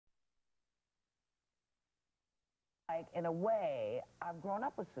Like, in a way, I've grown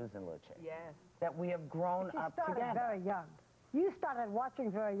up with Susan Lucci. Yes. That we have grown up together. She started very young. You started watching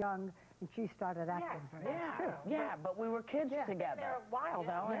very young, and she started acting very young. Yeah, but we were kids together. There a while,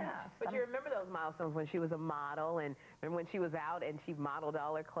 though. Yeah. But you remember those milestones when she was a model, and when she was out and she modeled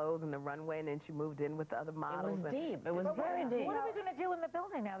all her clothes in the runway, and then she moved in with the other models. It was deep. It was very deep. What are we going to do in the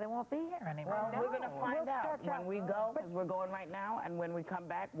building now? They won't be here anymore. Well, we're going to find out when we go, because we're going right now, and when we come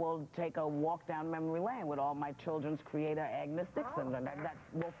back, we'll take a walk down memory lane with all my children's creator, Agnes Dixon, and that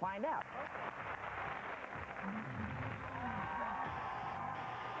we'll find out.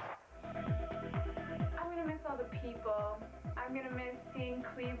 I'm going to miss all the people. I'm going to miss seeing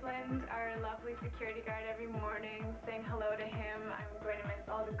Cleveland, our lovely security guard, every morning, saying hello to him. I'm going to miss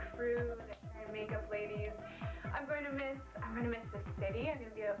all the crew, the hair and makeup ladies. I'm going to miss the city. I'm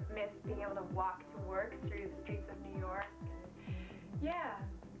going to miss being able to walk to work through the streets of New York. Yeah,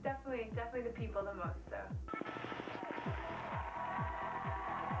 definitely the people the most, so.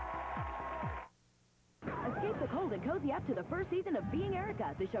 Escape the cold and cozy up to the first season of Being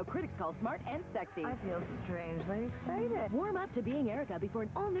Erica, the show critics call smart and sexy. I feel strangely excited. Warm up to Being Erica before an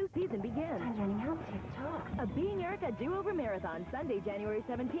all-new season begins. I'm learning how to TikTok. A Being Erica do-over marathon, Sunday, January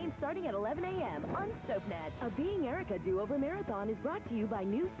 17th, starting at 11 a.m. on SoapNet. A Being Erica do-over marathon is brought to you by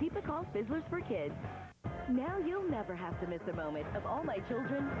new Peepa-Call Fizzlers for Kids. Now you'll never have to miss a moment of All My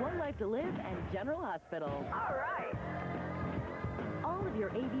Children, One Life to Live, and General Hospital. All right. All of your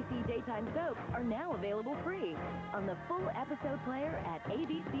ABC daytime soaps are now available free on the full episode player at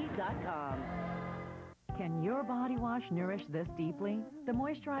abc.com. Can your body wash nourish this deeply? The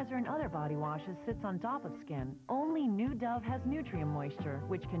moisturizer in other body washes sits on top of skin. Only New Dove has Nutrient Moisture,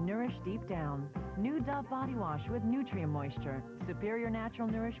 which can nourish deep down. New Dove Body Wash with Nutrient Moisture. Superior natural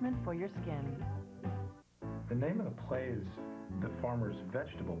nourishment for your skin. The name of the play is The Farmer's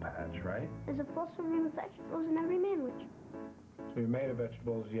Vegetable Patch, right? There's a full serving of vegetables in every manwich. So you're made of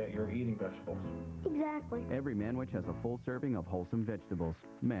vegetables, yet you're eating vegetables. Exactly. Every manwich has a full serving of wholesome vegetables.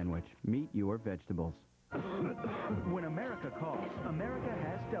 Manwich, meet your vegetables. When America coughs, America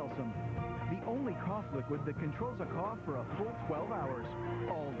has Delsum. The only cough liquid that controls a cough for a full 12 hours.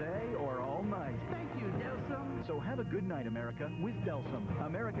 All day or all night. Thank you, Delsum. So have a good night, America, with Delsum,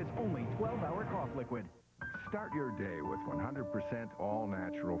 America's only 12-hour cough liquid. Start your day with 100%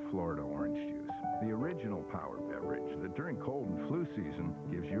 all-natural Florida orange juice. The original power beverage that during cold and flu season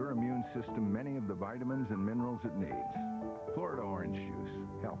gives your immune system many of the vitamins and minerals it needs. Florida orange juice.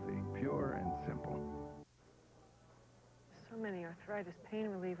 Healthy, pure, and simple. So many arthritis pain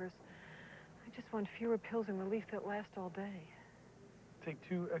relievers. I just want fewer pills and relief that last all day. Take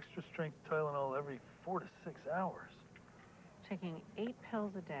 2 extra strength Tylenol every 4 to 6 hours. Taking 8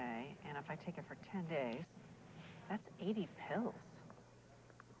 pills a day, and if I take it for 10 days, that's 80 pills.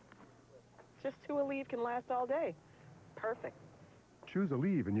 Just 2 Aleve can last all day. Perfect. Choose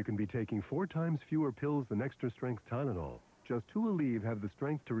Aleve and you can be taking 4 times fewer pills than extra strength Tylenol. Just 2 Aleve have the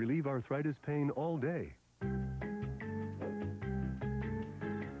strength to relieve arthritis pain all day.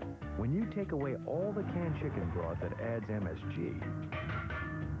 When you take away all the canned chicken broth that adds MSG,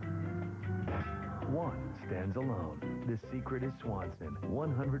 one stands alone. The secret is Swanson,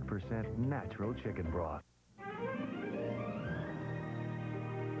 100% natural chicken broth.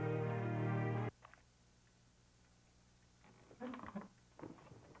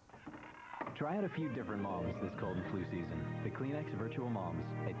 Try out a few different moms this cold and flu season. The Kleenex Virtual Moms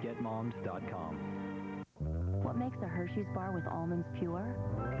at getmoms.com. What makes a Hershey's bar with almonds pure?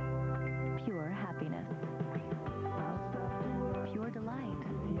 Pure happiness. Pure delight.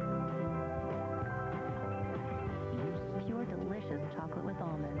 Pure delicious chocolate with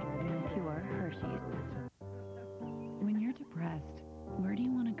almonds. Pure Hershey's. When you're depressed, where do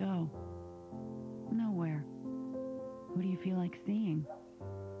you want to go? Nowhere. Who do you feel like seeing?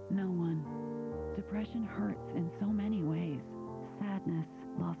 No one. Depression hurts in so many ways. Sadness,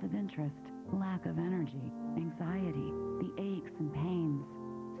 loss of interest, lack of energy, anxiety, the aches and pains.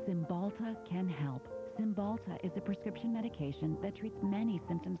 Cymbalta can help. Cymbalta is a prescription medication that treats many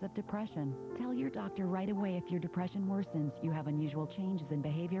symptoms of depression. Tell your doctor right away if your depression worsens, you have unusual changes in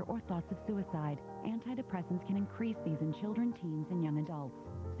behavior, or thoughts of suicide. Antidepressants can increase these in children, teens, and young adults.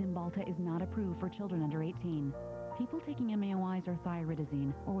 Cymbalta is not approved for children under 18. People taking MAOIs or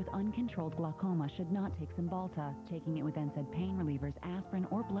thyroidazine or with uncontrolled glaucoma should not take Cymbalta. Taking it with NSAID pain relievers, aspirin,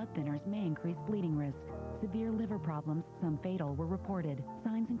 or blood thinners may increase bleeding risk. Severe liver problems, some fatal, were reported.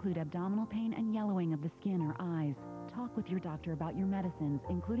 Signs include abdominal pain and yellowing of the skin or eyes. Talk with your doctor about your medicines,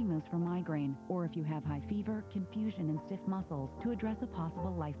 including those for migraine, or if you have high fever, confusion, and stiff muscles, to address a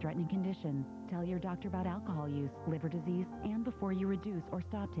possible life-threatening condition. Tell your doctor about alcohol use, liver disease, and before you reduce or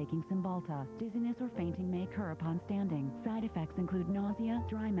stop taking Cymbalta. Dizziness or fainting may occur upon standing. Side effects include nausea,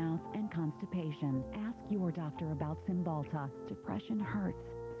 dry mouth, and constipation. Ask your doctor about Cymbalta. Depression hurts.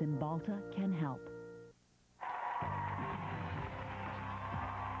 Cymbalta can help.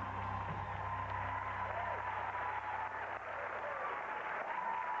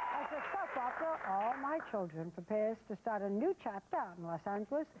 Opera, All My Children, prepares to start a new chapter out in Los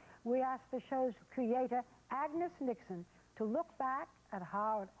Angeles. We asked the show's creator, Agnes Nixon, to look back at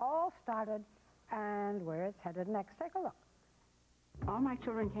how it all started and where it's headed next. Take a look. All My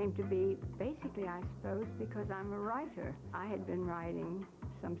Children came to be, basically, I suppose, because I'm a writer. I had been writing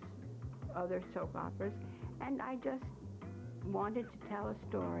some other soap operas, and I just wanted to tell a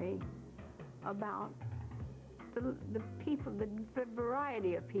story about the people, the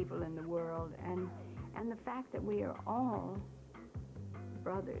variety of people in the world, and the fact that we are all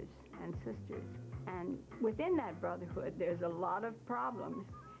brothers and sisters. And within that brotherhood, there's a lot of problems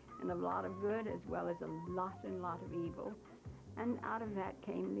and a lot of good, as well as a lot of evil. And out of that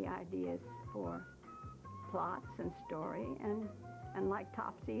came the ideas for plots and story, and like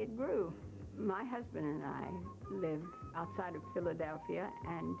Topsy, it grew. My husband and I live outside of Philadelphia,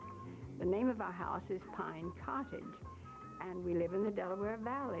 and the name of our house is Pine Cottage, and we live in the Delaware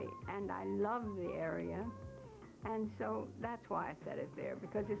Valley, and I love the area, and so that's why I set it there,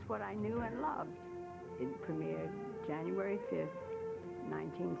 because it's what I knew and loved. It premiered January 5th,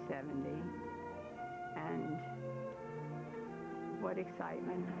 1970, and what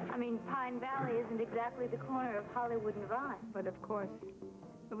excitement. I mean, Pine Valley isn't exactly the corner of Hollywood and Vine. But of course,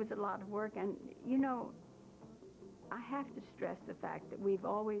 it was a lot of work, and you know, I have to stress the fact that we've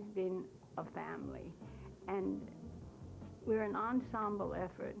always been a family, and we're an ensemble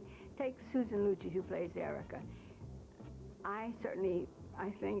effort. Take Susan Lucci, who plays Erica. I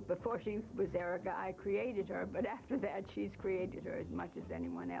think before she was Erica, I created her, but after that, she's created her as much as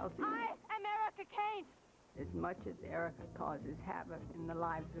anyone else. I am Erica Kane. As much as Erica causes havoc in the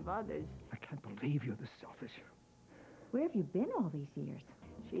lives of others. I can't believe you're this selfish. Where have you been all these years?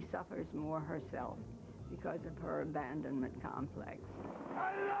 She suffers more herself because of her abandonment complex.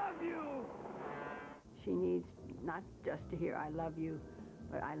 I love you! She needs not just to hear, I love you,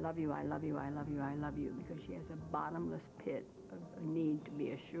 but I love you, I love you, I love you, I love you, because she has a bottomless pit of a need to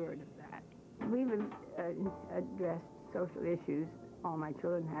be assured of that. We've addressed social issues, All My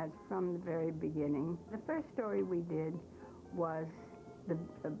Children has, from the very beginning. The first story we did was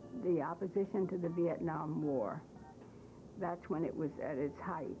the opposition to the Vietnam War. That's when it was at its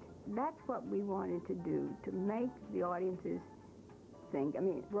height. That's what we wanted to do, to make the audiences think. I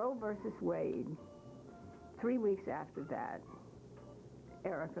mean, Roe versus Wade, 3 weeks after that,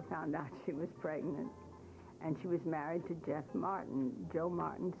 Erica found out she was pregnant, and she was married to Jeff Martin, Joe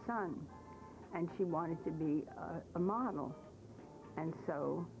Martin's son, and she wanted to be a model. And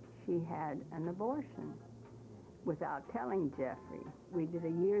so she had an abortion without telling Jeffrey. We did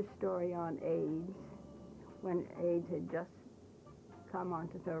a year's story on AIDS, when AIDS had just come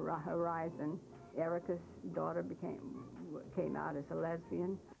onto the horizon. Erica's daughter came out as a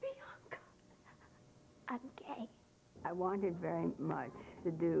lesbian. Bianca, I'm gay. I wanted very much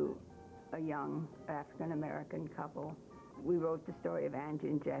to do a young African-American couple. We wrote the story of Angie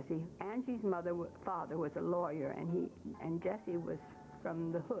and Jesse. Angie's father was a lawyer, and Jesse was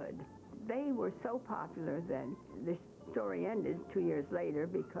from the hood. They were so popular that the story ended 2 years later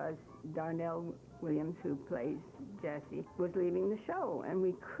because Darnell Williams, who plays Jesse, was leaving the show, and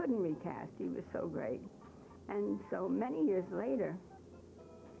we couldn't recast. He was so great. And so many years later,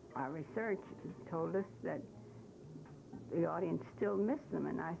 our research told us that the audience still missed them,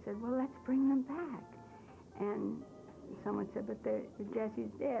 and I said, well, let's bring them back. And someone said, but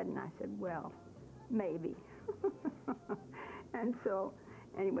Jesse's dead, and I said, well, maybe. And so,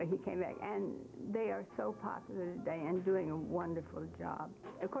 anyway, he came back, and they are so popular today and doing a wonderful job.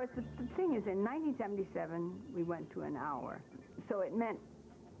 Of course, the thing is, in 1977, we went to an hour. So it meant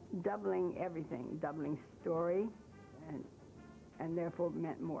doubling everything, doubling story, and therefore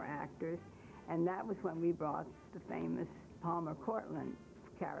meant more actors. And that was when we brought the famous Palmer Cortlandt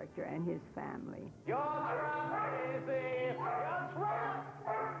character and his family. You're crazy! You're trapped!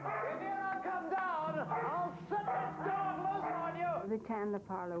 If you don't come down, I'll set this dog loose on you! The Chandler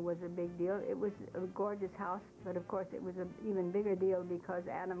Parlor was a big deal. It was a gorgeous house, but of course it was an even bigger deal because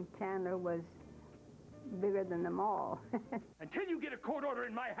Adam Chandler was bigger than them all. Until you get a court order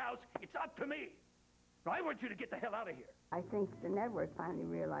in my house, it's up to me. I want you to get the hell out of here. I think the network finally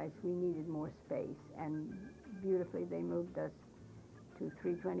realized we needed more space, and beautifully. They moved us to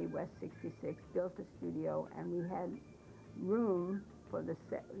 320 West 66, built a studio, and we had room for the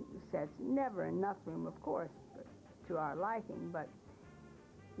sets. Never enough room, of course, to our liking, but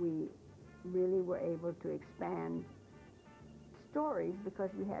we really were able to expand stories because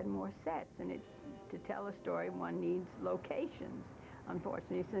we had more sets. And to tell a story, one needs locations,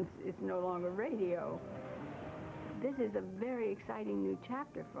 unfortunately, since it's no longer radio. This is a very exciting new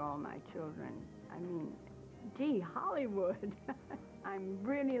chapter for All My Children. I mean, gee, Hollywood. I'm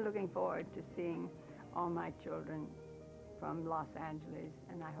really looking forward to seeing All My Children from Los Angeles,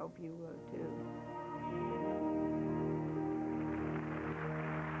 and I hope you will too.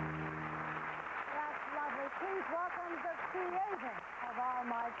 That's lovely. Please welcome the creator of All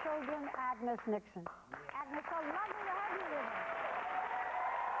My Children, Agnes Nixon. Agnes, so lovely to have you with us.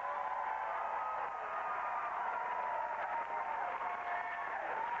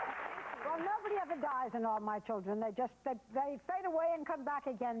 Well, nobody ever dies in All My Children. They fade away and come back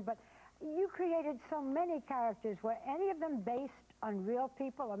again. But you created so many characters. Were any of them based on real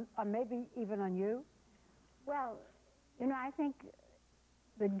people, or maybe even on you? Well, you know, I think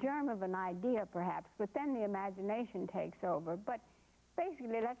the germ of an idea, perhaps, but then the imagination takes over. But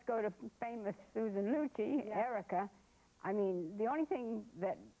basically, let's go to famous Susan Lucci, yeah. Erica. I mean, the only thing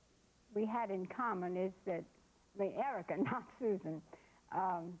that we had in common is that, I mean, Erica, not Susan,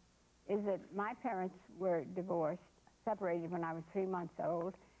 is that my parents were divorced, separated when I was 3 months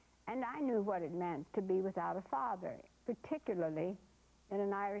old, and I knew what it meant to be without a father, particularly in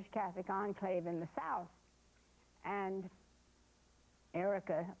an Irish Catholic enclave in the South. And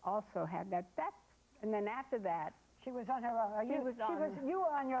Erica also had that. And then after that, she was on her own. You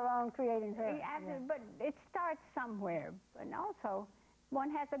were on your own creating her. Yeah. But it starts somewhere. And also,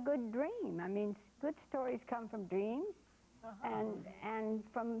 one has a good dream. I mean, good stories come from dreams. And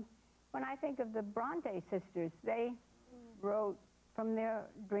from, when I think of the Bronte sisters, they wrote from their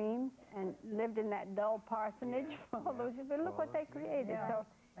dreams and lived in that dull parsonage for all those years. But look what they created. Yeah. So,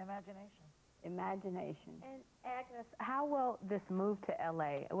 imagination. And Agnes, how will this move to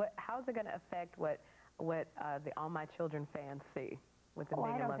LA? How's it going to affect what the All My Children fans see with the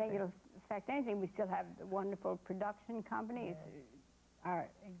I don't think it'll affect anything. We still have the wonderful production company. Our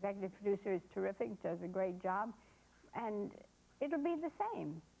executive producer is terrific, does a great job, and it'll be the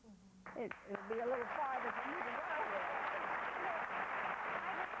same. It'll be a little farther from me to go.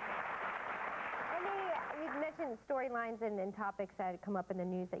 You've mentioned storylines and topics that come up in the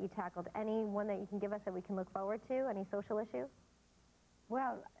news that you tackled. Any one that you can give us that we can look forward to? Any social issue?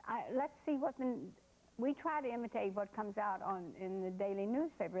 Well, let's see what we try to imitate what comes out in the daily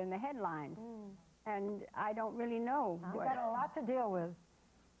newspaper, in the headlines. And I don't really know. You've got a lot to deal with.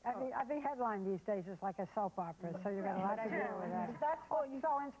 Every headline these days is like a soap opera, so you've got a lot to deal with that. That's what's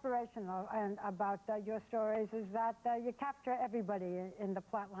so inspirational about your stories, is that you capture everybody in the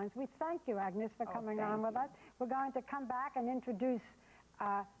plot lines. We thank you, Agnes, for coming on with us. We're going to come back and introduce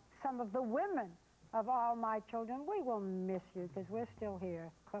some of the women of All My Children. We will miss you because we're still here,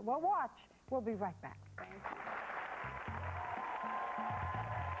 but we'll watch. We'll be right back. Thank you.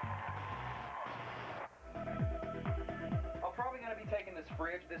 Taking this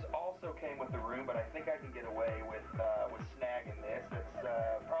fridge. This also came with the room, but I think I can get away with snagging this. It's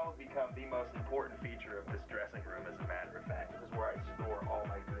probably become the most important feature of this dressing room, as a matter of fact. This is where I store all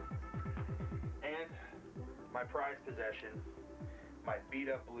my goods. And my prized possession, my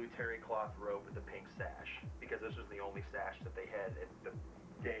beat-up blue terry cloth robe with the pink sash, because this was the only sash that they had at the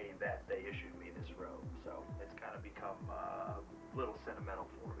day that they issued me this robe. So it's kind of become a little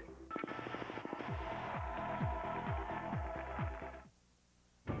sentimental for me.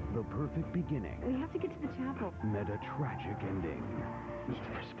 The perfect beginning. We have to get to the chapel. Met a tragic ending. What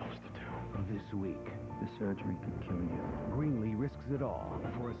am I supposed to do? This week, the surgery could kill you. Greenlee risks it all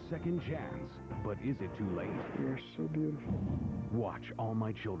for a second chance. But is it too late? You're so beautiful. Watch All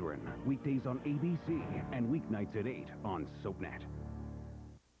My Children, weekdays on ABC and weeknights at 8 on SoapNet.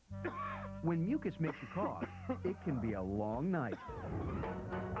 When mucus makes you cough, it can be a long night.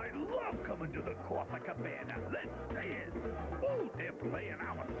 I love coming to the Copacabana. Let's dance. Oh, they're playing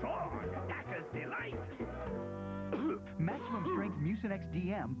our song. Dakka's Delight. Maximum Strength Mucinex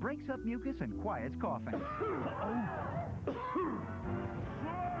DM breaks up mucus and quiets coughing.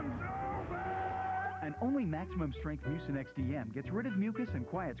 And only Maximum Strength Mucinex DM gets rid of mucus and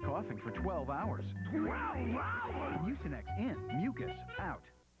quiets coughing for 12 hours. 12 hours? Mucinex in, mucus out.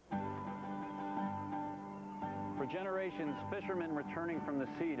 For generations, fishermen returning from the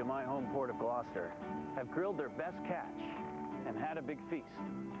sea to my home port of Gloucester have grilled their best catch and had a big feast.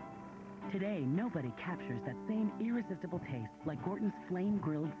 Today, nobody captures that same irresistible taste like Gorton's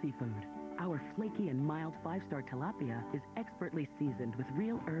flame-grilled seafood. Our flaky and mild 5-star tilapia is expertly seasoned with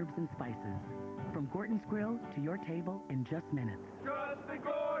real herbs and spices. From Gorton's Grill to your table in just minutes. Trust the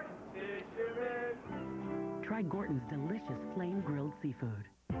Gordon Fisherman. Try Gorton's delicious flame-grilled seafood.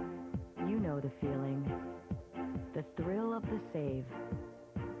 You know the feeling. The thrill of the save.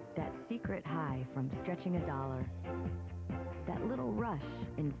 That secret high from stretching $1. That little rush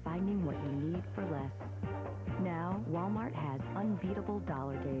in finding what you need for less. Now, Walmart has unbeatable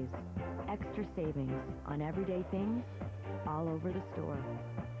dollar days. Extra savings on everyday things all over the store.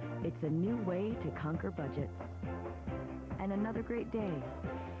 It's a new way to conquer budgets. And another great day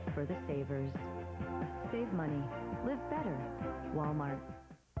for the savers. Save money. Live better. Walmart.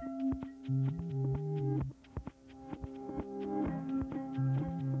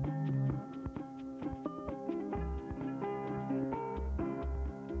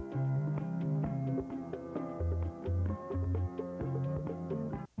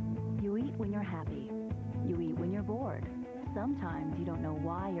 You eat when you're happy. You eat when you're bored. Sometimes you don't know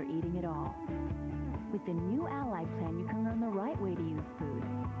why you're eating at all. With the new Ally plan, you can learn the right way to use food.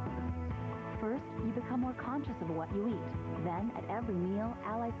 First, you become more conscious of what you eat. Then, at every meal,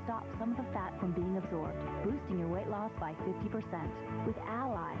 Ally stops some of the fat from being absorbed, boosting your weight loss by 50%. With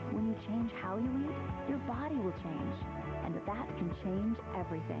Ally, when you change how you eat, your body will change. And that can change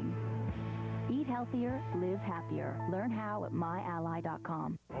everything. Eat healthier, live happier. Learn how at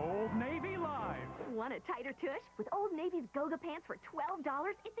myally.com. Old Navy Live. Want a tighter tush? With Old Navy's Goga pants for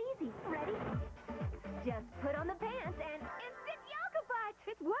 $12, it's easy. Ready? Just put on the pants and instant yoga bites.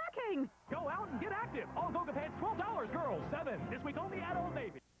 It's working. Go out and get active. All Goga pants, $12, girls, 7. This week only at Old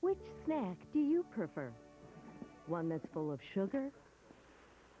Navy. Which snack do you prefer? One that's full of sugar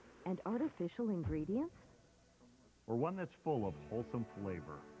and artificial ingredients? Or one that's full of wholesome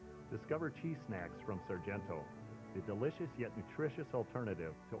flavor? Discover cheese snacks from Sargento, the delicious yet nutritious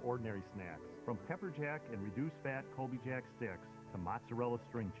alternative to ordinary snacks. From pepper jack and reduced fat Colby Jack sticks to mozzarella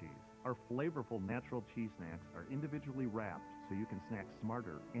string cheese, our flavorful natural cheese snacks are individually wrapped so you can snack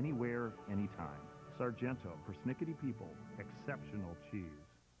smarter anywhere, anytime. Sargento, persnickety people, exceptional cheese.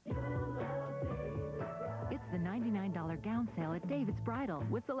 It's the $99 gown sale at David's Bridal,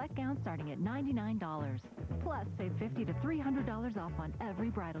 with select gowns starting at $99. Plus, save $50 to $300 off on every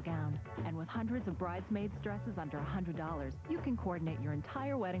bridal gown. And with hundreds of bridesmaids' dresses under $100, you can coordinate your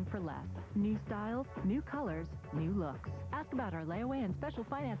entire wedding for less. New styles, new colors, new looks. Ask about our layaway and special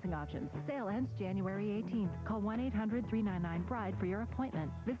financing options. Sale ends January 18th. Call 1-800-399-BRIDE for your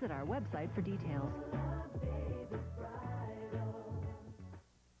appointment. Visit our website for details.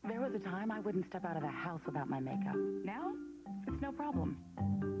 There was a time I wouldn't step out of the house without my makeup. Now, it's no problem.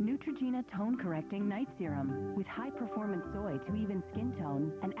 Neutrogena Tone Correcting Night Serum with high-performance soy to even skin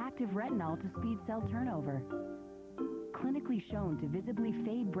tone and active retinol to speed cell turnover. Clinically shown to visibly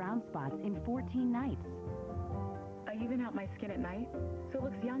fade brown spots in 14 nights. I even out my skin at night, so it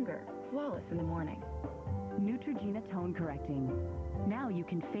looks younger, flawless in the morning. Neutrogena Tone Correcting. Now you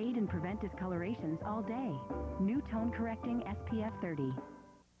can fade and prevent discolorations all day. New Tone Correcting SPF 30.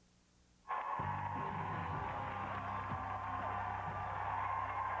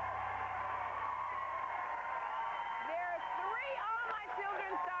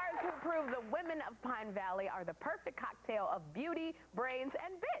 The women of Pine Valley are the perfect cocktail of beauty, brains,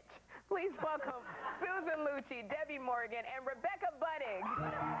 and bitch. Please welcome Susan Lucci, Debbie Morgan, and Rebecca Budding.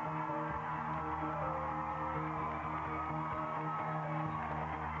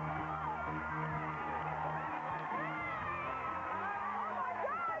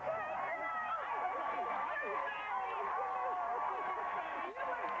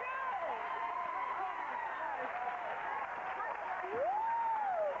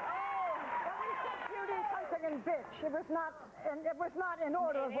 Bitch. It was not in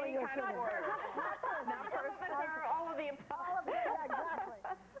order of what you're saying. All of the yeah, exactly.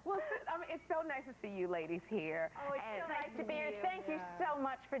 Well, it's so nice to see you ladies here. Oh, it's so nice to be here. Thank you so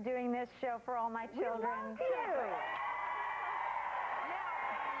much for doing this show for all my children. We love you.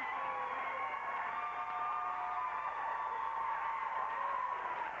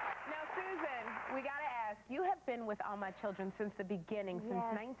 Now, Susan, we got to ask, you have been with All My Children since the beginning, since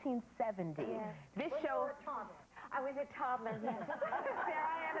 1970. Yes. This show... I was a toddler then. There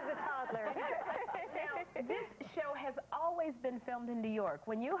I am as a toddler. Now, this show has always been filmed in New York.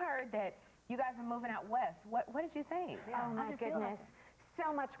 When you heard that you guys were moving out west, what did you think? Oh, my goodness.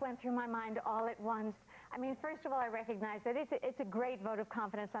 So much went through my mind all at once. I mean, first of all, I recognize that it's a great vote of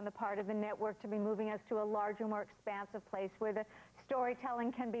confidence on the part of the network to be moving us to a larger, more expansive place where the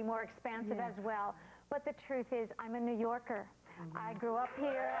storytelling can be more expansive as well. But the truth is, I'm a New Yorker. I grew up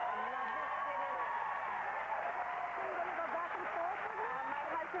here. I love this city. My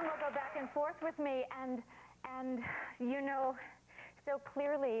husband husband will go back and forth with me, and you know, so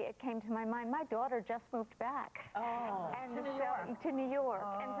clearly it came to my mind, my daughter just moved back. Oh, and to New York. To New York.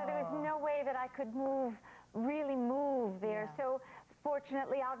 And so there was no way that I could really move there. So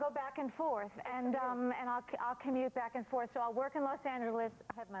fortunately, I'll go back and forth, and I'll commute back and forth. So I'll work in Los Angeles.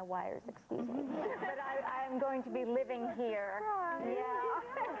 I have my wires, excuse me. But I'm going to be living here. Right. Yeah.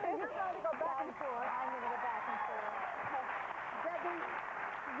 So you're going to go back and forth. I'm going to go back and forth. Debbie,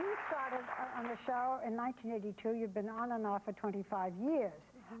 you started on the show in 1982. You've been on and off for 25 years.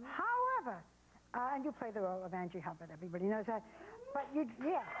 However, and you play the role of Angie Hubbard, everybody knows that. But you just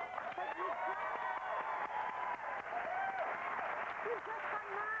got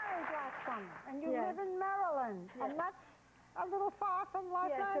married last summer, and you live in Maryland, and that's a little far from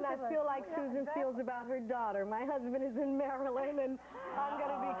Los Angeles. And I feel like Susan feels about her daughter. My husband is in Maryland, and I'm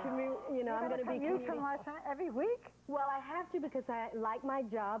going to be I'm going to be commuting from Los Angeles every week. Well, I have to because I like my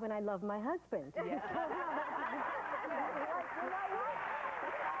job and I love my husband. Yeah.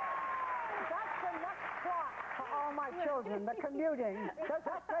 That's the next plot for all my children, the commuting. Does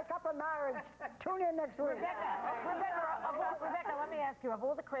that break up a marriage? Tune in next week. Rebecca, let me ask you, of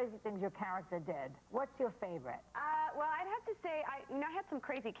all the crazy things your character did, what's your favorite? Well, I'd have to say, I had some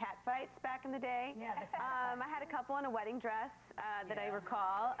crazy cat fights back in the day. Yeah, I had a couple in a wedding dress that I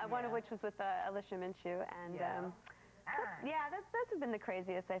recall, one of which was with Alicia Minshew, and those have been the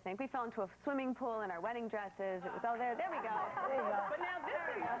craziest, I think. We fell into a swimming pool in our wedding dresses. It was all there. There we go. There you go. But now this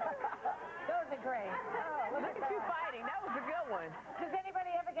is... Those are great. Look at you fighting. That was a good one. Does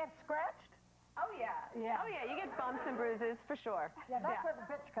anybody ever get scratched? Oh, yeah. Oh, yeah. You get bumps and bruises, for sure. Yeah, that's where the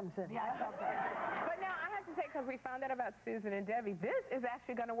bitch comes in. Yeah, okay. But now, I have to say, because we found out about Susan and Debbie, this is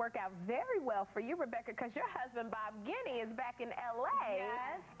actually going to work out very well for you, Rebecca, because your husband, Bob Guinea, is back in L.A.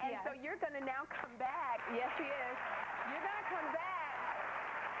 Yes. And so you're going to now come back. Yes, he is. You're going to come back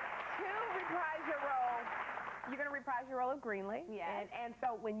to reprise your role. You're going to reprise your role of Greenlee. Yes. And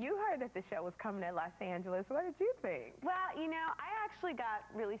so when you heard that the show was coming to Los Angeles, what did you think? Well, I actually got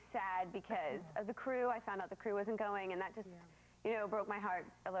really sad because of the crew. I found out the crew wasn't going, and that just, broke my heart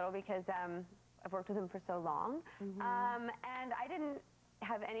a little because I've worked with them for so long. And I didn't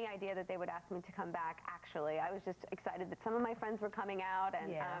have any idea that they would ask me to come back, actually. I was just excited that some of my friends were coming out,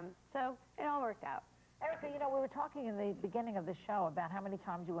 and so it all worked out. Erica, we were talking in the beginning of the show about how many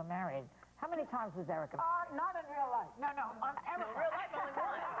times you were married. How many times was Erica married? Not in real life. No, on Erica. No, real life only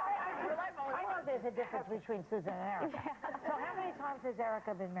one. Real life only I know there's a difference between Susan and Erica. So how many times has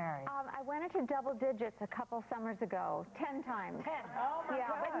Erica been married? I went into double digits a couple summers ago. 10 times. 10. Oh, my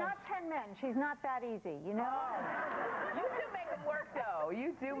Yeah, but not 10 men. She's not that easy, you know? You do make them work, though.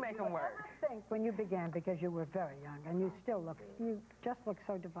 You do make them work. I think when you began, because you were very young, and you still look, you just look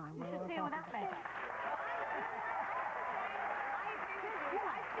so divine. You should see her without makeup.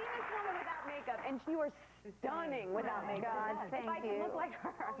 I've seen this woman without makeup, and you are stunning without makeup. God, thank if I you. could look like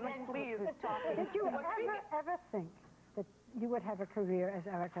her, please. Did you ever think that you would have a career as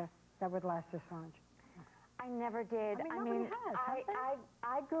Erica that would last this long? I never did. Nobody has,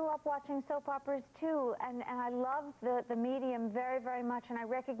 I grew up watching soap operas too, and I loved the medium very, very much. And I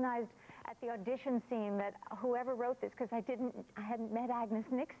recognized at the audition scene that whoever wrote this, because I hadn't met Agnes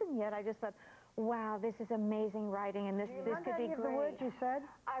Nixon yet. I just thought, wow, this is amazing writing, and this could be great. The words you said?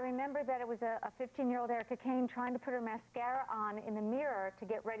 I remember that it was a 15-year-old Erica Kane trying to put her mascara on in the mirror to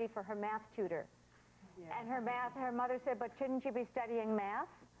get ready for her math tutor. Yeah. And her mother said, but shouldn't you be studying math?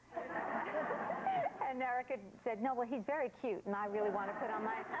 And Erica said, no, well, he's very cute, and I really want to put on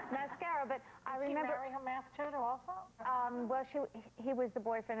my mascara. But I remember... Did she marry her math tutor also? Well, he was the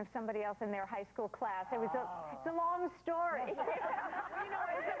boyfriend of somebody else in their high school class. It's a long story. It's a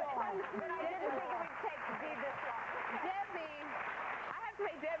fun, but I didn't think it would take to be this long. Debbie, I have to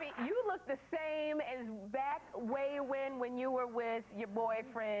say, Debbie, you look the same as back way when you were with your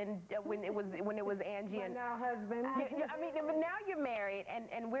boyfriend, when it was Angie and now husband. But now you're married,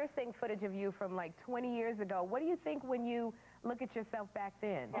 and we're seeing footage of you from like 20 years ago. What do you think when you look at yourself back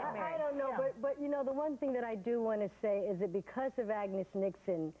then? I don't know, but the one thing that I do want to say is that because of Agnes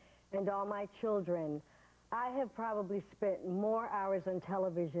Nixon and all my children, I have probably spent more hours on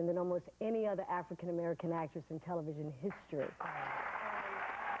television than almost any other African-American actress in television history.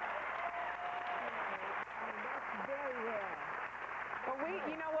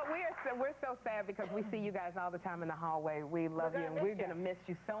 We're so sad because we see you guys all the time in the hallway. We love you, and we're going to miss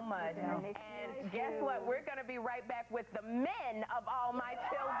you so much. And guess what? We're going to be right back with the men of all my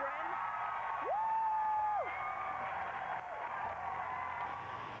children.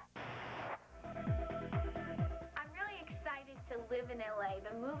 I'm really excited to live in LA.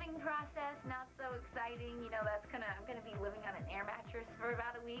 The moving process, not so exciting. I'm going to be living on an air mattress for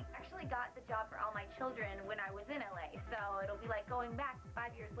about a the week. Actually got the job for all my children when I was in LA, so it'll be like going back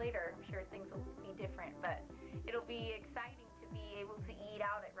 5 years later. I'm sure things will be different, but it'll be exciting to be able to eat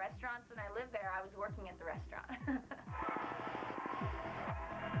out at restaurants. When I lived there, I was working at the restaurant.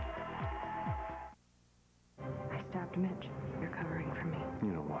 I stopped Mitch. You're covering for me.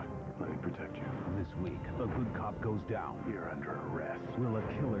 You know what? Let me protect you. This week, a good cop goes down. You're under arrest. Will a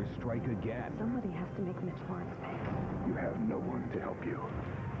killer strike again? Somebody has to make Mitch Lawrence pay. You have no one to help you.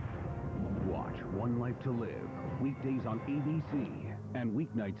 Watch One Life to Live, weekdays on ABC and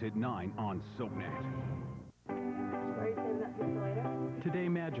weeknights at 9 on SoapNet. Today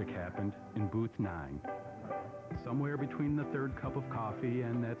magic happened in booth 9. Somewhere between the third cup of coffee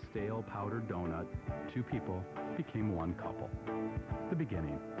and that stale powdered donut, two people became one couple. The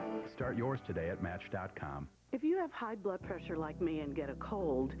beginning. Start yours today at Match.com. If you have high blood pressure like me and get a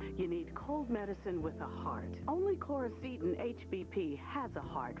cold, you need cold medicine with a heart. Only Chlorocetin HBP has a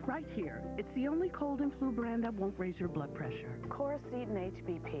heart right here. It's the only cold and flu brand that won't raise your blood pressure. Chlorocetin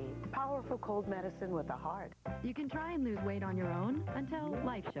HBP, powerful cold medicine with a heart. You can try and lose weight on your own until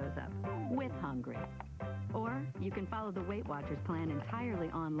life shows up with Hungry. Or you can follow the Weight Watchers plan entirely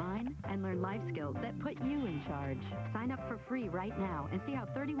online and learn life skills that put you in charge. Sign up for free right now and see how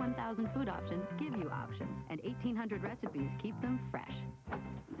 31,000 food options give you options and 1,800 recipes keep them fresh.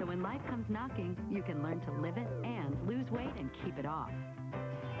 So when life comes knocking, you can learn to live it and lose weight and keep it off.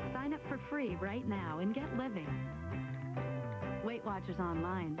 Sign up for free right now and get living. Weight Watchers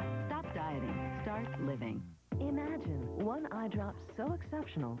online. Stop dieting. Start living. Imagine one eye drop so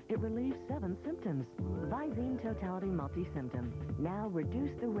exceptional it relieves 7 symptoms. Visine Totality Multi-Symptom. Now reduce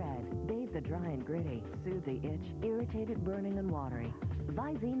the red, bathe the dry and gritty, soothe the itch, irritated, burning, and watery.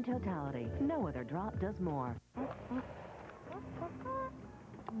 Visine Totality. No other drop does more.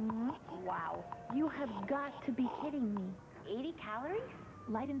 Wow. You have got to be kidding me. 80 calories?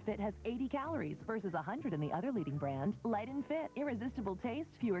 Light and Fit has 80 calories versus 100 in the other leading brand. Light and Fit. Irresistible taste,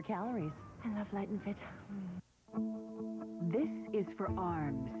 fewer calories. I love Light and Fit. This is for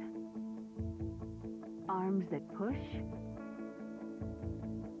arms. Arms that push,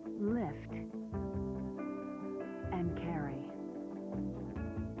 lift, and carry.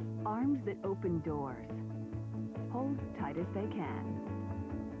 Arms that open doors, hold tight as they can,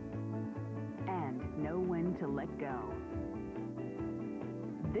 and know when to let go.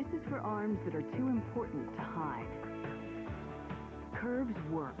 This is for arms that are too important to hide. Curves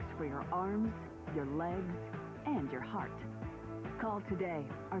works for your arms, your legs, and your heart. Call today.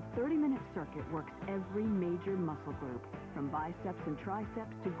 Our 30-minute circuit works every major muscle group, from biceps and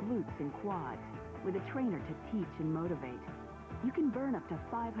triceps to glutes and quads, with a trainer to teach and motivate. You can burn up to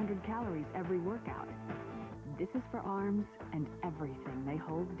 500 calories every workout. This is for arms and everything they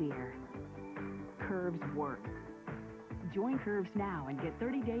hold dear. Curves works. Join Curves now and get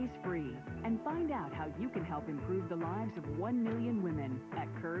 30 days free. And find out how you can help improve the lives of 1 million women at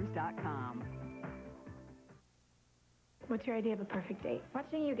Curves.com. What's your idea of a perfect date?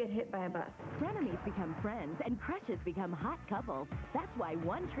 Watching you get hit by a bus. Frenemies become friends, and crushes become hot couples. That's why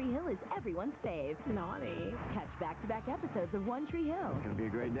One Tree Hill is everyone's fave. Naughty. Catch back-to-back episodes of One Tree Hill. It's gonna be a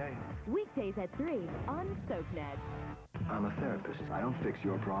great day. Weekdays at 3 on SoapNet. I'm a therapist. I don't fix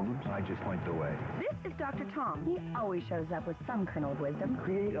your problems. I just point the way. This is Dr. Tom. He always shows up with some kernel of wisdom.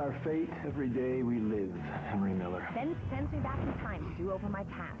 Create our fate every day we live. Henry Miller. Then sends me back in time to do over my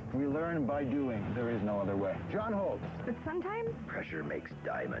past. We learn by doing. There is no other way. John Holt. But sometimes Pressure makes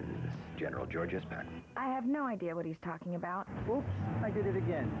diamonds. General George S. Patton. I have no idea what he's talking about. Oops, I did it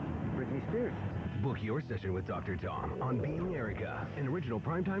again. Britney Spears. Book your session with Dr. Tom on Being Erica, an original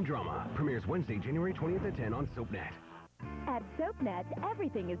primetime drama. Premieres Wednesday, January 20th at 10 on SoapNet. At SoapNet,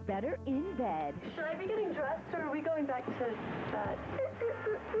 everything is better in bed. Should I be getting dressed, or are we going back to bed?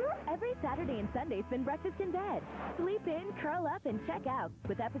 Every Saturday and Sunday, spend breakfast in bed. Sleep in, curl up, and check out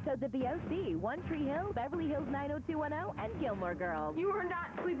with episodes of The OC, One Tree Hill, Beverly Hills 90210, and Gilmore Girls. You are not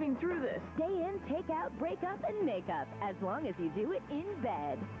sleeping through this. Stay in, take out, break up, and make up, as long as you do it in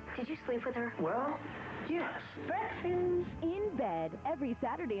bed. Did you sleep with her? Well, yes. Breakfast in bed every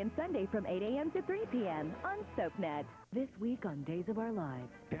Saturday and Sunday from 8 a.m. to 3 p.m. on SoapNet. This week on Days of Our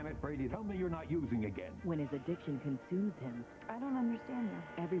Lives. Damn it, Brady, tell me you're not using again. When his addiction consumes him, I don't understand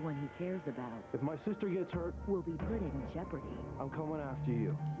you. everyone he cares about If my sister gets hurt, will be put in jeopardy. I'm coming after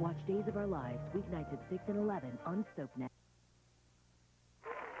you. Watch Days of Our Lives weeknights at 6 and 11 on SoapNet.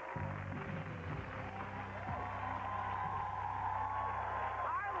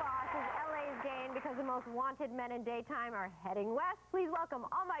 Because the most wanted men in daytime are heading west. Please welcome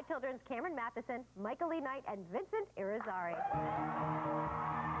All My Children's Cameron Matheson, Michael Lee Knight, and Vincent Irizarry.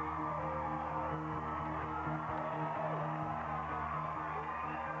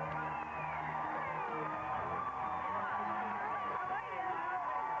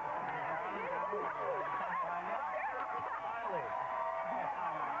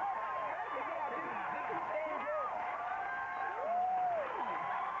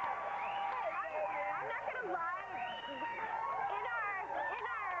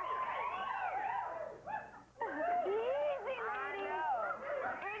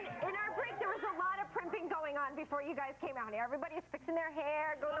 before you guys came out here. Everybody is fixing their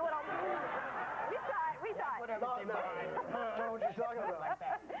hair, doing a little... We saw it. We saw it. I don't know what you're talking about. Like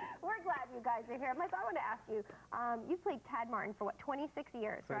that. We're glad you guys are here. Michael, I want to ask you, you played Tad Martin for, what, 26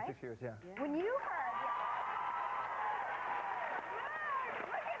 years, 26 right? 26 years, yeah. When you heard...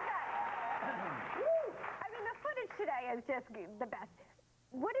 Look at that. I mean, the footage today is just the best.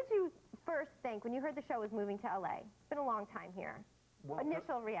 What did you first think when you heard the show was moving to LA? It's been a long time here. Well,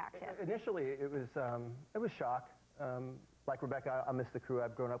 Initial reaction. Initially, it was shock. Like Rebecca, I miss the crew.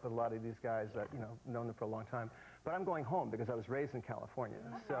 I've grown up with a lot of these guys that, known them for a long time. But I'm going home because I was raised in California.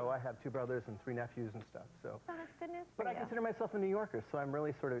 So I have 2 brothers and 3 nephews and stuff. So that's good news But I consider myself a New Yorker, so I'm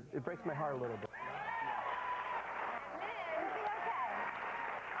really sort of, it breaks my heart a little bit.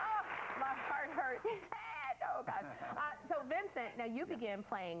 My heart hurts. Oh, God. So, Vincent, now you began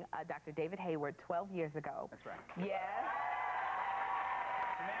playing Dr. David Hayward 12 years ago. That's right. Yes.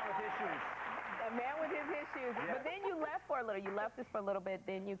 The man with issues. A man with his issues. Yeah. But then you left for a little. You left this for a little bit,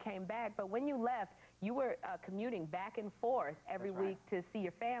 then you came back. But when you left, you were commuting back and forth every week to see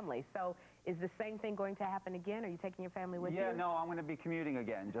your family. So is the same thing going to happen again? Are you taking your family with you? Yeah, no, I'm going to be commuting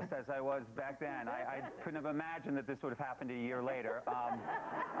again, just as I was back then. I couldn't have imagined that this would have happened a year later. I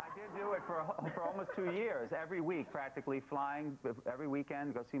did do it for almost 2 years, every week practically, flying every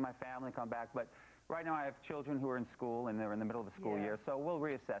weekend, go see my family, come back. But right now I have children who are in school, and they're in the middle of the school year, so we'll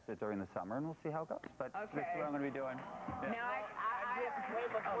reassess it during the summer, and we'll see how it goes. But this is what I'm going to be doing. Yeah. Now, Wait,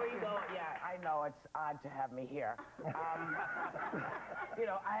 before you go, yeah, I know it's odd to have me here. I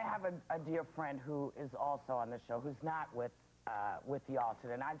have a dear friend who is also on the show, who's not with y'all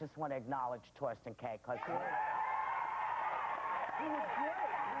today, and I just want to acknowledge Torsten K. because he was great.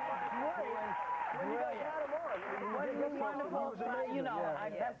 Wonderful.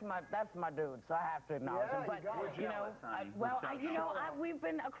 That's my dude, so I have to acknowledge him. But we've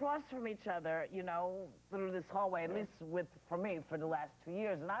been across from each other, through this hallway, at least for me, for the last 2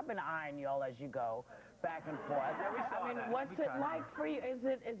 years, and I've been eyeing y'all as you go back and forth. I mean, what's it like for you?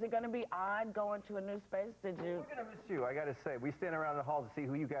 Is it going to be odd going to a new space? We're going to miss you, I got to say. We stand around the hall to see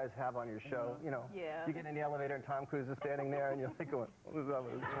who you guys have on your show. You get in the elevator and Tom Cruise is standing there, and you're like, what is up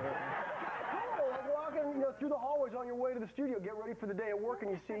with this? Walking, through the hallways on your way to the studio, get ready for the day at work,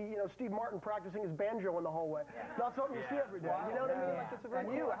 and you see, Steve Martin practicing his banjo in the hallway. Not something you see every day. You know what I mean? Like, it's a very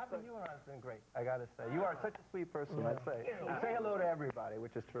having you around has been great, I got to say. You are such a sweet person, I'd say. Say hello to everybody,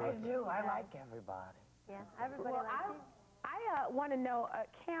 which is terrific. I do. I like everybody. Yeah, everybody likes you. I want to know,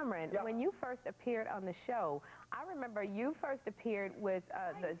 Cameron, when you first appeared on the show, I remember you first appeared with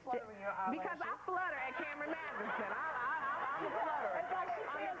because I flutter at Cameron Matheson. I'm a flutterer. It's like she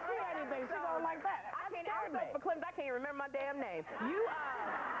can't see anything. She going like that. I can't remember my damn name. You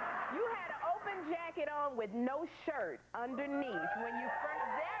had an open jacket on with no shirt underneath when you first.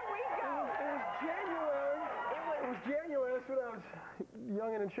 There we go. It was January. It was January. That's when I was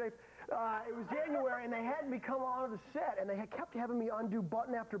young and in shape. It was January, and they had me come on the set, and they had kept having me undo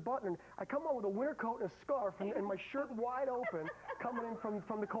button after button. And I come on with a winter coat and a scarf, and my shirt wide open, coming in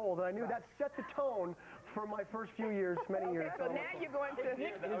from the cold. And I knew that set the tone for my first few years, many years. So now you're going to...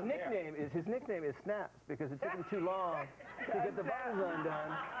 His nickname is Snaps, because it took him too long to get the buttons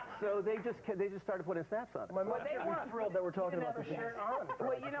undone. So they just started putting snaps on it. My mother was thrilled that we're talking about this shirt on.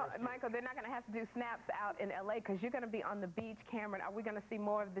 Well, Michael, they're not going to have to do snaps out in L.A. because you're going to be on the beach, Cameron. Are we going to see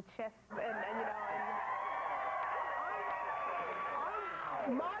more of the chest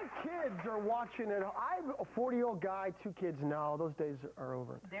My kids are watching it. I'm a 40-year-old guy, 2 kids now. Those days are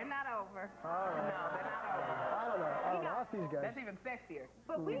over. They're not over. All right. No, they're not over. I don't know. Ask these guys. That's even sexier.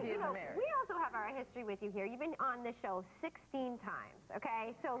 But we also have our history with you here. You've been on the show 16 times,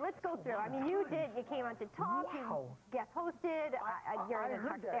 okay? So let's go through. I mean, you came on to talk. Wow. You guest hosted. You're in the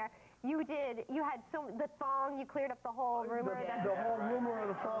touch there. You had the thong. You cleared up the whole rumor. The whole rumor of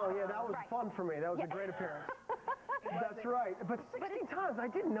the thong. Yeah, that was fun for me. That was a great appearance. That's right. But 16 times, I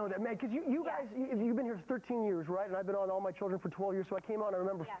didn't know that, man. Because you guys, you've been here 13 years, right? And I've been on All My Children for 12 years. So I came on, I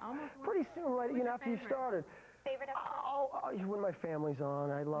remember, pretty soon, right, after you started. Favorite episode? When my family's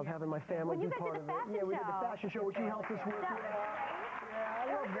on, I love having my family be part of it. Yeah, we did the fashion show, which you helped us with. Yeah, I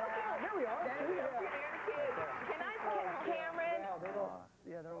love that. Here we are. Can I tell Cameron?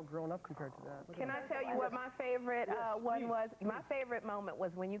 They're all grown up compared to that. Can I tell you what my favorite one was? My favorite moment was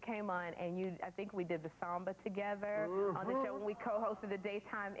when you came on and I think we did the samba together on the show when we co-hosted the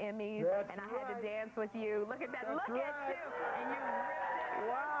Daytime Emmys. And I had to dance with you. Look at that. Look at you. And you ripped it.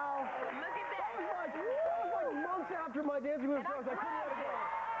 Wow. Look at that. That was like months after my dancing with the stars. I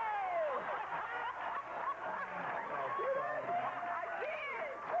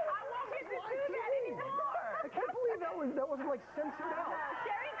couldn't let it go. That wasn't like censored out.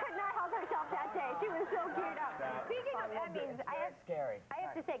 Sherry could not hold herself herself that day. She was so geared up. Speaking of Emmys, It's scary. I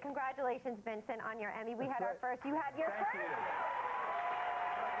have to say congratulations, Vincent, on your Emmy. We had our first. You had your first.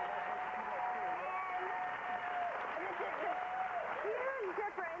 And this is the huge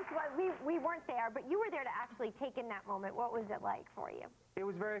difference. Well, we weren't there, but you were there to actually take in that moment. What was it like for you? It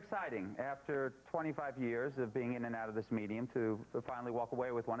was very exciting. After 25 years of being in and out of this medium, to finally walk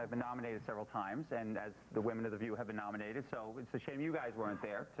away with one. I've been nominated several times, and as the women of The View have been nominated, so it's a shame you guys weren't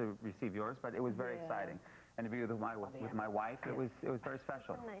there to receive yours, but it was very exciting. And to be with my wife, it was very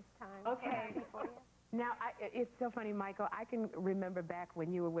special. A nice time. Okay. Now, it's so funny, Michael. I can remember back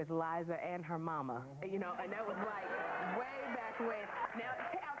when you were with Liza and her mama, you know, and that was like way back when. Now,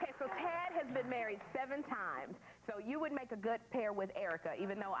 okay, so Tad has been married 7 times, so you would make a good pair with Erica,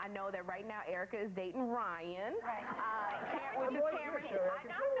 even though I know that right now Erica is dating Ryan. Right. Which is Cameron. I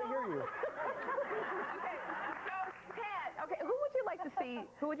can barely hear you. Okay, so Tad, okay, who would you like to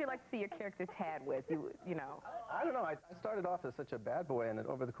see your character Tad with? You know. I don't know. I started off as such a bad boy, and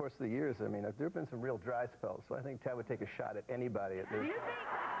over the course of the years, I mean, there have been some real dry spells, so I think Tad would take a shot at anybody. At Do you think,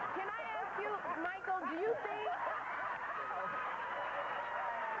 can I ask you, Michael, do you think...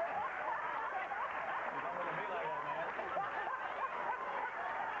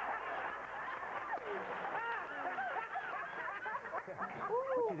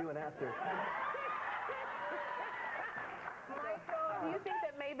 What you doing after? Michael, do you think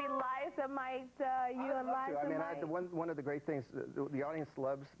that maybe Liza might, you and Liza I mean, might... one of the great things, the audience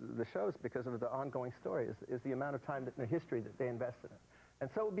loves the shows because of the ongoing story, is the amount of time and the history that they invested in. And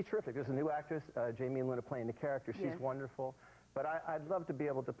so it would be terrific. There's a new actress, Jamie and Luna, playing the character. She's wonderful. But I'd love to be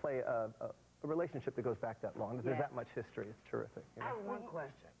able to play a relationship that goes back that long. There's that much history. It's terrific. You know? I have one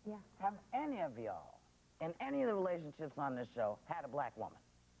question. Yeah. Have any of y'all, in any of the relationships on this show, had a black woman?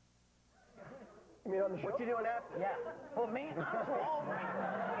 You mean on the show? What you doing after? Yeah. For me, I'm too old, man.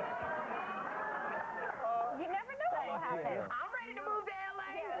 You never know what will happen. I'm ready to move to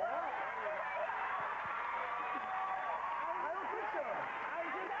L.A. I don't think so. I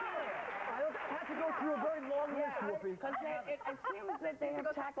have to go through a very long list, Whoopi. Because it seems that they have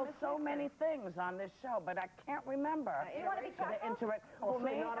tackled so many things on this show, but I can't remember. You want to be tackled? I'll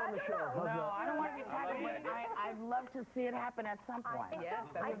say not on the show. No, I don't want to be tackled, but I'd love to see it happen at some point.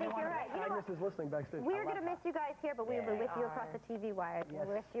 I think you're right. You know Agnes is listening backstage. we're going to miss you guys here, but we'll be with you across the TV wires. We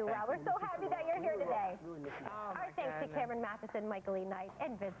wish you well. We're so happy that you're here today. Our thanks to Cameron Matheson, Michael E. Knight,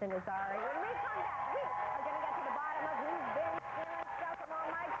 and Vincent Azari. When we come back, we are going to get to the bottom of who's been stealing stuff from all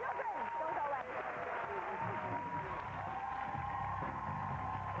my children. Don't go away.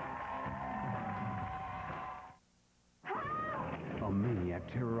 A maniac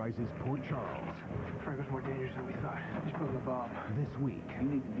terrorizes Port Charles. Frank was more dangerous than we thought. He's pulling a bomb. This week, You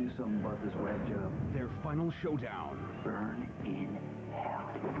need to do something about this whack job. their final showdown. Burn in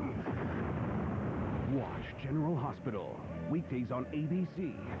hell. Watch General Hospital. Weekdays on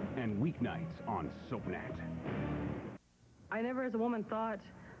ABC and weeknights on SoapNet. I never, as a woman, thought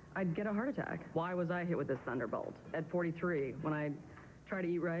I'd get a heart attack. Why was I hit with this thunderbolt at 43 when I try to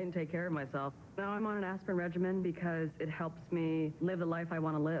eat right and take care of myself? Now I'm on an aspirin regimen because it helps me live the life I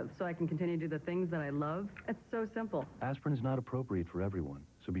want to live so I can continue to do the things that I love. It's so simple. Aspirin is not appropriate for everyone,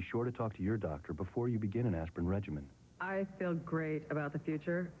 so be sure to talk to your doctor before you begin an aspirin regimen. I feel great about the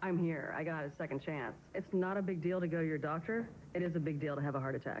future. I'm here. I got a second chance. It's not a big deal to go to your doctor. It is a big deal to have a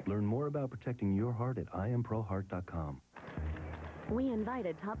heart attack. Learn more about protecting your heart at IamProHeart.com. We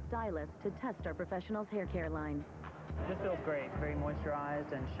invited top stylists to test our professionals' hair care line. This feels great. Very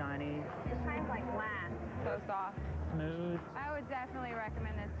moisturized and shiny. It shines like glass. So soft. Smooth. I would definitely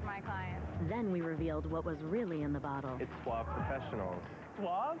recommend this to my clients. Then we revealed what was really in the bottle. It's Suave Professionals.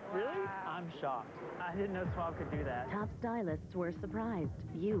 Suave? Really? I'm shocked. I didn't know Suave could do that. Top stylists were surprised.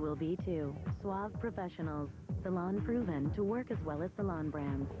 You will be too. Suave Professionals. Salon proven to work as well as salon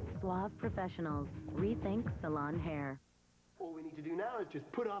brands. Suave Professionals. Rethink salon hair. All we need to do now is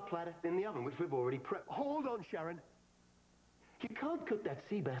just put our platter in the oven, which we've already prepped. Hold on, Sharon. You can't cook that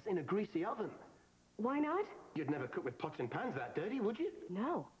sea bass in a greasy oven. Why not? You'd never cook with pots and pans that dirty, would you?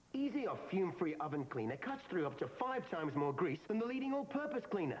 No. Easy Off fume-free oven cleaner cuts through up to 5 times more grease than the leading all-purpose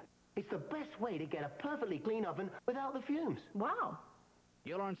cleaner. It's the best way to get a perfectly clean oven without the fumes. Wow.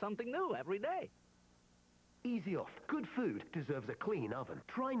 You learn something new every day. Easy Off. Good food deserves a clean oven.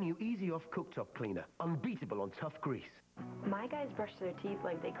 Try new Easy Off cooktop cleaner. Unbeatable on tough grease. My guys brush their teeth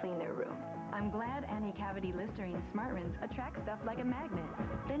like they clean their room. I'm glad anti-cavity Listerine Smart Rinse attracts stuff like a magnet,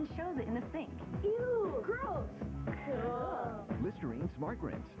 then shows it in the sink. Ew, gross. Cool. Listerine Smart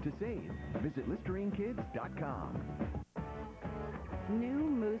Rinse. To save, visit ListerineKids.com. New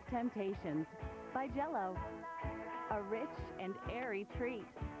Mousse Temptations by Jell-O. A rich and airy treat.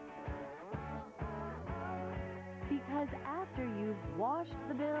 Because after you've washed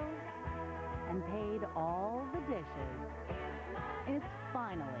the bills and paid all the dishes, it's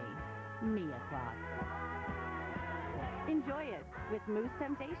finally me o'clock. Enjoy it with Moose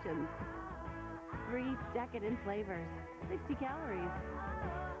Temptations. 3 decadent flavors, 60 calories.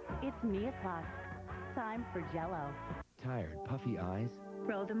 It's me o'clock. Time for Jell-O. Tired, puffy eyes?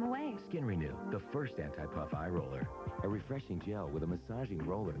 Roll them away. Skin Renew, the first anti-puff eye roller. A refreshing gel with a massaging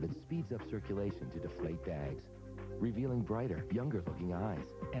roller that speeds up circulation to deflate bags, revealing brighter, younger-looking eyes.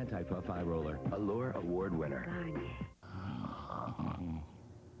 Anti-puff eye roller, Allure Award winner.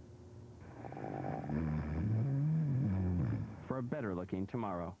 For a better-looking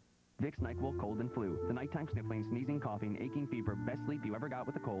tomorrow. Vicks NyQuil Cold and Flu. The nighttime sniffling, sneezing, coughing, aching fever, best sleep you ever got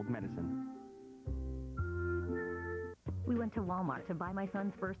with a cold medicine. We went to Walmart to buy my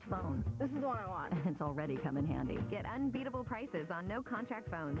son's first phone. This is the one I want. It's already come in handy. Get unbeatable prices on no-contract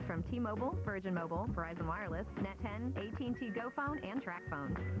phones from T-Mobile, Virgin Mobile, Verizon Wireless, Net10, AT&T GoPhone, and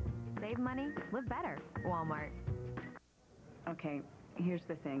TracFone. Save money, live better. Walmart. Okay, here's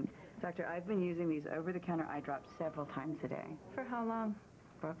the thing. Doctor, I've been using these over-the-counter eye drops several times a day. For how long?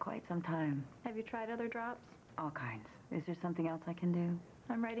 For quite some time. Have you tried other drops? All kinds. Is there something else I can do?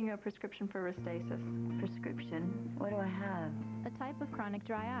 I'm writing you a prescription for Restasis. Prescription? What do I have? A type of chronic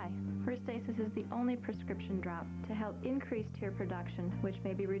dry eye. Restasis is the only prescription drop to help increase tear production, which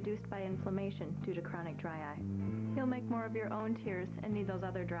may be reduced by inflammation due to chronic dry eye. You'll make more of your own tears and need those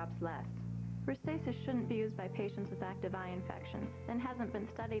other drops less. Restasis shouldn't be used by patients with active eye infections and hasn't been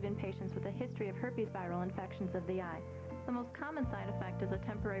studied in patients with a history of herpes viral infections of the eye. The most common side effect is a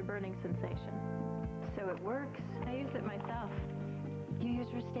temporary burning sensation. So it works? I use it myself. You use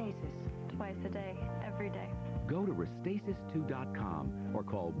Restasis? Twice a day, every day. Go to Restasis2.com or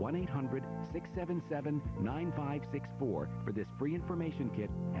call 1-800-677-9564 for this free information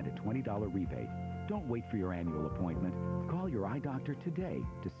kit and a $20 rebate. Don't wait for your annual appointment. Call your eye doctor today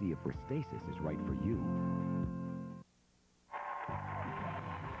to see if Restasis is right for you.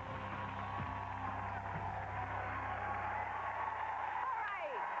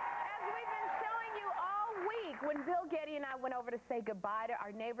 When Bill Getty and I went over to say goodbye to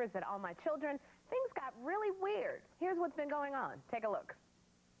our neighbors and all my children, things got really weird. Here's what's been going on. Take a look.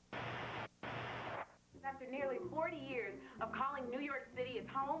 After nearly 40 years of calling New York City its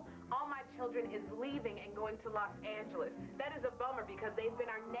home, All My Children is leaving and going to Los Angeles. That is a bummer because they've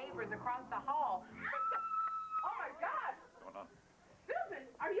been our neighbors across the hall. Oh my God! What's going on? Susan,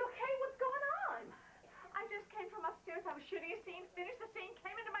 are you okay? What's going on? I just came from upstairs. I was shooting a scene, finished the scene,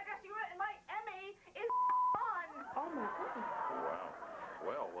 came into my dressing room, and my Emmy is on. Oh my goodness.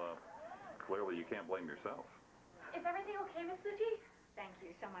 Wow. Well, clearly you can't blame yourself. Is everything okay, Miss Lucci? Thank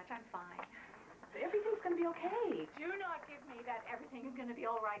you so much. I'm fine. Everything's going to be okay. Do not give me that everything is going to be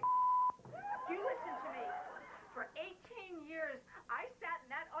all right. You listen to me. For 18 years, I sat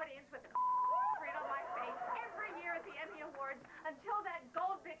in that audience with the grin on my face every year at the Emmy Awards until that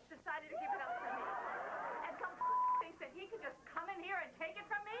gold bitch decided to give it up for me. And some thinks that he can just come in here and take it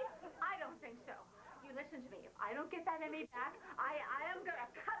from me? I don't think so. You listen to me. If I don't get that Emmy back, I am going to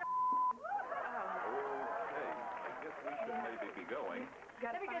cut a Okay, I guess we should maybe be going.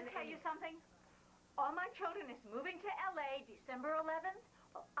 Let me just tell you something. All My Children is moving to L.A. December 11th.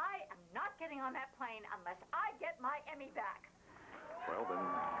 Well, I am not getting on that plane unless I get my Emmy back. Well, then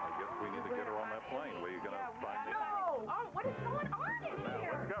I guess we need to get her on that plane. Where are you going to find it? No! Oh, what is going on in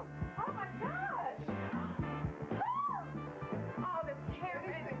here? Let's go. Oh my gosh! Oh, this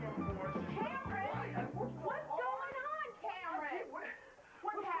Cameron. Cameron! What's going on, Cameron?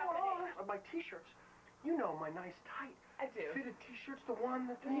 What's happening? My T-shirts. You know my nice tight fitted T-shirts, the one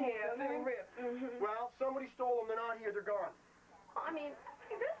that they rip. Well, somebody stole them. They're not here. They're gone. I mean,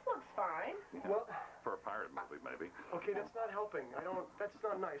 this looks fine. Well, for a pirate movie, maybe. Okay, that's not helping. That's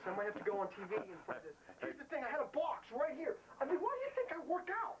not nice. I might have to go on TV in front of this. Here's the thing. I had a box right here. I mean, why do you think I work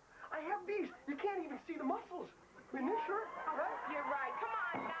out? I have these. You can't even see the muscles in this shirt, right? You're right. Come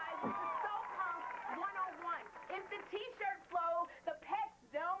on, guys. This is So Punk 101. If the T-shirt flow, the pets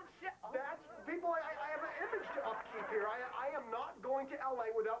don't show. That's, people, I have an image to upkeep here. I am not going to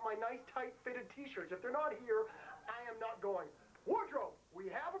L.A. without my nice, tight, fitted T-shirts. If they're not here, I am not going. Wardrobe, we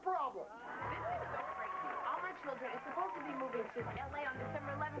have a problem. This is so crazy. All My Children is supposed to be moving to L.A. on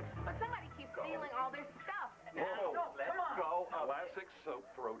December 11th, but somebody keeps stealing all their stuff. Whoa, let it go. Classic soap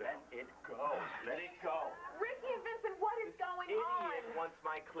throwdown. Let it go. Let it go. Ricky and Vincent, what is going on? Idiot wants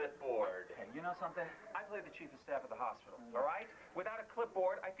my clipboard. Hey, you know something? I play the chief of staff at the hospital, all right? Without a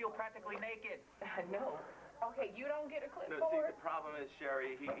clipboard, I feel practically naked. I know. Okay, you don't get a No, see, clipboard? the problem is,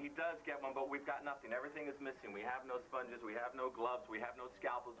 Sherry, he does get one, but we've got nothing. Everything is missing. We have no sponges, we have no gloves, we have no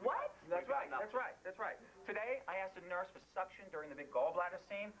scalpels. What? That's right, That's right. Today, I asked a nurse for suction during the big gallbladder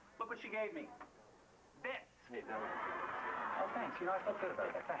scene. Look what she gave me. This. Oh, thanks. You know, I felt good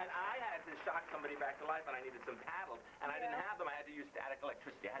about that. Thanks. And I had to shock somebody back to life, and I needed some paddles, and I didn't have them. I had to use static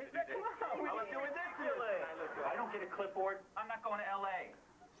electricity. I had to do this. I was doing ridiculous. I don't get a clipboard. I'm not going to L.A.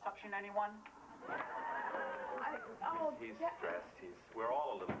 Suction anyone? He's stressed. We're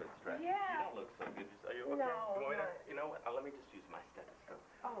all a little bit stressed. Yeah. You don't look so good. Are you okay? No, You know what? Let me just use my stethoscope.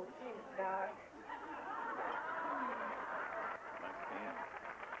 Oh, thank God. Nice can.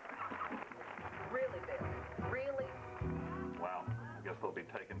 Really, Bill? Really? Wow. I guess they'll be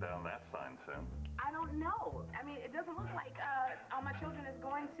taking down that sign soon. I don't know. I mean, it doesn't look like all my children is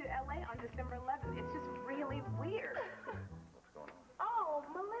going to L.A. on December 11th. It's just really weird. What's going on? Oh,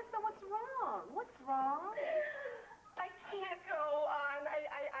 Melissa, what's wrong? What's wrong? I can't go on.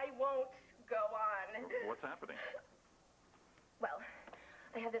 I won't go on. What's happening? Well,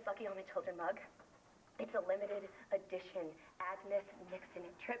 I have this Lucky All My Children mug. It's a limited edition Agnes Nixon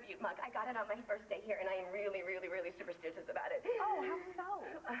tribute mug. I got it on my first day here, and I am really, really, really superstitious about it. Oh, how so?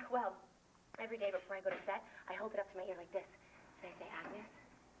 Well, every day before I go to set, I hold it up to my ear like this. And I say, Agnes,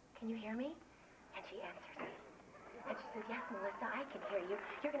 can you hear me? And she answers me. And she says, yes, Melissa, I can hear you.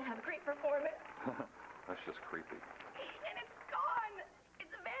 You're going to have a great performance. That's just creepy. And it's gone. It's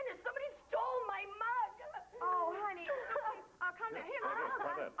vanished. Somebody stole my mug. Oh, honey. Come in. Here,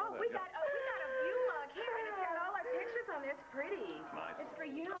 we got a view mug here, and it's got all our pictures on there. It's pretty. Nice. It's for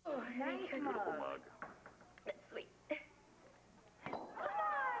you. Oh, Nice Beautiful mug. That's sweet. Come on.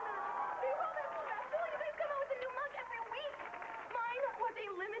 People, that's special. You guys come out with a new mug every week. Mine was a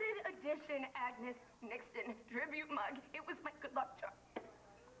limited edition Agnes Nixon tribute mug. It was my good luck charm.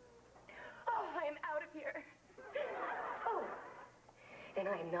 Oh, I am out of here. Oh, and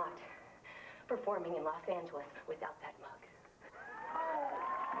I am not performing in Los Angeles without that mug.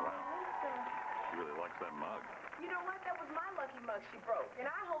 She really likes that mug. You know what? That was my lucky mug she broke,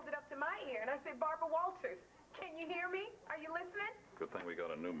 and I hold it up to my ear, and I say, Barbara Walters, can you hear me? Are you listening? Good thing we got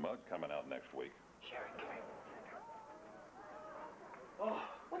a new mug coming out next week. Sherry, come here. Oh.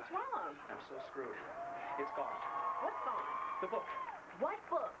 What's wrong? I'm so screwed. It's gone. What's gone? The book. What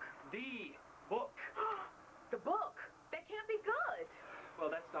book? The book. The book? That can't be good.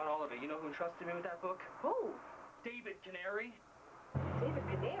 Well, that's not all of it. You know who entrusted me with that book? Who? David Canary. David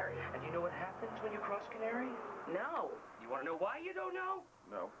Canary. And you know what happens when you cross Canary? No. You want to know why you don't know?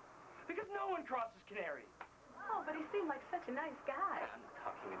 No. Because no one crosses Canary. Oh, but he seemed like such a nice guy. I'm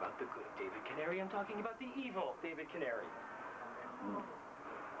talking about the good David Canary. I'm talking about the evil David Canary.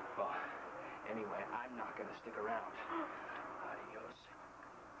 Well, anyway, I'm not going to stick around. Adios.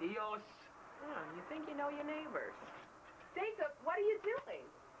 Dios. Oh, you think you know your neighbors. Jacob, what are you doing?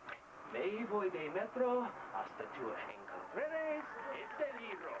 Me voy de metro hasta tu encontrarás este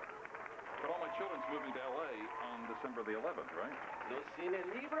libro. But all my children's moving to L.A. on December the 11th, right? Los sin el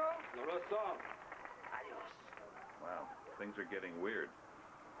libro, no lo son. Adios. Wow, things are getting weird.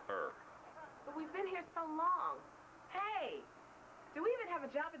 But we've been here so long. Hey, do we even have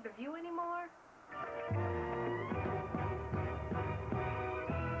a job at The View anymore?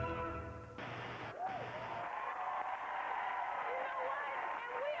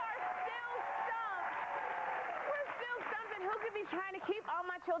 Trying to keep all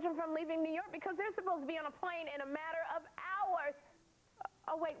my children from leaving New York because they're supposed to be on a plane in a matter of hours.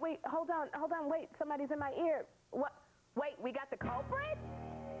 Oh, wait, hold on, wait, somebody's in my ear. What? Wait, we got the culprit?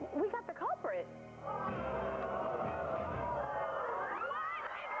 We got the culprit.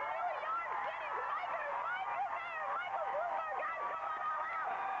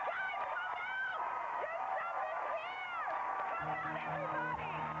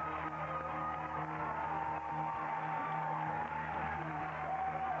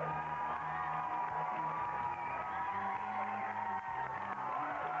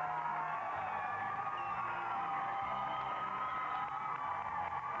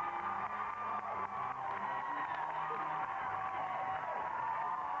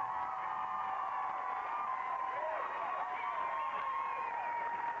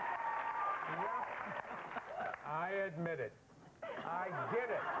 I admit it. I get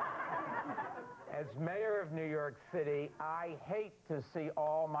it. As mayor of New York City, I hate to see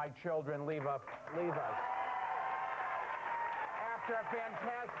all my children leave us. After a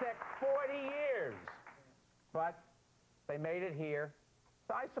fantastic 40 years. But they made it here,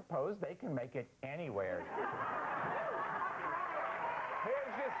 so I suppose they can make it anywhere.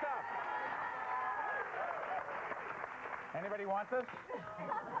 Here's your stuff. Anybody want this?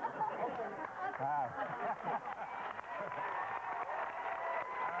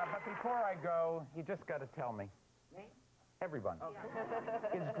 before I go, you just got to tell me. Me? Everyone.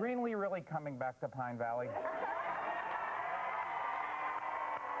 Okay. Is Greenlee really coming back to Pine Valley?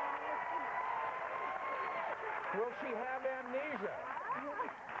 Will she have amnesia?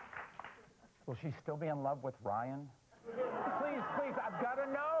 Will she still be in love with Ryan? Please, please, I've got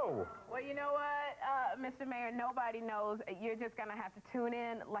to know. Well, you know what, Mr. Mayor, nobody knows. You're just going to have to tune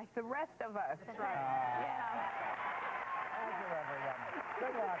in like the rest of us. That's right. Thank you, everyone.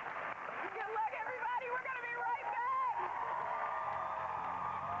 Good luck. Good luck, everybody. We're going to be right back.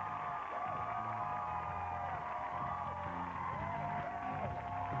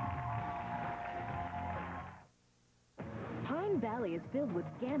 Pine Valley is filled with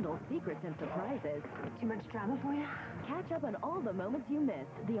scandals, secrets, and surprises. Too much drama for you? Catch up on all the moments you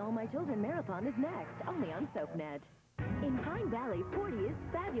missed. The All My Children Marathon is next, only on SoapNet. In Pine Valley, 40 is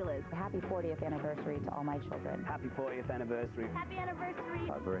fabulous. Happy 40th anniversary to all my children. Happy 40th anniversary. Happy anniversary.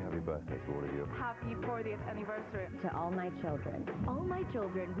 A very happy birthday to all of you. Happy 40th anniversary. To all my children. All My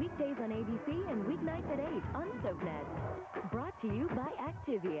Children, weekdays on ABC and weeknights at 8 on SoapNet. Brought to you by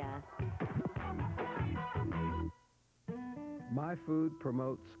Activia. My food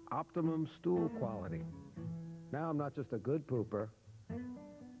promotes optimum stool quality. Now I'm not just a good pooper,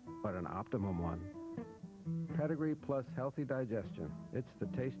 but an optimum one. Pedigree plus healthy digestion. It's the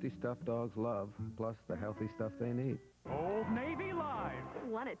tasty stuff dogs love, plus the healthy stuff they need. Old Navy Live.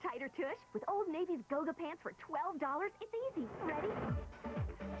 Want a tighter tush? With Old Navy's Goga pants for $12, it's easy. Ready?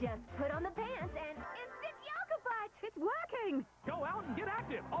 Just put on the pants and instant yoga butt. It's working. Go out and get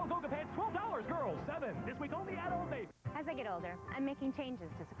active. All Goga pants, $12, girls, 7. This week only at Old Navy. As I get older, I'm making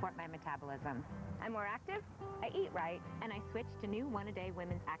changes to support my metabolism. I'm more active, I eat right, and I switched to new One-A-Day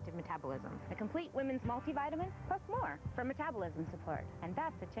Women's Active Metabolism. The complete women's multivitamin, plus more for metabolism support. And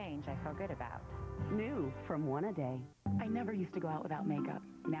that's a change I feel good about. New from One-A-Day. I never used to go out without makeup.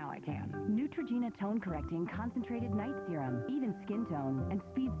 Now I can. Neutrogena Tone Correcting Concentrated Night Serum. Even skin tone and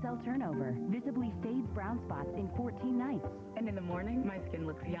speeds cell turnover. Visibly fades brown spots in 14 nights. And in the morning, my skin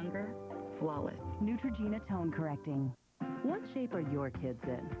looks younger, flawless. Neutrogena Tone Correcting. What shape are your kids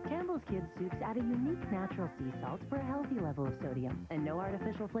in? Campbell's Kids Soups add a unique natural sea salt for a healthy level of sodium and no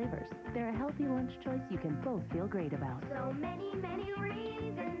artificial flavors. They're a healthy lunch choice you can both feel great about. So many, many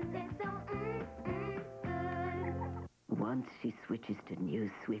reasons it's so good. Once she switches to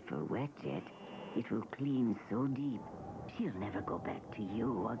new Swiffer Wet-Jet, it will clean so deep, she'll never go back to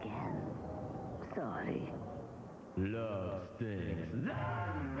you again. Sorry. Love stinks.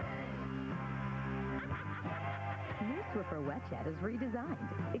 New Swiffer Wet-Jet is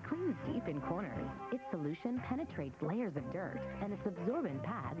redesigned. It cleans deep in corners. Its solution penetrates layers of dirt, and its absorbent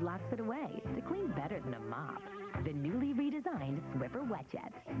pad locks it away to clean better than a mop. The newly redesigned Swiffer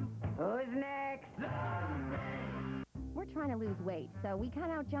Wet-Jet. Who's next? We're trying to lose weight, so we cut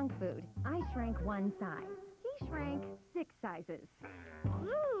out junk food. I shrank 1 size. He shrank 6 sizes.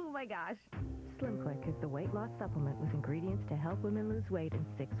 Ooh, my gosh. Slim Quick is the weight loss supplement with ingredients to help women lose weight in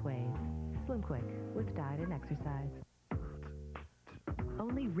 6 ways. Slim Quick with diet and exercise.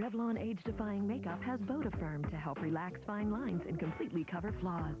 Only Revlon age-defying makeup has Vodafirm to help relax fine lines and completely cover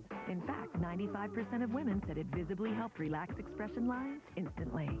flaws. In fact, 95% of women said it visibly helped relax expression lines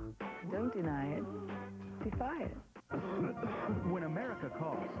instantly. Don't deny it. Defy it. When America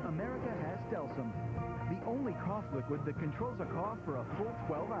coughs, America has Delsum, the only cough liquid that controls a cough for a full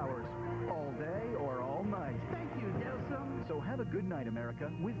 12 hours, all day or all night. Thank you, Delsum. So have a good night, America,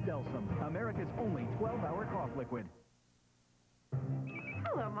 with Delsum, America's only 12-hour cough liquid.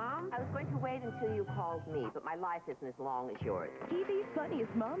 Hello, Mom. I was going to wait until you called me, but my life isn't as long as yours. TV's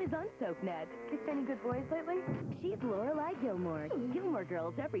funniest mom is on SoapNet. Kissed any good boys lately? She's Lorelai Gilmore. Gilmore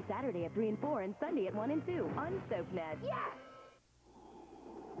Girls every Saturday at 3 and 4 and Sunday at 1 and 2 on SoapNet. Yes!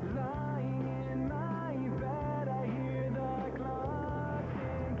 Lying in my bed, I hear the clock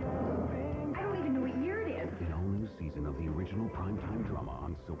ticking. I don't even know what year it is. The all-new season of the original primetime drama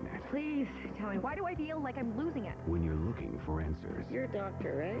on SoapNet. Please, tell me, why do I feel like I'm losing it? When you're looking for answers. You're a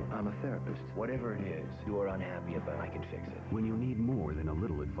doctor, right? I'm a therapist. Whatever it is you are unhappy about, I can fix it. When you need more than a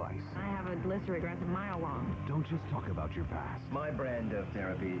little advice. I have a blister address a mile long. Don't just talk about your past. My brand of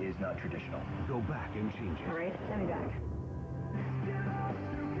therapy is not traditional. Go back and change it. All right, send me back.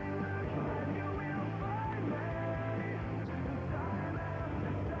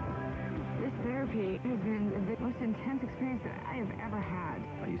 This therapy has been the most intense experience that I have ever had.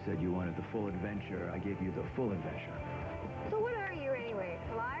 You said you wanted the full adventure. I gave you the full adventure. So what are you anyway?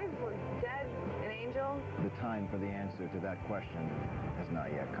 Alive or dead? An angel? The time for the answer to that question has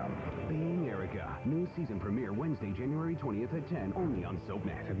not yet come. Being Erica. New season premiere Wednesday, January 20th at 10, only on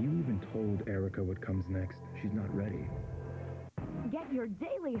SoapNet. Have you even told Erica what comes next? She's not ready. Get your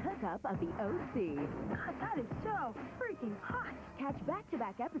daily hookup of the OC. God, that is so freaking hot. Catch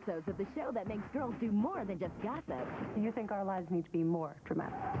back-to-back episodes of the show that makes girls do more than just gossip. Do you think our lives need to be more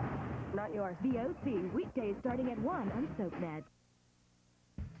dramatic? Not yours. The OC, weekdays starting at 1 on SoapNet.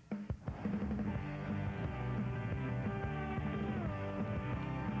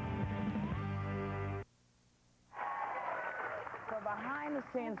 For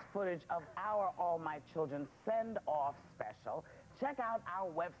behind-the-scenes footage of our All My Children send-off special, check out our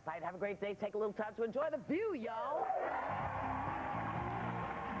website. Have a great day. Take a little time to enjoy the view, y'all.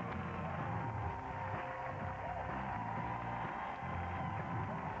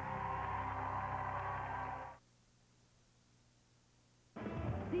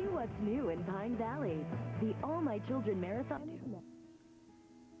 See what's new in Pine Valley. The All My Children Marathon.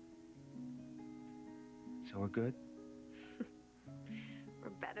 So we're good? We're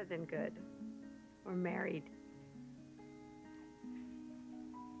better than good. We're married.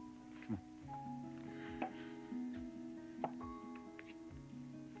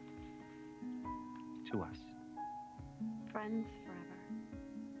 To us. Friends forever.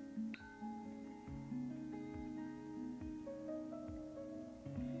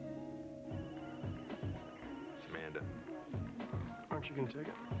 Amanda. Aren't you gonna take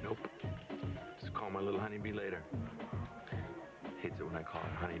it? Nope. Just call my little honeybee later. Hates it when I call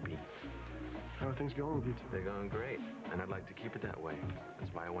her honeybee. How are things going with you two? They're going great, and I'd like to keep it that way.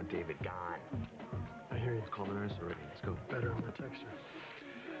 That's why I want David gone. I hear you. Let's call the nurse already. Let's go. Better on the texter.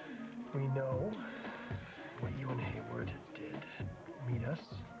 We know what you and Hayward did. Meet us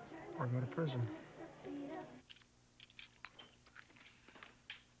or go to prison.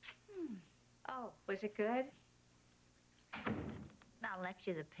 Oh, was it good? I'll let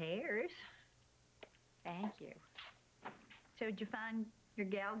you the pears. Thank you. So did you find your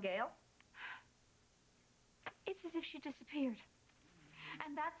gal, Gail? It's as if she disappeared.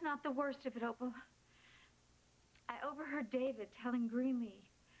 And that's not the worst of it, Opal. I overheard David telling Greenlee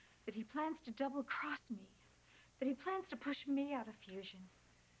that he plans to double-cross me, that he plans to push me out of Fusion.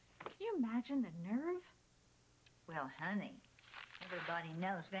 Can you imagine the nerve? Well, honey, everybody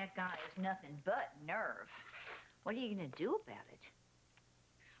knows that guy is nothing but nerve. What are you going to do about it?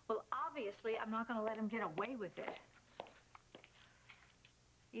 Well, obviously, I'm not going to let him get away with it.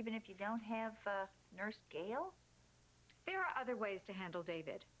 Even if you don't have Nurse Gail? There are other ways to handle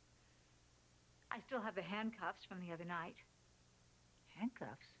David. I still have the handcuffs from the other night.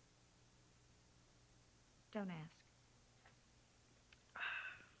 Handcuffs? Don't ask.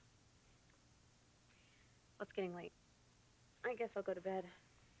 Well, it's getting late. I guess I'll go to bed.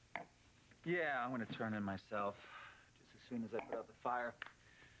 Yeah, I'm going to turn in myself just as soon as I put out the fire.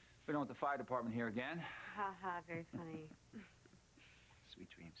 We don't want the fire department here again. Ha ha, very funny. Sweet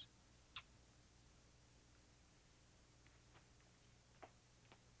dreams.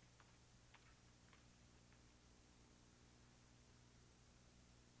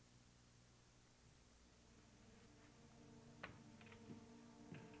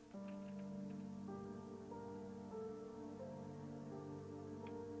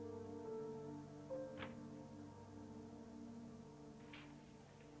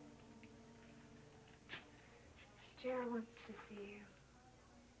 Jared wants to see you.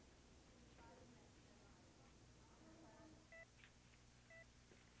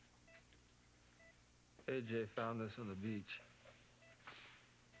 AJ found this on the beach.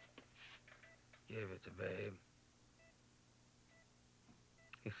 Gave it to Babe.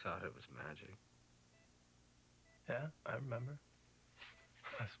 He thought it was magic. Yeah, I remember.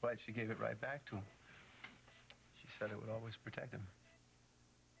 That's why she gave it right back to him. She said it would always protect him.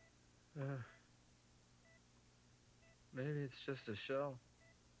 Maybe it's just a show.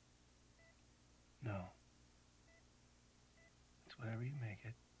 No. It's whatever you make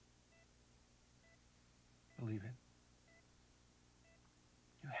it. Believe it.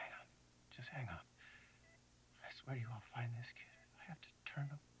 You hang on. Just hang on. I swear to you, I'll find this kid. I have to turn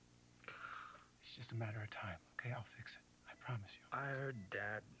him. It's just a matter of time, okay? I'll fix it. I promise you. I heard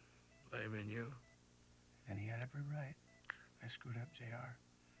Dad blaming you. And he had every right. I screwed up JR.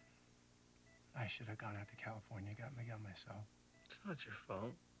 I should have gone out to California, got Miguel myself. It's not your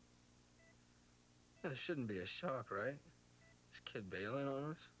fault. It shouldn't be a shock, right? This kid bailing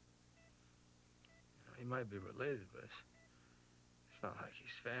on us? You know, he might be related, but it's not like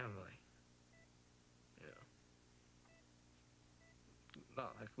he's family. You know.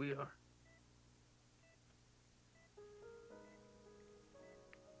 Not like we are.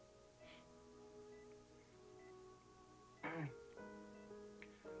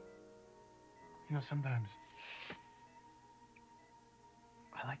 You know, sometimes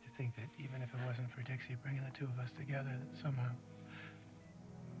I like to think that even if it wasn't for Dixie bringing the two of us together, that somehow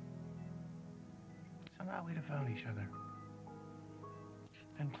Somehow we'd have found each other.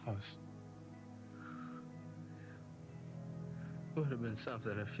 And close. Would have been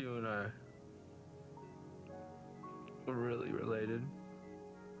something if you and I were really related.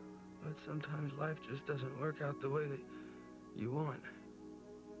 But sometimes life just doesn't work out the way that you want.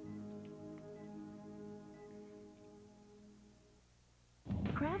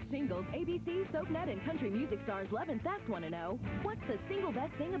 Kraft Singles, ABC, SoapNet, and country music stars Love and Sax want to know, what's the single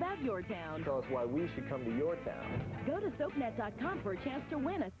best thing about your town? Tell us why we should come to your town. Go to SoapNet.com for a chance to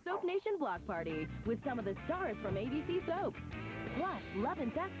win a Soap Nation block party with some of the stars from ABC Soap. Plus, Love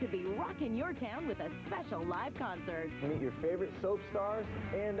and Sax could be rocking your town with a special live concert. Meet your favorite soap stars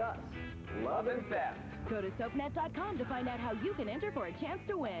and us. Love and Theft. Go to SoapNet.com to find out how you can enter for a chance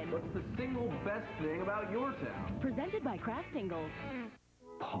to win. What's the single best thing about your town? Presented by Kraft Singles.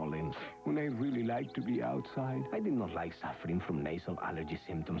 Pollen. When I really like to be outside, I did not like suffering from nasal allergy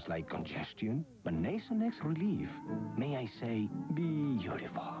symptoms like congestion, but Nasonex relief, may I say,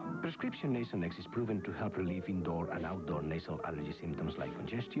 beautiful. Prescription Nasonex is proven to help relieve indoor and outdoor nasal allergy symptoms like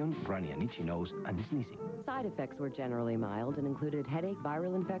congestion, runny and itchy nose, and sneezing. Side effects were generally mild and included headache,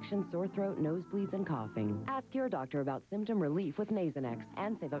 viral infection, sore throat, nosebleeds, and coughing. Ask your doctor about symptom relief with Nasonex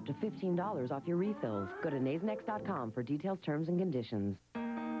and save up to $15 off your refills. Go to Nasonex.com for details, terms, and conditions.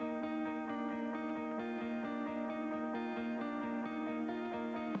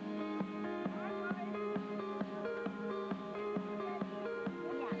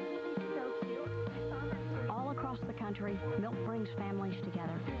 Milk brings families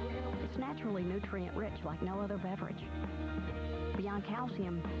together. It's naturally nutrient-rich like no other beverage. Beyond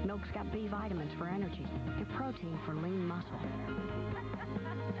calcium, milk's got B vitamins for energy and protein for lean muscle.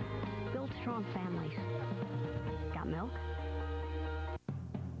 Build strong families. Got milk?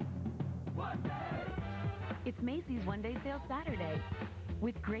 It's Macy's One Day Sale Saturday.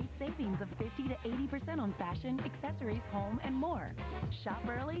 With great savings of 50 to 80% on fashion, accessories, home, and more. Shop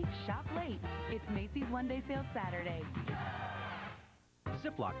early, shop late. It's Macy's One Day Sale Saturday.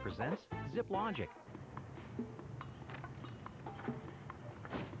 Ziploc presents Zip Logic.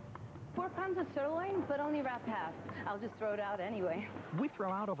 4 pounds of sirloin, but only wrap half. I'll just throw it out anyway. We throw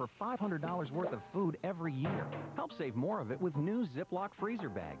out over $500 worth of food every year. Help save more of it with new Ziploc freezer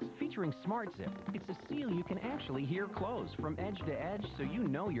bags featuring Smart Zip. It's a seal you can actually hear close from edge to edge so you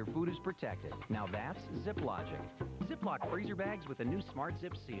know your food is protected. Now that's Zip Logic. Ziploc freezer bags with a new Smart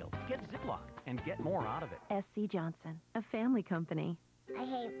Zip seal. Get Ziploc and get more out of it. S.C. Johnson, a family company. I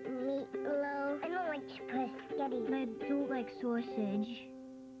hate meatloaf. I don't like spaghetti. I don't like sausage.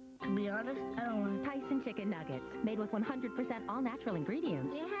 To be honest, I don't want Tyson chicken nuggets, made with 100% all-natural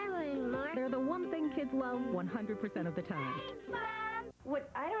ingredients. Do you have any more? They're the one thing kids love 100% of the time.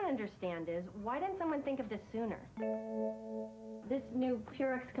 What I don't understand is, why didn't someone think of this sooner? This new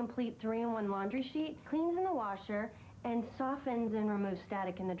Purex Complete 3-in-1 laundry sheet cleans in the washer and softens and removes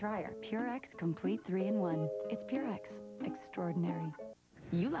static in the dryer. Purex Complete 3-in-1. It's Purex. Extraordinary.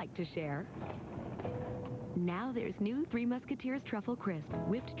 You like to share. Now there's new Three Musketeers Truffle Crisp.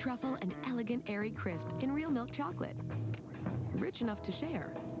 Whipped truffle and elegant airy crisp in real milk chocolate. Rich enough to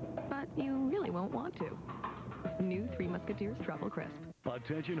share, but you really won't want to. New Three Musketeers Truffle Crisp.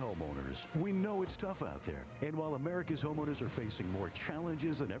 Attention homeowners, we know it's tough out there, and while America's homeowners are facing more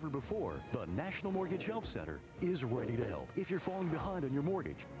challenges than ever before, the National Mortgage Help Center is ready to help. If you're falling behind on your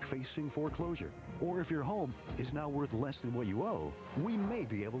mortgage, facing foreclosure, or if your home is now worth less than what you owe, we may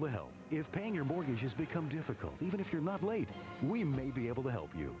be able to help. If paying your mortgage has become difficult, even if you're not late, we may be able to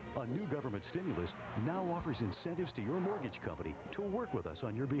help you. A new government stimulus now offers incentives to your mortgage company to work with us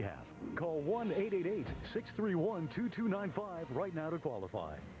on your behalf. Call 1-888-631-2295 right now to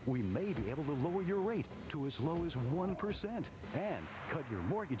qualify. We may be able to lower your rate to as low as 1% and cut your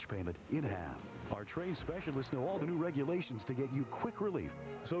mortgage payment in half. Our trained specialists know all the new regulations to get you quick relief.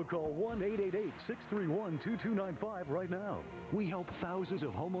 So call 1-888-631-2295 right now. We help thousands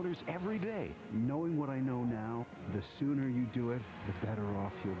of homeowners every day. Knowing what I know now, the sooner you do it, the better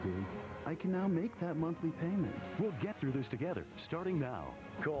off you'll be. I can now make that monthly payment. We'll get through this together, starting now.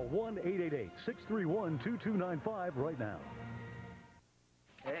 Call 1-888-631-2295 right now.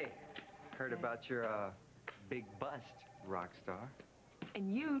 Hey, heard about your big bust, rock star.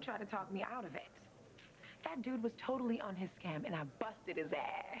 And you tried to talk me out of it. That dude was totally on his scam, and I busted his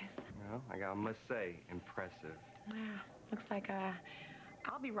ass. Well, I must say, impressive. Looks like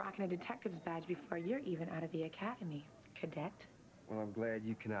I'll be rocking a detective's badge before you're even out of the academy, cadet. Well, I'm glad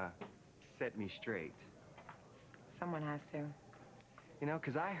you can set me straight. Someone has to. You know,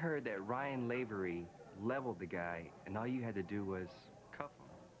 because I heard that Ryan Lavery leveled the guy, and all you had to do was cuff him.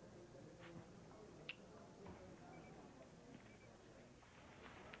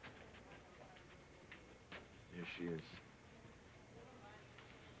 years.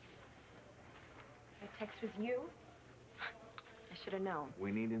 That text was you? I should have known.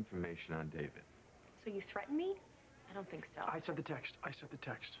 We need information on David. So you threatened me? I don't think so. I sent the text.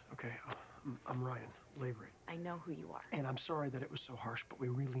 Okay, I'm Ryan Lavery. I know who you are. And I'm sorry that it was so harsh, but we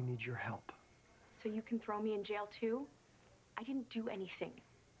really need your help. So you can throw me in jail too? I didn't do anything.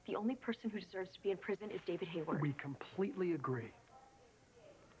 The only person who deserves to be in prison is David Hayward. We completely agree.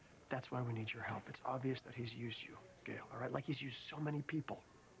 That's why we need your help. It's obvious that he's used you, Gail, all right? Like he's used so many people.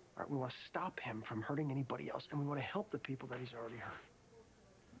 All right, we want to stop him from hurting anybody else, and we want to help the people that he's already hurt.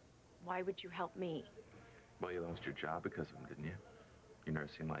 Why would you help me? Well, you lost your job because of him, didn't you? Your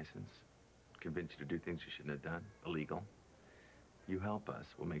nursing license. Convinced you to do things you shouldn't have done. Illegal. You help us,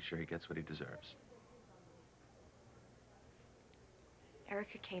 we'll make sure he gets what he deserves.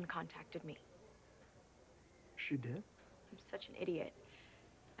 Erica Kane contacted me. She did? I'm such an idiot.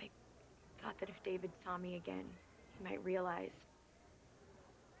 I thought that if David saw me again, he might realize.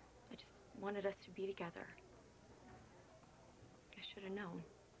 I just wanted us to be together. I should have known.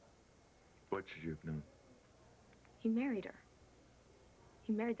 What should you have known? He married her.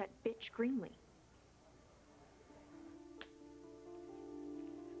 He married that bitch Greenlee.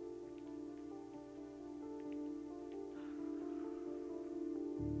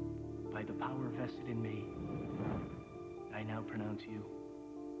 By the power vested in me, I now pronounce you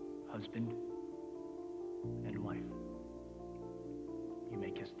husband and wife. You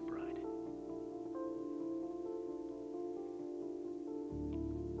may kiss the bride.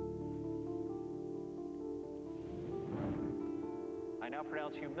 I now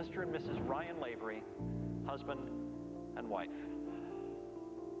pronounce you Mr. and Mrs. Ryan Lavery, husband and wife.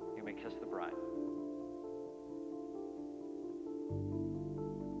 You may kiss the bride.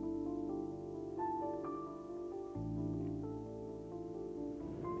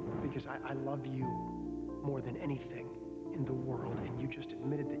 Because I love you more than anything in the world, and you just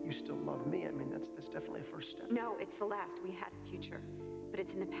admitted that you still love me. I mean, that's definitely a first step. No, it's the last. We had a future, but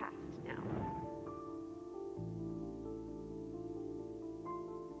it's in the past now.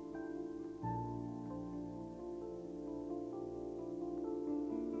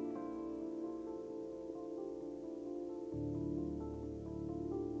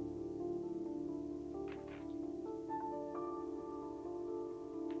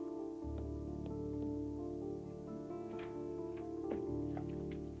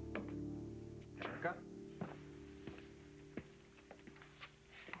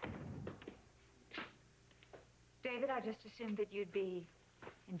 David, I just assumed that you'd be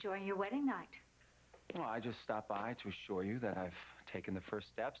enjoying your wedding night. Well, I just stopped by to assure you that I've taken the first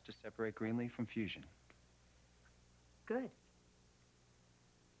steps to separate Greenlee from Fusion. Good. Is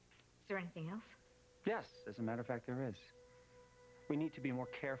there anything else? Yes, as a matter of fact, there is. We need to be more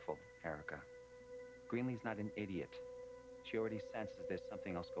careful, Erica. Greenlee's not an idiot. She already senses there's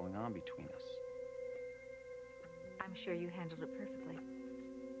something else going on between us. I'm sure you handled it perfectly.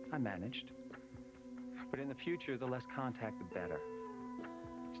 I managed. But in the future, the less contact, the better.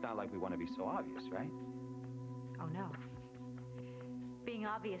 It's not like we want to be so obvious, right? Oh, no. Being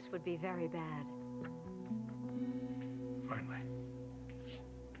obvious would be very bad. Finally.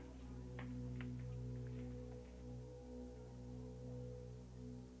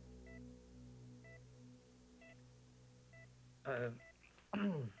 I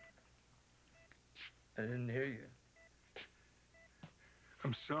didn't hear you.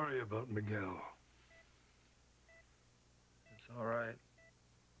 I'm sorry about Miguel. It's all right.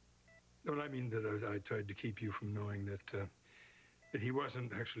 No, I mean that I tried to keep you from knowing that he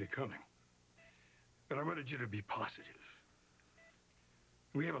wasn't actually coming. But I wanted you to be positive.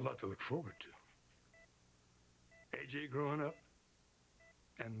 We have a lot to look forward to. AJ growing up,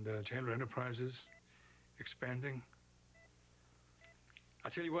 and Chandler Enterprises expanding.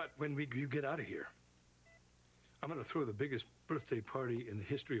 I'll tell you what, when you get out of here, I'm going to throw the biggest birthday party in the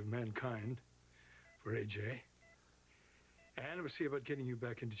history of mankind for AJ. And we'll see about getting you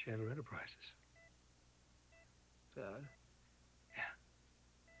back into Chandler Enterprises. Dad? Yeah.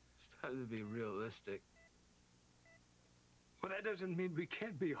 It's time to be realistic. Well, that doesn't mean we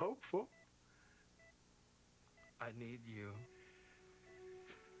can't be hopeful. I need you.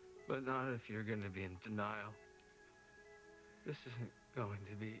 But not if you're going to be in denial. This isn't going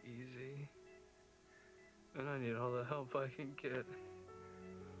to be easy. And I need all the help I can get.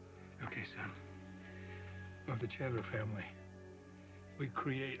 Okay, son. Of the Chandler family, we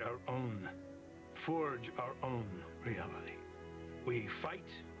create our own, forge our own reality. We fight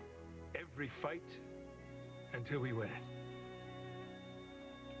every fight until we win it.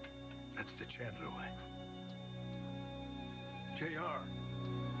 That's the Chandler way. JR.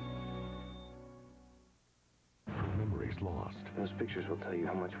 lost. Those pictures will tell you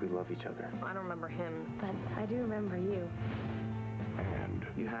how much we love each other. I don't remember him, but I do remember you. And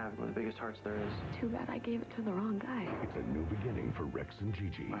You have one of the biggest hearts there is. Too bad I gave it to the wrong guy. it's a new beginning for Rex and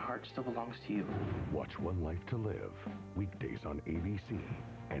Gigi. My heart still belongs to you. Watch One Life to Live, weekdays on ABC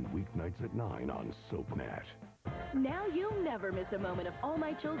and weeknights at 9 on SoapNet. Now you'll never miss a moment of All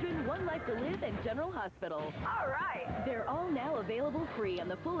My Children, One Life to Live, and General Hospital. All right. They're all now available free on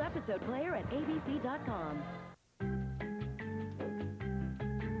the full episode player at abc.com.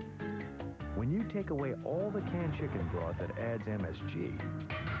 When you take away all the canned chicken broth that adds MSG,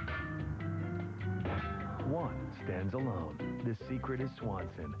 one stands alone. The secret is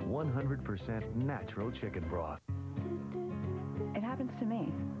Swanson, 100% natural chicken broth. It happens to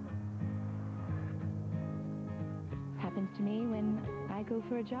me. Happens to me when I go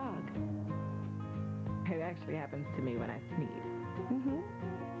for a jog. It actually happens to me when I sneeze.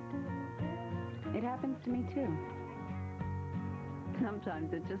 It happens to me too.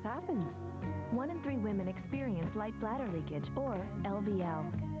 Sometimes it just happens. 1 in 3 women experience light bladder leakage, or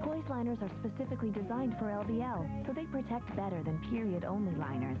LBL. Poise liners are specifically designed for LBL, so they protect better than period-only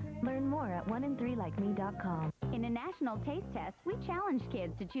liners. Learn more at 1in3likeme.com. In a national taste test, we challenged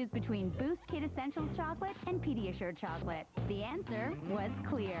kids to choose between Boost Kid Essentials chocolate and Pediasure chocolate. The answer was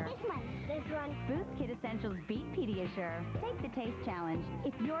clear. This one. Boost Kid Essentials beat Pediasure. Take the taste challenge.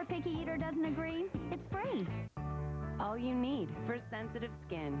 If your picky eater doesn't agree, it's free. All you need for sensitive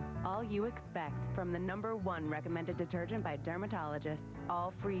skin. All you expect from the #1 recommended detergent by dermatologists.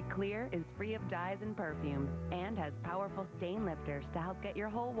 All Free Clear is free of dyes and perfumes and has powerful stain lifters to help get your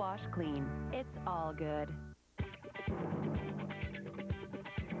whole wash clean. It's all good.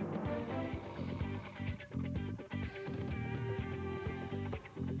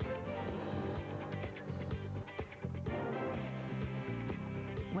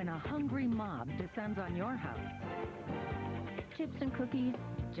 When a hungry mob descends on your house, chips and cookies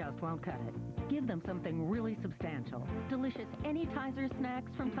just won't cut it. Give them something really substantial. Delicious Anytizer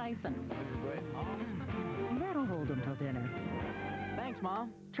snacks from Tyson. That'll hold them till dinner. Thanks,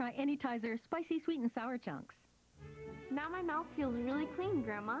 Mom. Try Anytizer spicy sweet and sour chunks. Now my mouth feels really clean,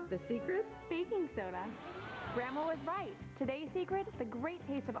 Grandma. The secret? Baking soda. Grandma was right. Today's secret, the great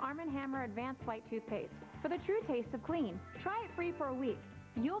taste of Arm & Hammer Advanced White Toothpaste. For the true taste of clean. Try it free for a week.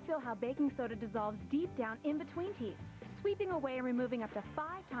 You'll feel how baking soda dissolves deep down in between teeth, sweeping away and removing up to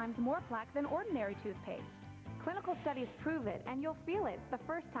 5 times more plaque than ordinary toothpaste. Clinical studies prove it, and you'll feel it the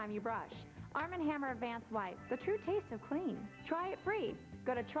first time you brush. Arm & Hammer Advanced White, the true taste of clean. Try it free.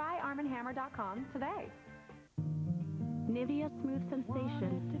 Go to tryarmandhammer.com today. Nivea Smooth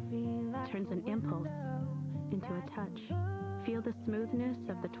Sensation turns an impulse into a touch. Feel the smoothness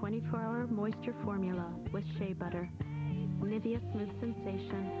of the 24-hour moisture formula with shea butter. Nivea Smooth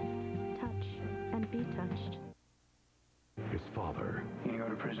Sensation. Touch and be touched. His father You go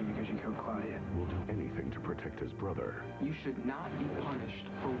to prison because you killed Claudia. will do anything to protect his brother. You should not be punished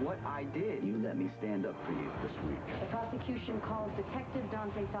for what I did. You let me stand up for you. This week, The prosecution calls Detective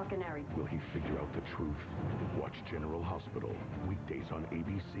Dante Falconeri. will he figure out the truth? Watch General Hospital, weekdays on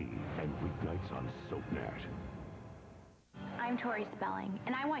ABC and weeknights on SoapNet. I'm Tori Spelling,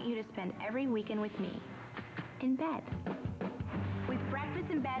 and I want you to spend every weekend with me in bed. With breakfast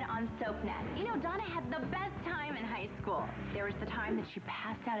in bed on SoapNet. You know, Donna had the best time in high school. There was the time that she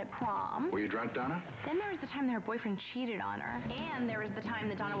passed out at prom. Were you drunk, Donna? Then there was the time that her boyfriend cheated on her. And there was the time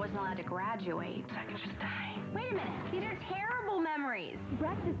that Donna wasn't allowed to graduate. So I could just die. Wait a minute. These are terrible memories.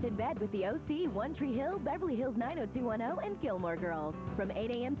 Breakfast in bed with the OC, One Tree Hill, Beverly Hills 90210, and Gilmore Girls. From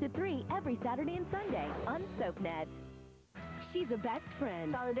 8 a.m. to 3 every Saturday and Sunday on SoapNet. She's a best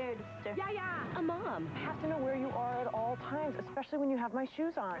friend. Solidarity, sister. Yeah. A mom. I have to know where you are at all times, especially when you have my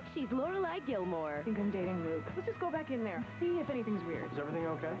shoes on. She's Lorelai Gilmore. I think I'm dating Luke. Let's just go back in there, see if anything's weird. Is everything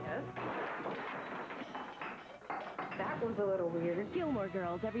okay? Yes. That was a little weird. Gilmore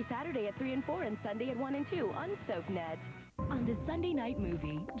Girls every Saturday at 3 and 4 and Sunday at 1 and 2 on SoapNet. On the Sunday night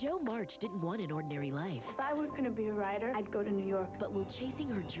movie, Jo March didn't want an ordinary life. If I was going to be a writer, I'd go to New York. But will chasing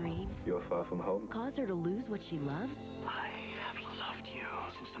her dreams You're far from home. cause her to lose what she loves? I have loved you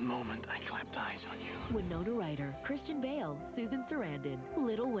since the moment I clapped eyes on you. Winona Ryder, Christian Bale, Susan Sarandon,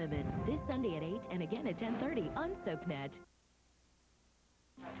 Little Women. This Sunday at 8 and again at 10:30 on SoapNet.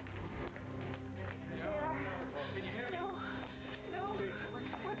 No.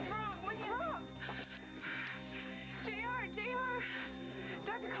 What's wrong? What's wrong? JR!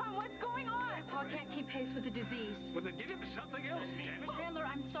 Dr. Khan, what's going on? Paul can't keep pace with the disease. Well, then give him something else, damn it. Chandler,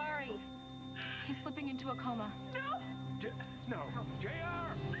 I'm sorry. He's slipping into a coma. No.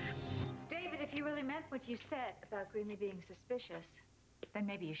 JR! David, if you really meant what you said about Greeley being suspicious, then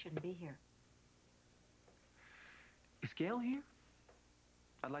maybe you shouldn't be here. Is Gail here?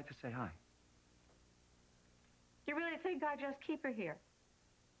 I'd like to say hi. You really think I just keep her here?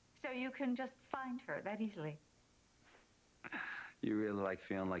 So you can just find her that easily? You really like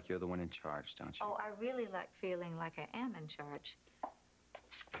feeling like you're the one in charge, don't you? Oh, I really like feeling like I am in charge.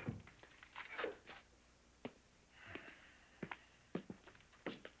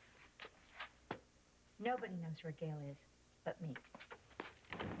 Nobody knows where Gail is but me.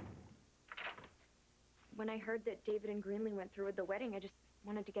 When I heard that David and Greenlee went through with the wedding, I just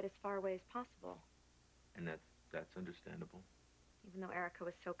wanted to get as far away as possible. And that's understandable. Even though Erica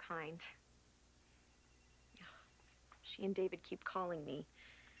was so kind. She and David keep calling me.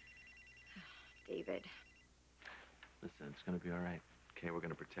 David. Listen, it's going to be all right. Okay, we're going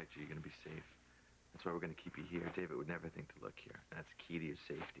to protect you. You're going to be safe. That's why we're going to keep you here. David would never think to look here. That's key to your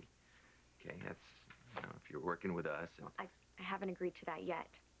safety. Okay, that's, you know, if you're working with us and... I haven't agreed to that yet.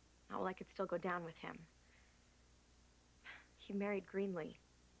 Not while I could still go down with him. He married Greenlee.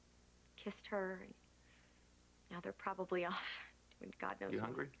 Kissed her. And now they're probably off doing God knows what. You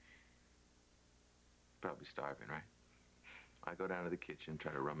hungry? Probably starving, right? I go down to the kitchen,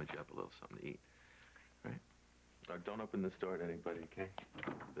 try to rummage up a little something to eat. Right? Now, don't open this door to anybody, okay?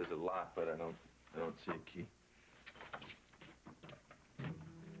 There's a lock, but I don't see a key.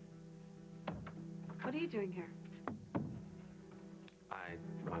 What are you doing here? I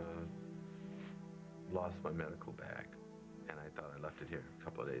lost my medical bag, and I thought I left it here a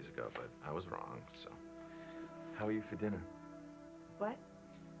couple of days ago, but I was wrong, so. How are you for dinner? What?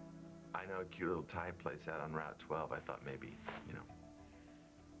 I know a cute little Thai place out on Route 12. I thought maybe, you know.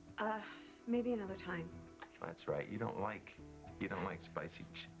 Maybe another time. That's right. You don't like spicy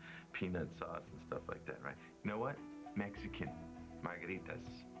peanut sauce and stuff like that, right? You know what? Mexican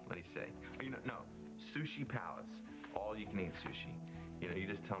margaritas. What do you say? Oh, you know, no, Sushi Palace. All you can eat sushi. You know, you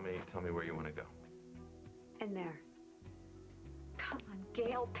just tell me where you want to go. In there. Come on,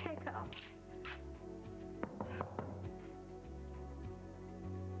 Gail, pick up.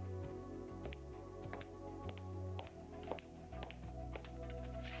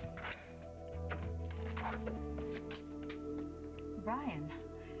 Ryan.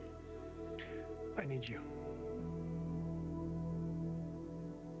 I need you.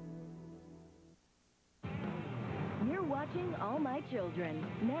 You're watching All My Children.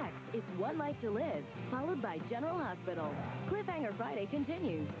 Next is One Life to Live, followed by General Hospital. Cliffhanger Friday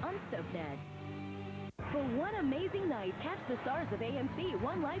continues on SoapNet. For one amazing night, catch the stars of AMC,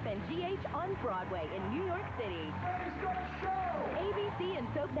 One Life, and GH on Broadway in New York City. ABC and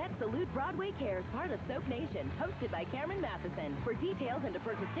SoapNet salute Broadway Cares, part of Soap Nation, hosted by Cameron Matheson. For details and to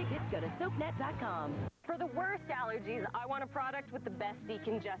purchase tickets, go to soapnet.com. For the worst allergies, I want a product with the best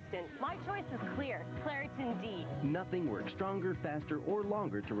decongestant. My choice is clear, Claritin D. Nothing works stronger, faster, or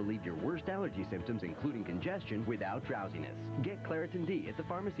longer to relieve your worst allergy symptoms, including congestion, without drowsiness. Get Claritin D at the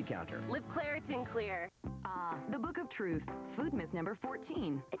pharmacy counter. Live Claritin Clear. The Book of Truth, food myth number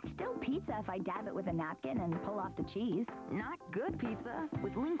 14. It's still pizza if I dab it with a napkin and pull off the cheese. Not good pizza.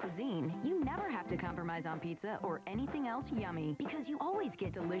 With Lean Cuisine, you never have to compromise on pizza or anything else yummy because you always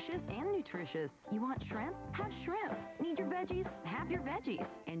get delicious and nutritious. You want shrimp? Have shrimp. Need your veggies? Have your veggies.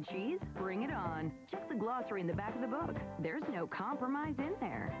 And cheese? Bring it on. Check the glossary in the back of the book. There's no compromise in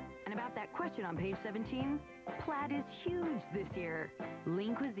there. And about that question on page 17, Plaid is huge this year.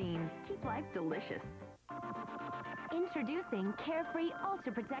 Lean Cuisine. Keep life delicious. Introducing Carefree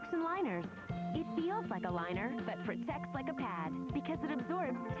Ultra Protection Liners. It feels like a liner, but protects like a pad because it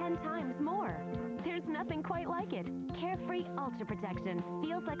absorbs 10 times more. There's nothing quite like it. Carefree Ultra Protection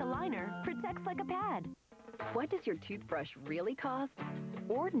feels like a liner, protects like a pad. What does your toothbrush really cost?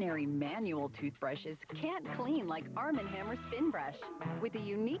 Ordinary manual toothbrushes can't clean like Arm & Hammer Spin Brush. With a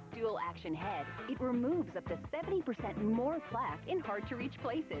unique dual-action head, it removes up to 70% more plaque in hard-to-reach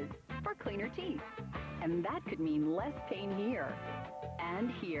places for cleaner teeth. And that could mean less pain here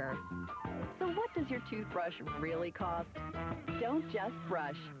and here. So what does your toothbrush really cost? Don't just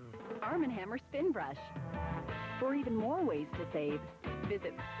brush. Arm & Hammer Spin Brush. For even more ways to save,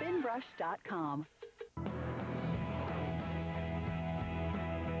 visit spinbrush.com.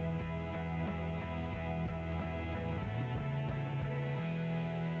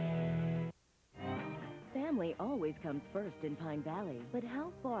 Family always comes first in Pine Valley, but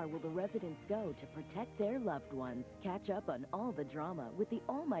how far will the residents go to protect their loved ones? Catch up on all the drama with the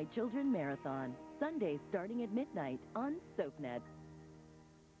All My Children Marathon, Sundays starting at midnight on SoapNet.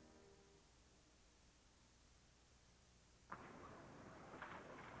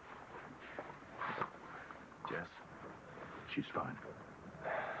 Jess, she's fine.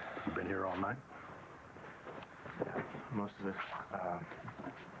 You been here all night? Most of it.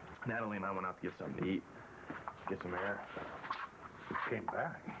 Natalie and I went out to get something to eat. Get some air. You came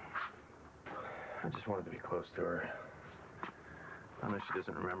back. I just wanted to be close to her. I know she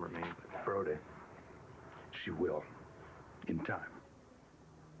doesn't remember me, but Brody, she will. In time.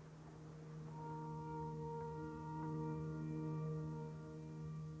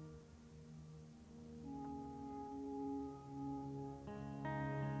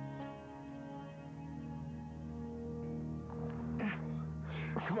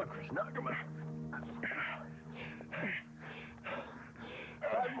 Come on, Chris. Now, come on.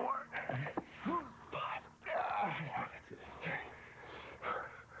 5 more. 5. That's it.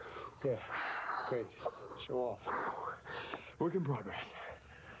 Yeah, great. Show off. Work in progress.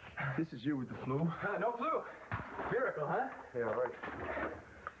 This is you with the flu? No flu. Miracle, huh? Yeah, right.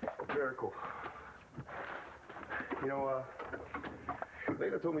 Miracle. You know,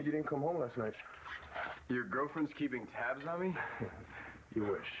 Layla told me you didn't come home last night. Your girlfriend's keeping tabs on me? You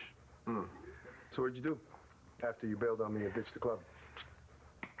wish. So what'd you do after you bailed on me and ditched the club?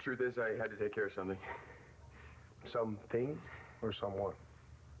 Truth is, I had to take care of something. Something or someone?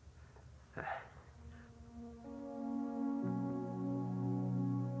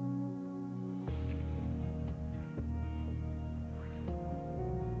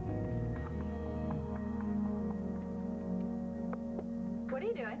 What are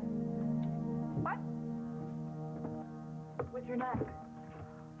you doing? What? With your neck.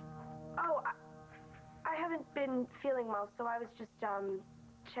 Oh, I haven't been feeling well, so I was just,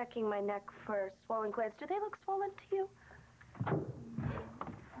 checking my neck for swollen glands. Do they look swollen to you?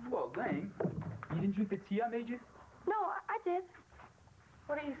 Well, Lane, you didn't drink the tea I made you? No, I did.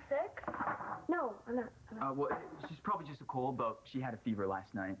 What, are you sick? No, I'm not. Well, she's probably just a cold, but she had a fever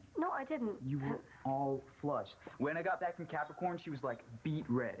last night. No, I didn't. You were all flushed. When I got back from Capricorn, she was like beet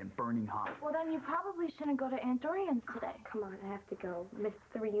red and burning hot. Well, then you probably shouldn't go to Aunt Dorian's today. Come on, I have to go. Miss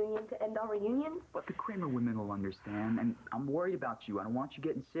the reunion to end all reunions? But the Kramer women will understand, and I'm worried about you. I don't want you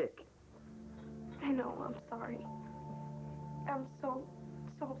getting sick. I know, I'm sorry. I'm so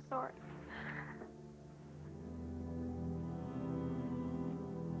sorry.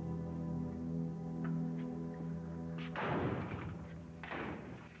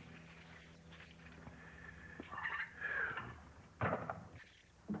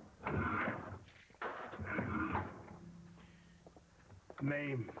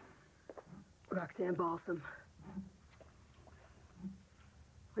 Name? Roxanne Balsam.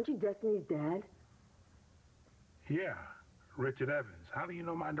 Aren't you Destiny's dad? Yeah, Richard Evans. How do you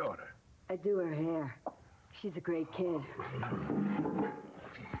know my daughter? I do her hair. She's a great kid.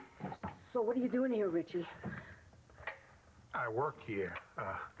 So what are you doing here, Richie? I work here.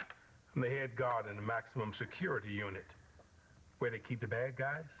 I'm the head guard in the maximum security unit, where they keep the bad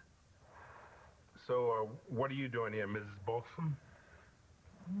guys. So, what are you doing here, Mrs. Balsam?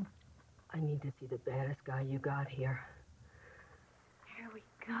 I need to see the baddest guy you got here. Here we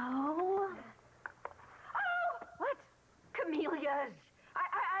go. Oh, what? Camellias.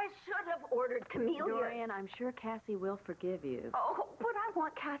 I should have ordered camellias. Dorian, I'm sure Cassie will forgive you. Oh, but I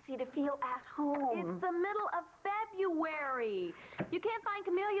want Cassie to feel at home. It's the middle of February. You can't find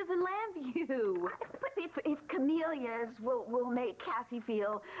camellias in Lambview. But if camellias will make Cassie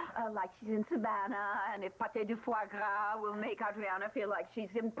feel like she's in Savannah, and if pâté de foie gras will make Adriana feel like she's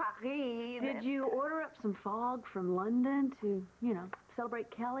in Paris. Did you order up some fog from London to,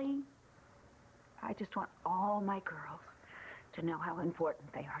 celebrate Kelly? I just want all my girls to know how important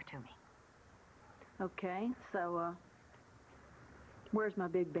they are to me. Okay, so, where's my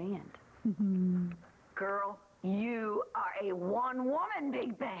big band? Girl, you are a one-woman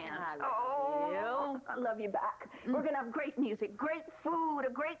big band. I love you back. We're going to have great music, great food,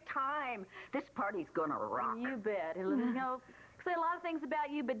 a great time. This party's going to rock. You bet. Say a lot of things about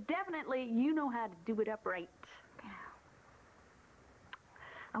you, but definitely you know how to do it upright.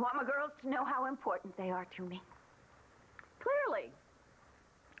 I want my girls to know how important they are to me. Clearly.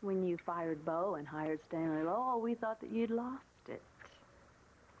 When you fired Bo and hired Stanley Lowell, we thought that you'd lost it.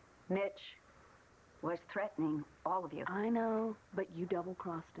 Mitch was threatening all of you. I know, but you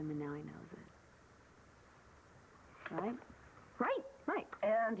double-crossed him, and now he knows it. Right? Right.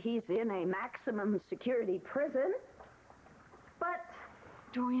 And he's in a maximum security prison. But,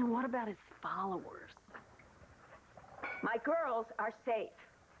 Dorian, what about his followers? My girls are safe.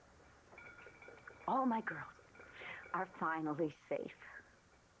 All my girls are finally safe.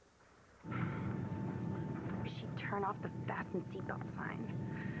 She turned off the fasten seatbelt sign.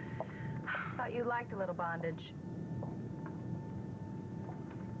 Thought you liked a little bondage.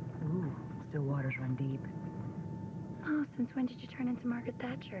 Ooh, still waters run deep. Oh, since when did you turn into Margaret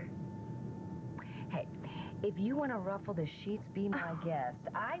Thatcher? Hey, If you want to ruffle the sheets, be my guest.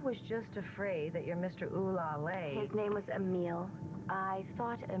 I was just afraid that your Mr. Ooh-La-Lay... His name was Emil. I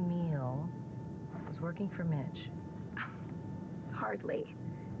thought Emil was working for Mitch. Hardly.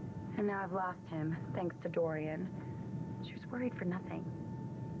 And now I've lost him, thanks to Dorian. She was worried for nothing.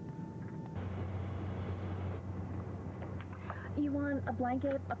 You want a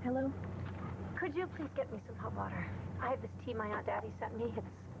blanket, a pillow? Could you please get me some hot water? I have this tea my Aunt Daddy sent me. It's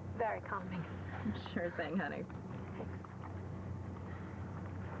very calming. Sure thing, honey.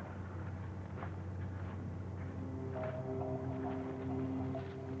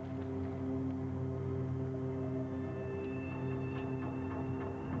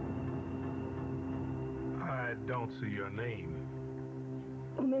 I don't see your name.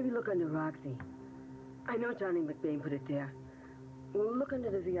 Well, maybe look under Roxy. I know Johnny McBain put it there. Well, look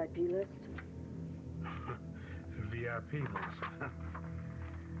under the VIP list. VIP list.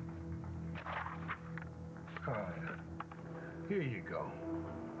 Here you go.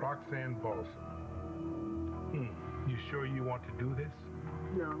 Roxanne Balsam. You sure you want to do this?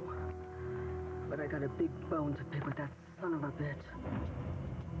 No. But I got a big bone to pick with that son of a bitch.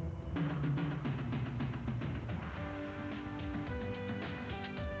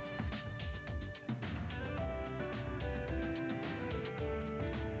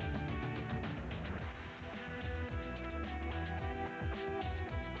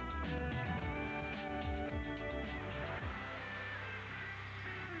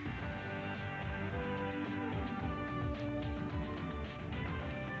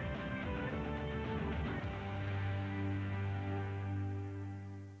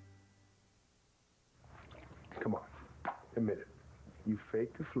 Come on, admit it. You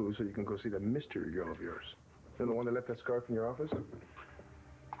faked the flu so you can go see the mystery girl of yours. You're the one that left that scarf in your office?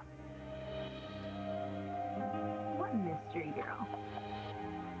 What mystery girl?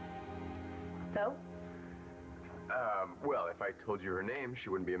 So? Well, if I told you her name, she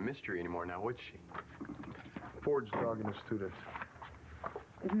wouldn't be a mystery anymore now, would she? Forged dog in a student.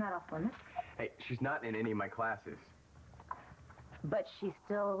 Isn't that off limits? Hey, she's not in any of my classes. But she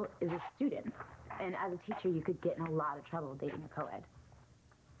still is a student. And as a teacher, you could get in a lot of trouble dating a co-ed.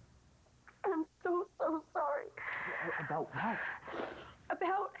 I'm so sorry. About what?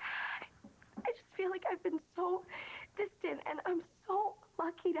 I just feel like I've been so distant, and I'm so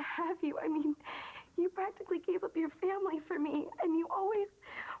lucky to have you. I mean, you practically gave up your family for me, and you always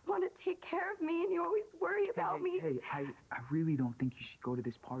want to take care of me, and you always worry about me. Hey, I really don't think you should go to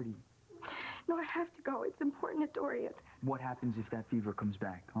this party. No, I have to go. It's important to Dorian. What happens if that fever comes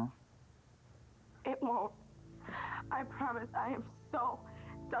back, huh? It won't. I promise. I am so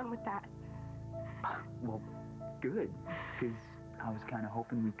done with that. Well, good, because I was kind of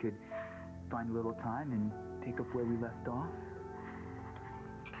hoping we could find a little time and pick up where we left off.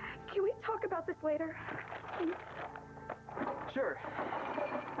 Can we talk about this later? Sure.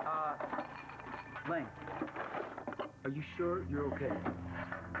 Lane, are you sure you're okay?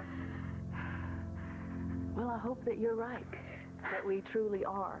 Well, I hope that you're right. That we truly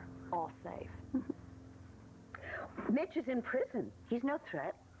are all safe. Mitch is in prison. He's no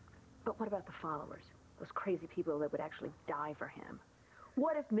threat. But what about the followers? Those crazy people that would actually die for him.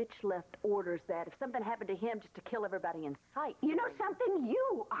 What if Mitch left orders that if something happened to him, just to kill everybody in sight? You know something?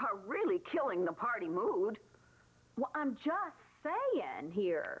 You are really killing the party mood. Well, I'm just saying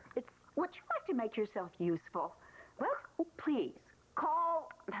here. Would you like to make yourself useful? Well, please, call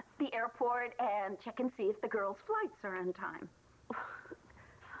the airport and check and see if the girls' flights are on time.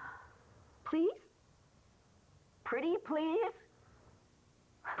 Please? Pretty please?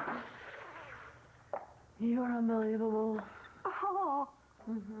 You're unbelievable. Oh.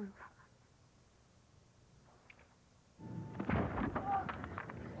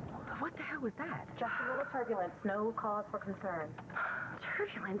 What the hell was that? Just a little turbulence. No cause for concern.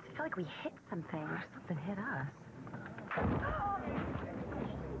 Turbulence? I feel like we hit something. Or something hit us.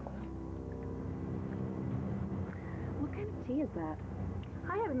 What kind of tea is that?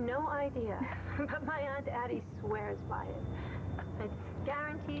 I have no idea, but my Aunt Addie swears by it. It's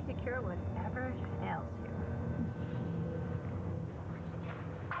guaranteed to cure whatever ails you.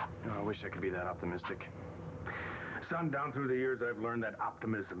 Oh, I wish I could be that optimistic. Son, down through the years, I've learned that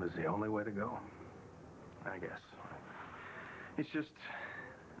optimism is the only way to go. I guess. It's just,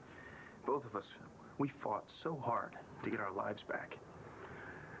 both of us, we fought so hard to get our lives back.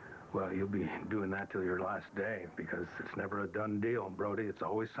 Well, you'll be doing that till your last day, because it's never a done deal, Brody. It's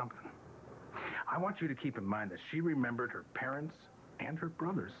always something. I want you to keep in mind that she remembered her parents and her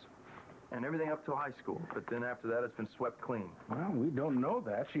brothers. And everything up till high school. But then after that, it's been swept clean. Well, we don't know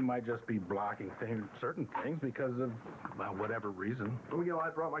that. She might just be blocking certain things because of, well, whatever reason. Well, I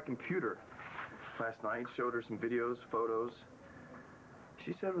brought my computer. last night, showed her some videos, photos.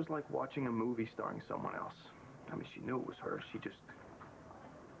 She said it was like watching a movie starring someone else. I mean, she knew it was her. She just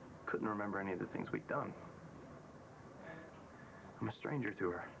couldn't remember any of the things we'd done. I'm a stranger to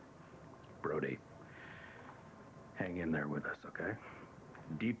her. Brody, hang in there with us, okay?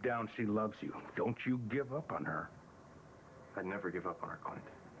 Deep down, she loves you. Don't you give up on her. I'd never give up on her, Clint.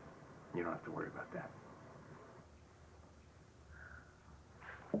 You don't have to worry about that.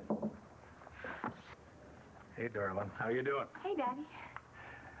 Hey, darling, how you doing? Hey, Daddy.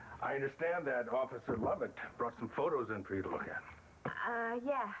 I understand that Officer Lovett brought some photos in for you to look at.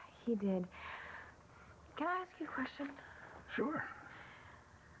 Yeah, he did. Can I ask you a question? Sure.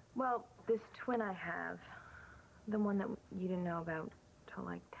 Well, this twin I have, the one that you didn't know about till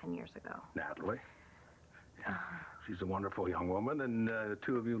like 10 years ago. Natalie. Yeah. She's a wonderful young woman, and the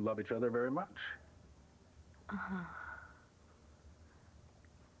two of you love each other very much. Uh-huh.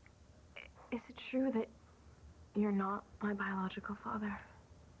 Is it true that you're not my biological father?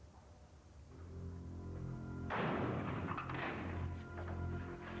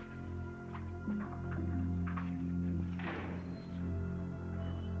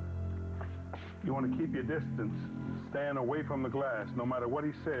 You want to keep your distance, staying away from the glass, no matter what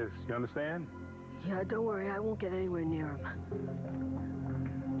he says. You understand? Yeah, don't worry. I won't get anywhere near him.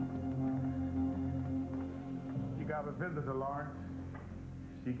 You got a visitor, Lawrence.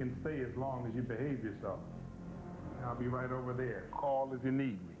 She can stay as long as you behave yourself. I'll be right over there. Call if you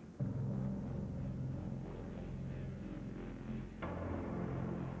need me.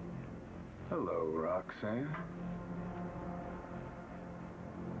 Hello, Roxanne.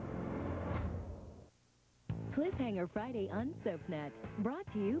 Cliffhanger Friday on SoapNet. Brought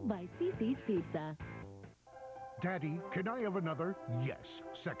to you by CC's Pizza. Daddy, can I have another? Yes.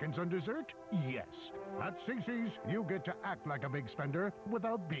 Seconds on dessert? Yes. At CC's, you get to act like a big spender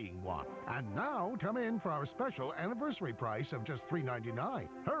without being one. And now, come in for our special anniversary price of just $3.99.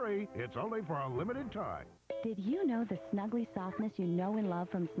 Hurry, it's only for a limited time. Did you know the snuggly softness you know and love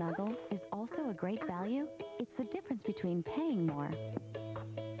from Snuggle is also a great value? It's the difference between paying more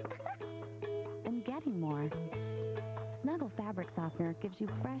and getting more. Snuggle fabric softener gives you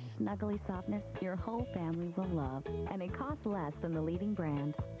fresh, snuggly softness your whole family will love. And it costs less than the leading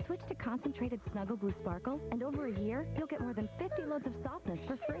brand. Switch to concentrated Snuggle Blue Sparkle, and over a year, you'll get more than 50 loads of softness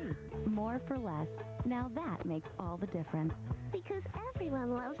for free. More for less. Now that makes all the difference. Because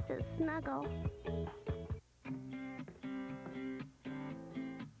everyone loves to snuggle.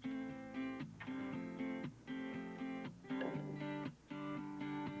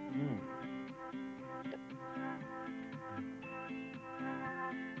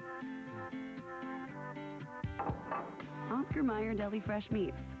 Oscar Mayer Deli Fresh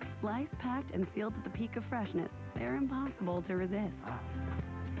Meats. Sliced, packed, and sealed at the peak of freshness. They're impossible to resist.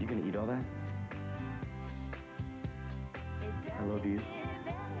 You gonna eat all that? I love you.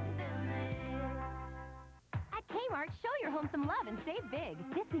 At Kmart, show your home some love and save big.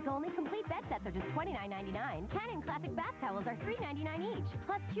 This week only, complete bed sets are just $29.99. Canon Classic bath towels are $3.99 each.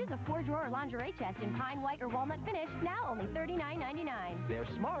 Plus, choose a 4-drawer lingerie chest in pine, white, or walnut finish, now only $39.99. They're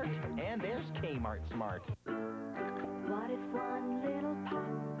smart, and there's Kmart Smart. What if one little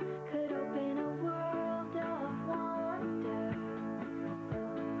pop could open a world of wonder?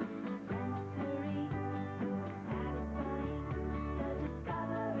 Sensory, satisfying, the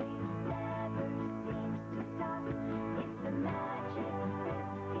discovery never seems to stop. It's the magic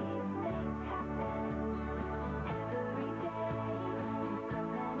Frisky makes happen every day in so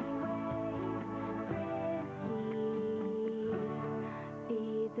many ways. Frisky,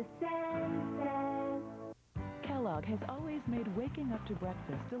 feed the senses. Kellogg has always made waking up to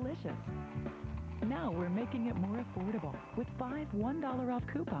breakfast delicious. Now we're making it more affordable with 5 $1 off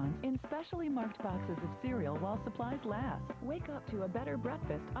coupons in specially marked boxes of cereal while supplies last. Wake up to a better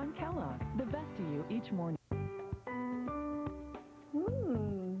breakfast on Kellogg, the best to you each morning.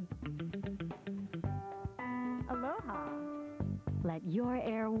 Aloha. Let your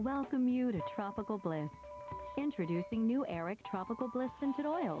air welcome you to Tropical Bliss. Introducing new Eric Tropical Bliss Scented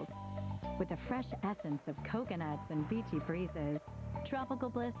Oils. With a fresh essence of coconuts and beachy breezes, Tropical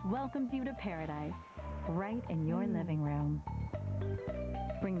Bliss welcomes you to paradise, right in your living room.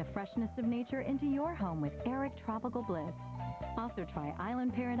 Bring the freshness of nature into your home with Eric Tropical Bliss. Also try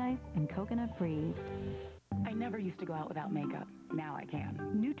Island Paradise and Coconut Breeze. I never used to go out without makeup. Now I can.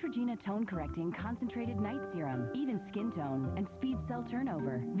 Neutrogena Tone Correcting Concentrated Night Serum. Evens skin tone and speeds cell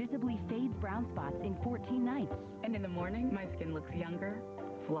turnover. Visibly fades brown spots in 14 nights. And in the morning, my skin looks younger,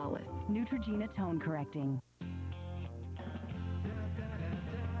 flawless. Neutrogena Tone Correcting.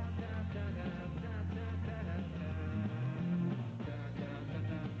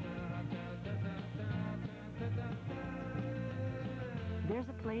 There's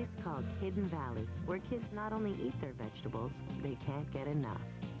a place called Hidden Valley where kids not only eat their vegetables, they can't get enough.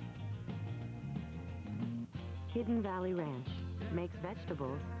 Hidden Valley Ranch makes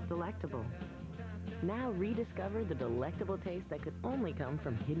vegetables delectable. Now rediscover the delectable taste that could only come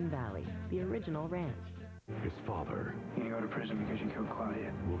from Hidden Valley, the original ranch. His father You go to prison because you killed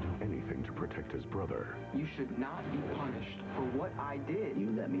Claudia. will do anything to protect his brother. You should not be punished for what I did.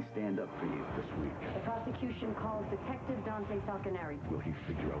 You let me stand up for you. This week, The prosecution calls Detective Dante Falconeri. will he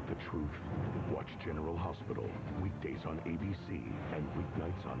figure out the truth? Watch General Hospital, weekdays on ABC and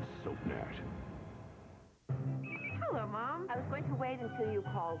weeknights on SoapNet. Hello, Mom. I was going to wait until you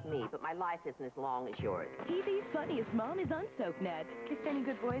called me, but my life isn't as long as yours. TV's funniest mom is on SoapNet. Kissed any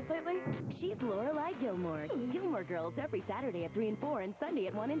good boys lately? She's Lorelai Gilmore. Gilmore Girls every Saturday at 3 and 4 and Sunday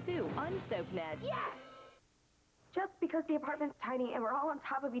at 1 and 2 on SoapNet. Yes! Just because the apartment's tiny and we're all on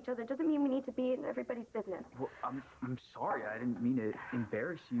top of each other doesn't mean we need to be in everybody's business. Well, I'm sorry. I didn't mean to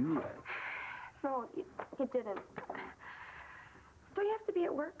embarrass you. No, you didn't. Don't you have to be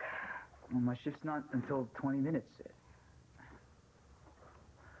at work? Well, my shift's not until 20 minutes.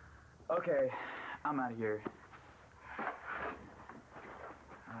 Okay, I'm out of here.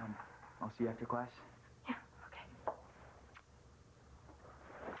 I'll see you after class. Yeah,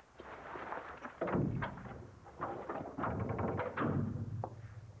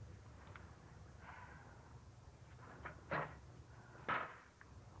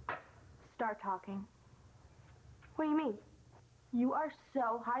 Start talking. What do you mean? You are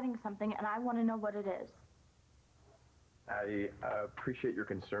so hiding something, and I want to know what it is. I appreciate your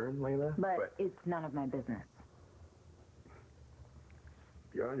concern, Layla, But it's none of my business.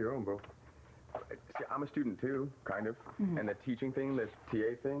 you're on your own, bro. See, I'm a student too, kind of. Mhm. And the teaching thing, the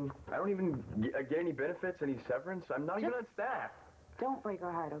TA thing, I don't even get any benefits, any severance. I'm not even on staff. Don't break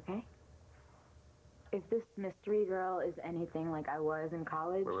her heart, okay? If this mystery girl is anything like I was in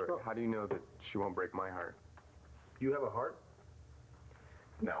college, Wait, well, how do you know that she won't break my heart? You have a heart?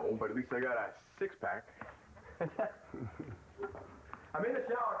 No, but at least I got a six-pack. I'm in the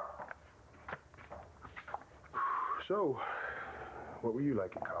shower. So, what were you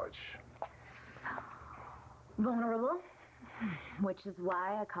like in college? vulnerable, which is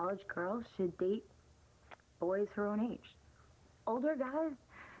why a college girl should date boys her own age. Older guys,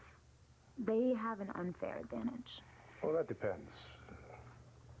 they have an unfair advantage. Well, that depends.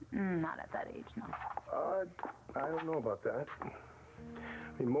 Not at that age, no. I don't know about that. I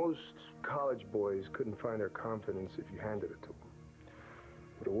mean, most college boys couldn't find their confidence if you handed it to them.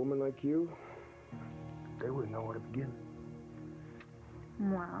 But a woman like you, they wouldn't know where to begin.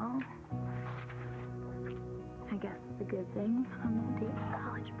 Well, I guess it's a good thing I'm not dating a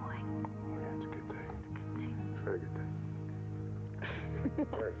college boy. Yeah, it's a good thing. Very good thing.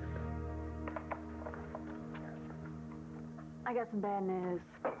 Very good. I got some bad news.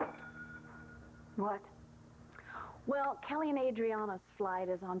 What? Well, Kelly and Adriana's flight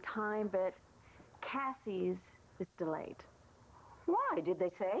is on time, but Cassie's is delayed. Why? Did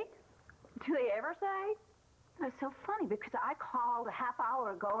they say? Do they ever say? That's so funny because I called a half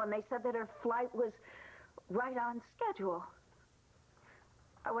hour ago and they said that her flight was right on schedule.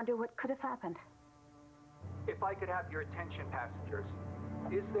 I wonder what could have happened. If I could have your attention, passengers,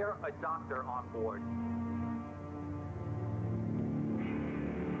 is there a doctor on board?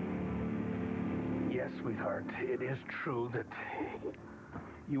 Yes, sweetheart, it is true that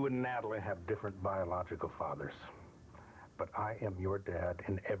you and Natalie have different biological fathers. But I am your dad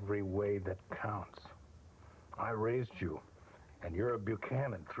in every way that counts. I raised you, and you're a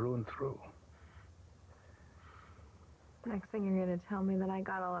Buchanan through and through. Next thing you're going to tell me that I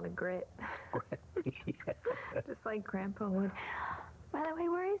got a lot of grit. Just like Grandpa would. By the way,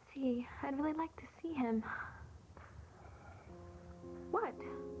 where is he? I'd really like to see him. What?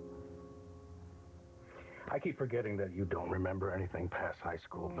 I keep forgetting that you don't remember anything past high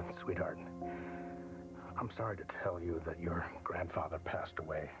school, but sweetheart, I'm sorry to tell you that your grandfather passed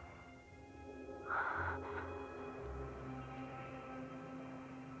away.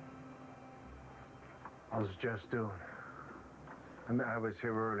 I was just doing. I mean, I was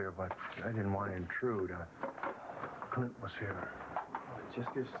here earlier, but I didn't want to intrude. Clint was here.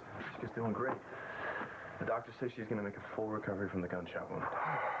 Jessica's doing great. The doctor says she's going to make a full recovery from the gunshot wound.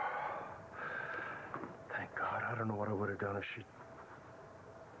 Thank God. I don't know what I would have done if she...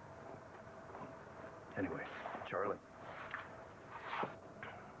 Anyway, Charlie,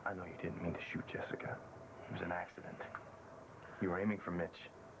 I know you didn't mean to shoot Jessica. It was an accident. You were aiming for Mitch.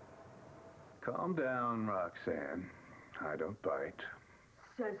 Calm down, Roxanne. I don't bite.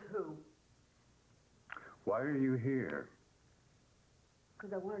 Says who? Why are you here?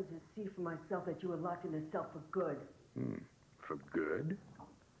 Because I wanted to see for myself that you were locked in a cell for good. For good?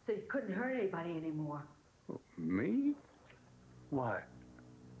 So you couldn't hurt anybody anymore. Me? Why?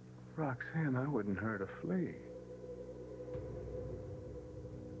 Roxanne, I wouldn't hurt a flea.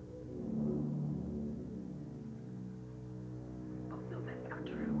 Oh, no, that's not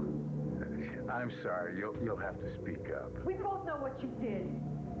true. I'm sorry. You'll have to speak up. We both know what you did.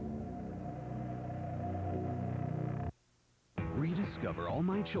 Rediscover All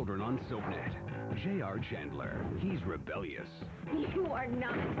My Children on SoapNet. J.R. Chandler. He's rebellious. You are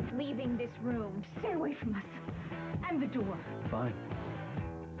not leaving this room. Stay away from us. And the door. Fine.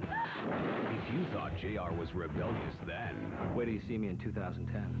 If you thought J.R. was rebellious then... Wait till you see me in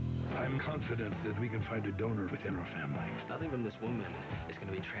 2010. I'm confident that we can find a donor within our family. Nothing from this woman is going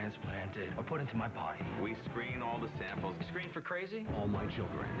to be transplanted or put into my body. We screen all the samples. Screen for crazy? All My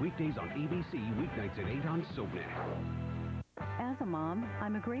Children. Weekdays on ABC, weeknights at 8 on SoapNet. As a mom,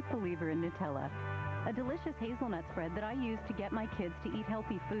 I'm a great believer in Nutella, a delicious hazelnut spread that I use to get my kids to eat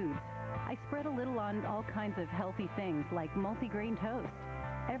healthy foods. I spread a little on all kinds of healthy things like multigrain toast.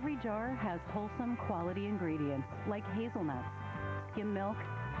 Every jar has wholesome quality ingredients like hazelnuts, skim milk,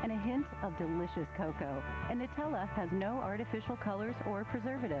 and a hint of delicious cocoa. And Nutella has no artificial colors or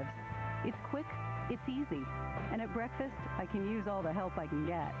preservatives. It's quick, it's easy, and at breakfast, I can use all the help I can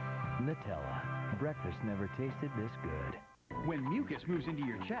get. Nutella. Breakfast never tasted this good. When mucus moves into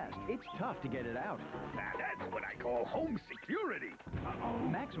your chest, it's tough to get it out. Now that's what I call home security.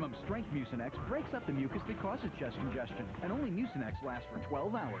 Maximum Strength Mucinex breaks up the mucus that causes chest congestion, and only Mucinex lasts for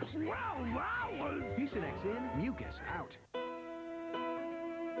 12 hours. 12 hours? Mucinex in, mucus out.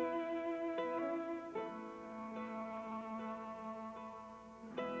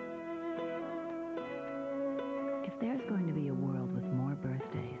 If there's going to be a world with more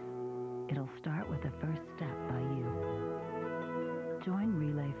birthdays, it'll start with the first step by you. Join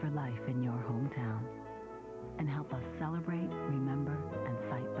Relay for Life in your hometown and help us celebrate, remember, and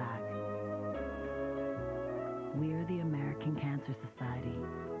fight back. We're the American Cancer Society,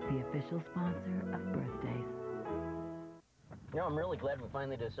 the official sponsor of birthdays. You know, I'm really glad we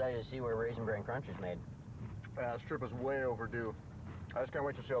finally decided to see where Raisin Bran Crunch is made. This trip is way overdue. I just can't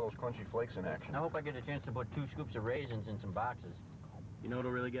wait to see all those crunchy flakes in action. I hope I get a chance to put 2 scoops of raisins in some boxes. You know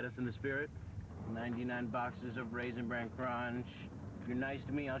what'll really get us in the spirit? 99 boxes of Raisin Bran Crunch. If you're nice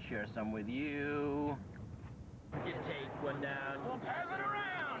to me, I'll share some with you. Just take one down. We'll pass it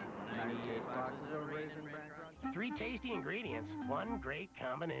around. 98 boxes of Raisin Bran Crunch. 3 tasty ingredients, 1 great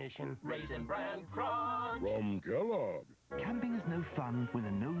combination. Raisin Bran Crunch. From Kellogg. Camping is no fun when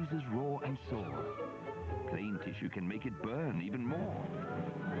the nose is raw and sore. Plain tissue can make it burn even more.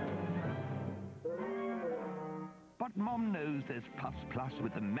 But Mom knows there's Puffs Plus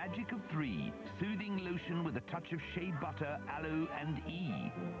with the magic of 3. Soothing lotion with a touch of shea butter, aloe, and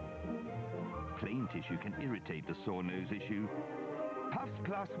E. Plain tissue can irritate the sore nose issue. Puffs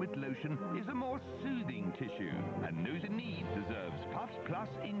Plus with lotion is a more soothing tissue. And nose in need deserves Puffs Plus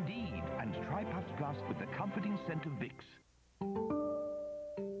indeed. And try Puffs Plus with the comforting scent of Vicks.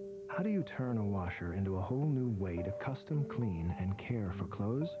 How do you turn a washer into a whole new way to custom clean and care for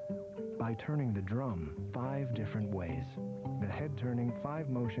clothes? By turning the drum 5 different ways. The head-turning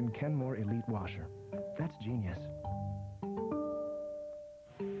 5-motion Kenmore Elite Washer. That's genius.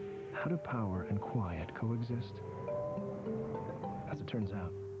 How do power and quiet coexist? As it turns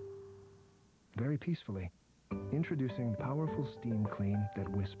out, very peacefully. Introducing powerful steam clean that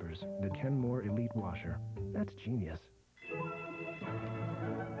whispers. The Kenmore Elite Washer. That's genius.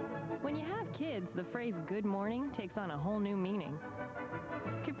 When you have kids, the phrase good morning takes on a whole new meaning.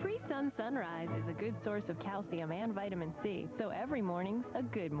 Capri Sun Sunrise is a good source of calcium and vitamin C, so every morning's a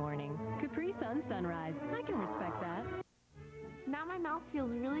good morning. Capri Sun Sunrise. I can respect that. Now my mouth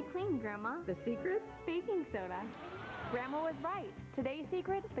feels really clean, Grandma. The secret? Baking soda. Grandma was right. Today's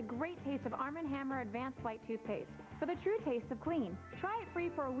secret, the great taste of Arm & Hammer Advanced White Toothpaste. For the true taste of clean. Try it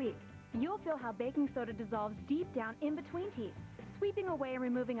free for a week. You'll feel how baking soda dissolves deep down in between teeth, sweeping away and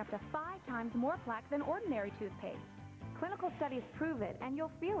removing up to 5 times more plaque than ordinary toothpaste. Clinical studies prove it, and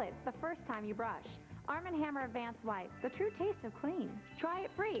you'll feel it the first time you brush. Arm & Hammer Advanced White, the true taste of clean. Try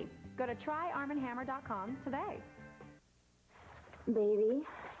it free. Go to tryarmandhammer.com today. Baby,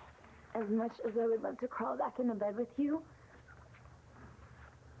 as much as I would love to crawl back into bed with you,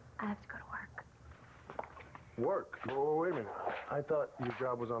 I have to go to work. Work? Oh, wait a minute. I thought your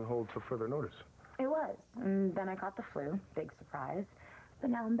job was on hold till further notice. It was, and then I caught the flu. Big surprise. But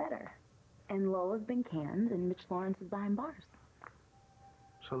now I'm better. And Lola's been canned, and Mitch Lawrence is behind bars.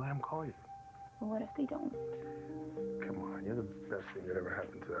 So let him call you. Well, what if they don't? Come on, you're the best thing that ever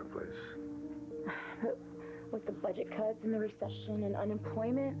happened to that place. But with the budget cuts and the recession and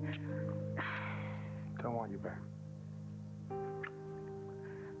unemployment... Don't want you back.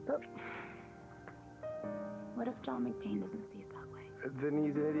 But what if John McCain doesn't see it that way? Then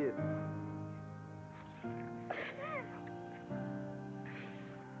he's an idiot.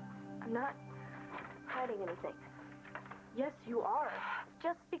 I'm not hiding anything. Yes, you are.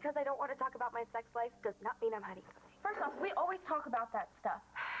 Just because I don't want to talk about my sex life does not mean I'm hiding something. First off, we always talk about that stuff.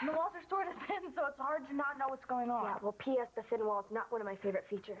 And the walls are sort of thin, so it's hard to not know what's going on. Yeah, well, P.S. the thin wall is not one of my favorite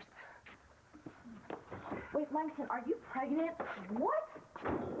features. Wait, Langston, are you pregnant? What?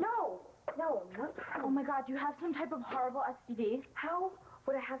 No, I'm not. Oh my God, you have some type of horrible STD? How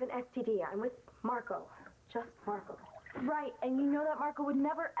would I have an STD? I'm with Marco. Just Marco. Right, and you know that Marco would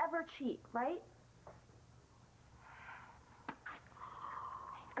never, ever cheat, right?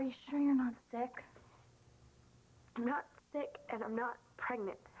 Are you sure you're not sick? I'm not sick, and I'm not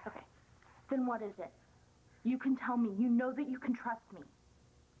pregnant. Okay. Then what is it? You can tell me. You know that you can trust me.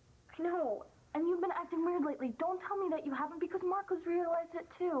 I know. And you've been acting weird lately. Don't tell me that you haven't, because Marco's realized it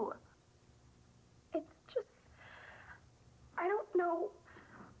too. It's just... I don't know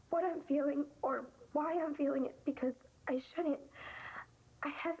what I'm feeling or why I'm feeling it, because I shouldn't. I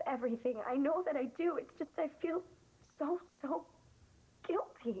have everything. I know that I do. It's just I feel so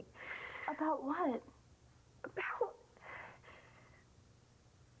guilty. About what?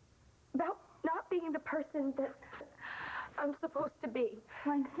 About not being the person that I'm supposed to be.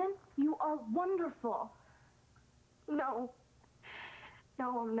 Langston, you are wonderful. No,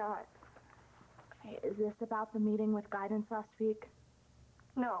 I'm not. Okay, is this about the meeting with guidance last week?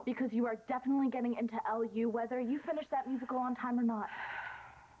 No. Because you are definitely getting into LU, whether you finish that musical on time or not.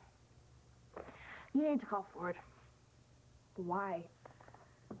 You need to call Ford. Why?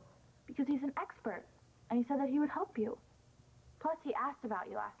 Because he's an expert, and he said that he would help you. Plus, he asked about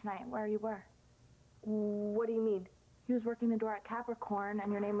you last night, where you were. What do you mean? He was working the door at Capricorn,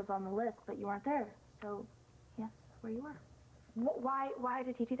 and your name was on the list, but you weren't there. So, he asked where you were. Why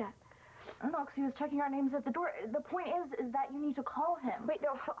did he do that? I don't know, because he was checking our names at the door. The point is that you need to call him. Wait,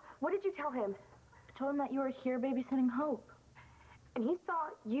 no, what did you tell him? I told him that you were here babysitting Hope. And he saw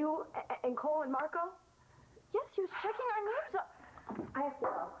you and Cole and Marco? Yes, he was checking our names. I have to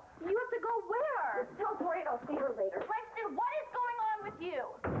go. You have to go where? Just tell Tori I'll see her later. Langston, what is going on with you?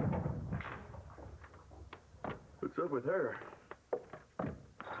 What's up with her?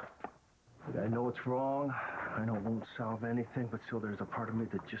 I know it's wrong. I know it won't solve anything, but still there's a part of me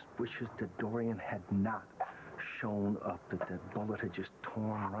that just wishes that Dorian had not shown up, that bullet had just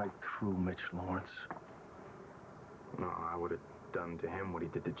torn right through Mitch Lawrence. No, I would have done to him what he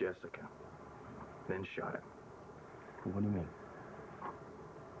did to Jessica. Then shot him. What do you mean?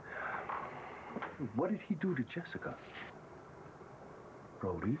 What did he do to Jessica?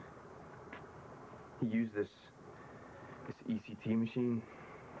 Brody? He used this ECT machine.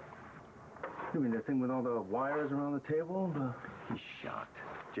 You mean that thing with all the wires around the table? He shocked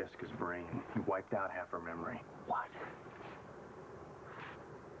Jessica's brain. He wiped out half her memory. What?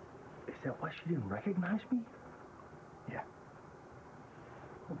 Is that why she didn't recognize me? Yeah.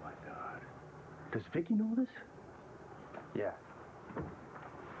 Oh, my God. Does Vicky know this? Yeah.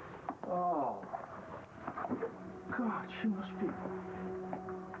 Oh. God, she must be...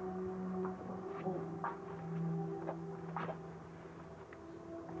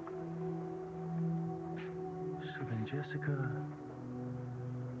 So then Jessica...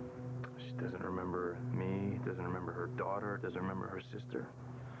 She doesn't remember me, doesn't remember her daughter, doesn't remember her sister.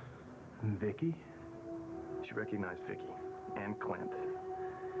 Vicky? She recognized Vicky and Clint.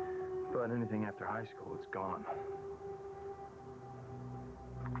 But anything after high school, it's gone.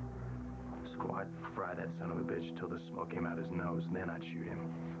 So I'd fry that son of a bitch till the smoke came out his nose, and then I'd shoot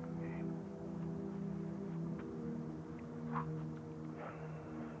him.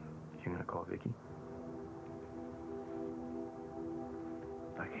 You gonna call Vicky?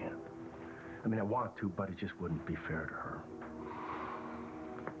 I can't. I mean, I want to, but it just wouldn't be fair to her.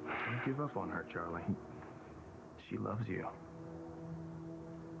 Don't give up on her, Charlie. She loves you.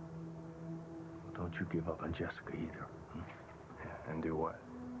 Don't you give up on Jessica either. Yeah, and do what?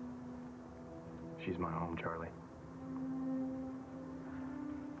 She's my home, Charlie.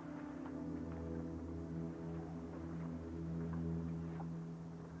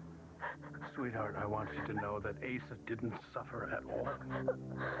 Sweetheart, I want you to know that Asa didn't suffer at all.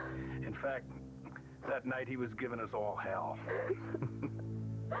 In fact, that night he was giving us all hell.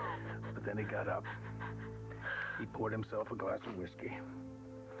 But then he got up. He poured himself a glass of whiskey.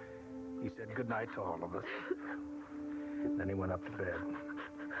 He said goodnight to all of us. Then he went up to bed.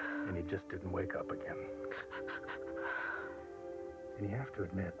 And he just didn't wake up again. And you have to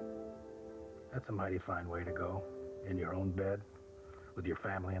admit, that's a mighty fine way to go. In your own bed, with your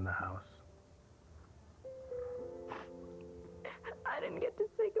family in the house. didn't get to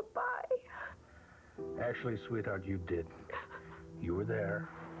say goodbye. Actually, sweetheart, you did. You were there,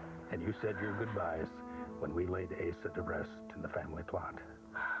 and you said your goodbyes when we laid Asa to rest in the family plot.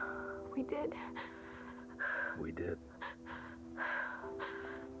 We did. We did.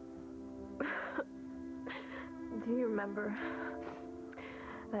 Do you remember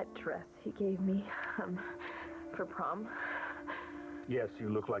that dress he gave me for prom? Yes, you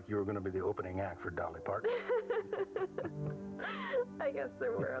look like you were going to be the opening act for Dolly Parton. I guess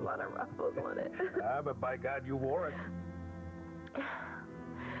there were a lot of ruffles on it. But by God, you wore it.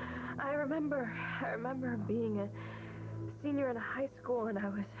 I remember being a senior in a high school, and I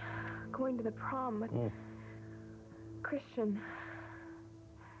was going to the prom with Christian.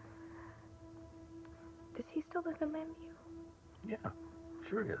 Does he still live in Lambview? Yeah,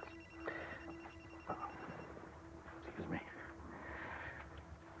 sure is. Excuse me.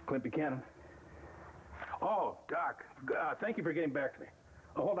 Clint Buchanan. Oh, Doc, thank you for getting back to me.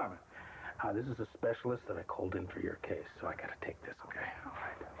 Oh, hold on a minute. This is a specialist that I called in for your case, so I gotta take this, okay? All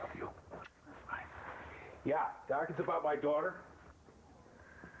right, I love you. Bye. Yeah, Doc, it's about my daughter.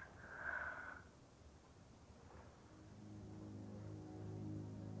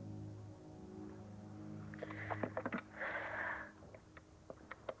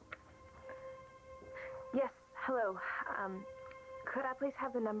 Yes, hello. Could I please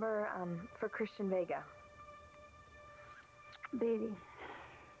have the number for Christian Vega? Baby,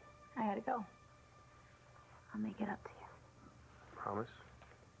 I gotta go. I'll make it up to you. Promise?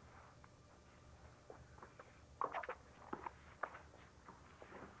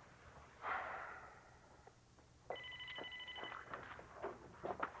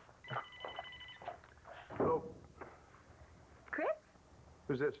 Oh. Chris?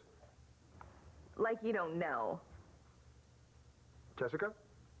 Who's this? Like you don't know. Jessica?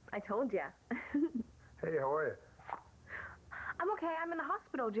 I told ya. Hey, how are you? I'm okay. I'm in the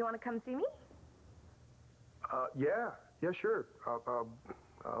hospital. Do you want to come see me? Yeah, sure.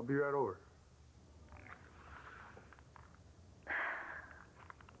 I'll be right over.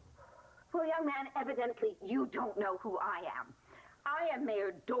 Well, young man, evidently you don't know who I am. I am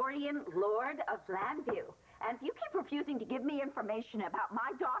Mayor Dorian, Lord of Lambview. And if you keep refusing to give me information about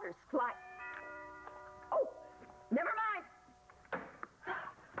my daughter's flight... Oh, never mind.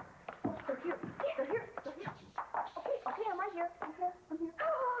 They're here. Okay, I'm right here. I'm here.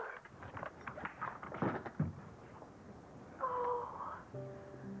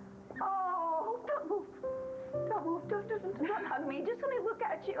 Oh, don't move. Don't hug me. Just let me look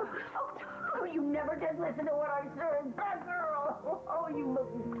at you. Oh, you never did listen to what I said. Bad girl. Oh, you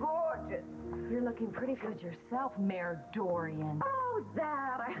look gorgeous. You're looking pretty good yourself, Mayor Dorian. Oh,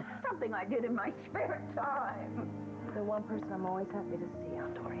 something I did in my spare time. The one person I'm always happy to see,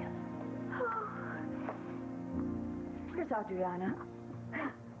 Aunt Dorian. Here's Adriana.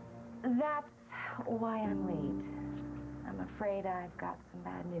 That's why I'm late. I'm afraid I've got some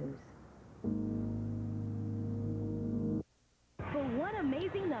bad news. For one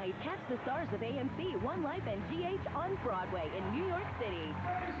amazing night, catch the stars of AMC, One Life, and GH on Broadway in New York City.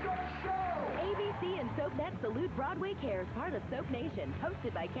 ABC and SoapNet salute Broadway Cares, part of Soap Nation,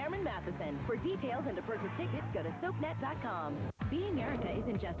 hosted by Cameron Matheson. For details and to purchase tickets, go to soapnet.com. Being Erica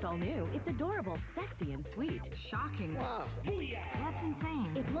isn't just all new. It's adorable, sexy, and sweet. Shocking. Wow. That's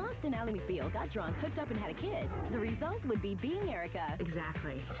insane. If Lost and Ally McBeal got drunk, hooked up, and had a kid, the result would be Being Erica.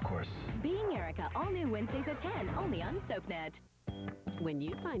 Exactly. Of course. Being Erica, all new Wednesdays at 10, only on SoapNet. When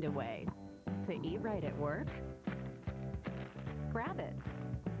you find a way to eat right at work, grab it.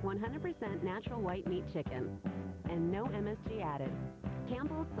 100% natural white meat chicken and no MSG added.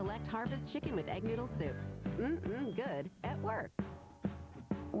 Campbell's Select Harvest Chicken with Egg Noodle Soup. Good at work.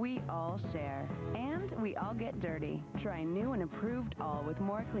 We all share, and we all get dirty. Try new and improved All with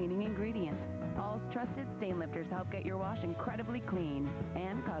more cleaning ingredients. All's trusted stain lifters help get your wash incredibly clean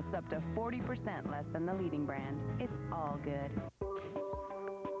and costs up to 40% less than the leading brand. It's all good.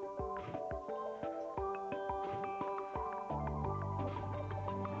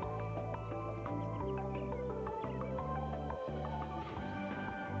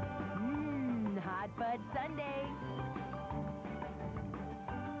 Hot Fudge Sundae.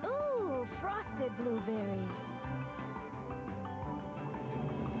 Ooh, frosted blueberry.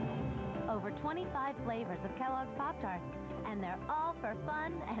 Over 25 flavors of Kellogg's Pop-Tarts, and they're all for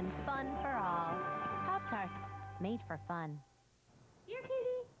fun and fun for all. Pop-Tarts, made for fun. Here,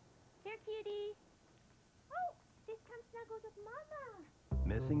 kitty. Here, cutie. Oh, this comes snuggles with Mama.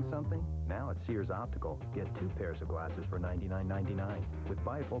 Missing something? Now at Sears Optical, get 2 pairs of glasses for $99.99. With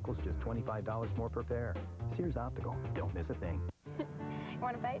bifocals, just $25 more per pair. Sears Optical. Don't miss a thing. You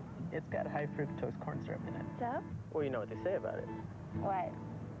want a bite? It's got high fructose corn syrup in it. So? Well, you know what they say about it. What?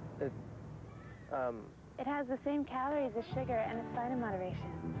 It has the same calories as sugar, and it's fine in moderation.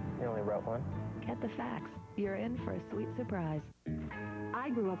 You only wrote one? Get the facts. You're in for a sweet surprise. I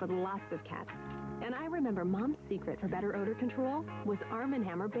grew up with lots of cats, and I remember Mom's secret for better odor control was Arm &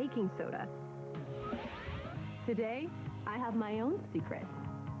 Hammer baking soda. Today, I have my own secret,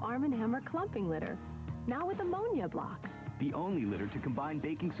 Arm & Hammer clumping litter, now with ammonia block. The only litter to combine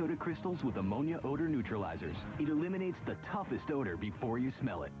baking soda crystals with ammonia odor neutralizers. It eliminates the toughest odor before you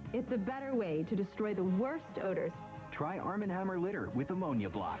smell it. It's a better way to destroy the worst odors. Try Arm & Hammer litter with ammonia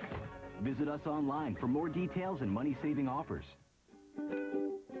block. Visit us online for more details and money-saving offers.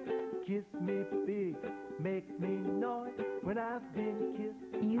 Kiss me big, make me noise when I've been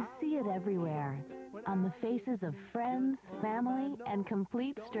kissed. You see it everywhere, on the faces of friends, family, and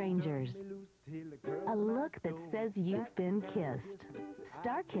complete strangers. A look that says you've been kissed.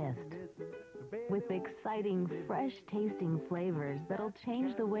 Star-kissed. With exciting, fresh-tasting flavors that'll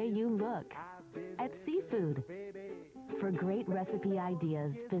change the way you look. At Seafood. For great recipe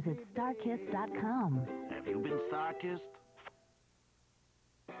ideas, visit StarKiss.com. Have you been star-kissed?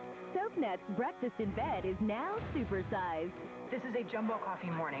 SoapNet's Breakfast in Bed is now supersized. This is a jumbo coffee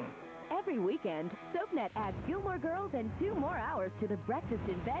morning. Every weekend, SoapNet adds Gilmore Girls and 2 more hours to the Breakfast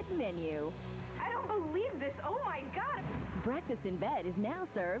in Bed menu. I don't believe this. Oh, my God. Breakfast in Bed is now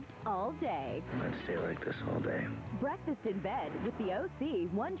served all day. I might stay like this all day. Breakfast in Bed with the OC,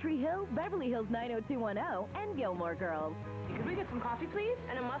 One Tree Hill, Beverly Hills 90210, and Gilmore Girls. Could we get some coffee, please?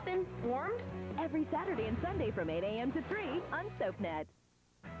 And a muffin, warmed? Every Saturday and Sunday from 8 a.m. to 3 on SoapNet.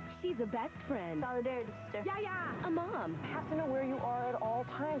 She's a best friend. Solidarity, sister. Yeah. A mom. I have to know where you are at all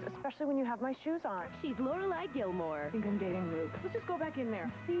times, especially when you have my shoes on. She's Lorelai Gilmore. I think I'm dating Luke. Let's just go back in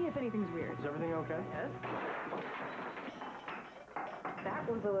there. See if anything's weird. Is everything okay? Yes. That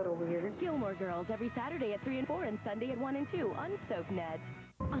was a little weird. Gilmore Girls every Saturday at 3 and 4 and Sunday at 1 and 2 on SoapNet.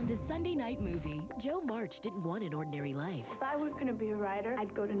 On the Sunday night movie, Jo March didn't want an ordinary life. If I was going to be a writer,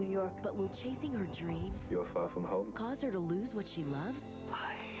 I'd go to New York. But will chasing her dream You're far from home. cause her to lose what she loves?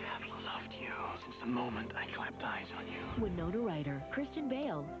 I have loved you since the moment I clapped eyes on you. Winona Ryder, Christian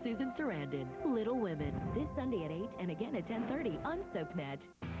Bale, Susan Sarandon, Little Women. This Sunday at 8 and again at 10:30 on SoapNet.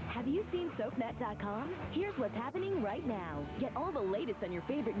 Have you seen SoapNet.com? Here's what's happening right now. Get all the latest on your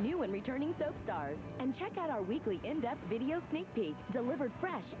favorite new and returning soap stars. And check out our weekly in-depth video sneak peek, delivered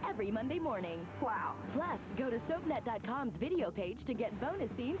fresh every Monday morning. Wow. Plus, go to SoapNet.com's video page to get bonus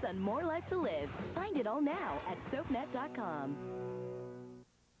scenes on More Life to Live. Find it all now at SoapNet.com.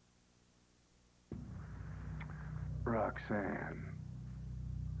 Roxanne,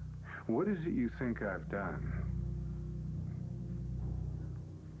 what is it you think I've done?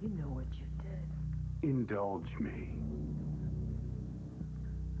 You know what you did. Indulge me.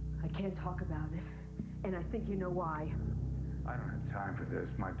 I can't talk about it, and I think you know why. I don't have time for this.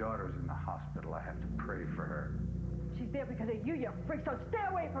 My daughter's in the hospital. I have to pray for her. She's there because of you, you freak, so stay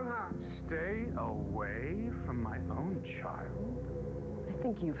away from her! Stay away from my own child? I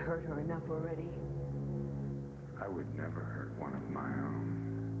think you've hurt her enough already. I would never hurt one of my own.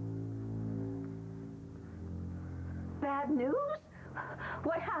 Bad news?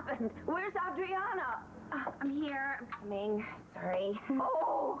 What happened? Where's Adriana? I'm here. I'm coming. Sorry.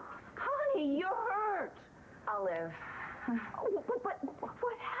 Oh, honey, you're hurt. I'll live. Oh, but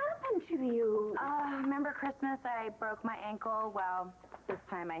what happened to you? Remember Christmas? I broke my ankle. Well, this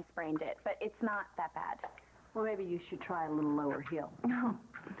time I sprained it, but it's not that bad. Well, maybe you should try a little lower heel. No.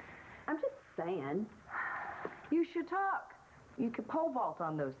 I'm just saying. You should talk. You could pole vault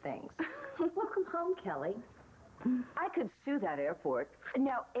on those things. Welcome home, Kelly. I could sue that airport.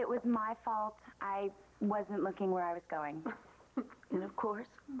 No, it was my fault. I wasn't looking where I was going. And of course,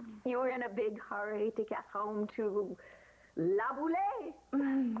 you were in a big hurry to get home to La Boulée.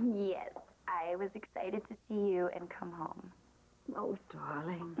 Yes, I was excited to see you and come home. Oh,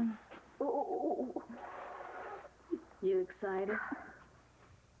 darling. Oh. You excited?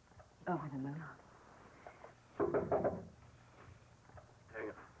 Oh, wait a minute. Hang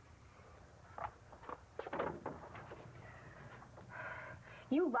on.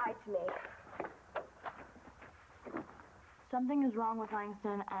 You lied to me. Something is wrong with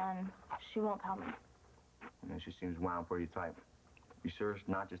Langston, and she won't tell me. She seems wound pretty tight. You sure it's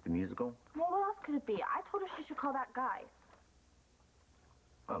not just a musical? Well, what else could it be? I told her she should call that guy.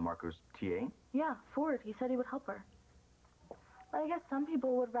 Marco's TA? Yeah, Ford. He said he would help her. But I guess some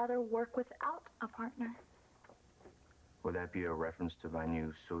people would rather work without a partner. Would that be a reference to my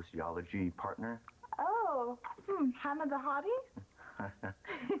new sociology partner? Oh, Hannah the Hottie?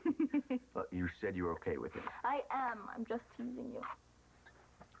 Well, you said you were okay with it. I am. I'm just teasing you.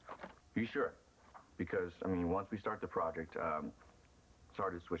 You sure? Because, I mean, once we start the project,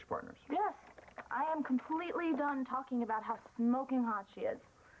 Sorry to switch partners. Yes, I am completely done talking about how smoking hot she is.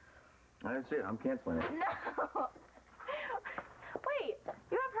 That's it. I'm canceling it. No! Wait,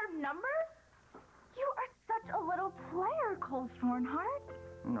 you have her number? You are such a little player, Cole Stornhart.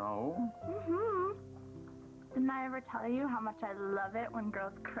 No. Mm-hmm. Didn't I ever tell you how much I love it when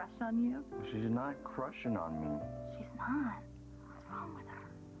girls crush on you? She's not crushing on me. She's not. What's wrong with her?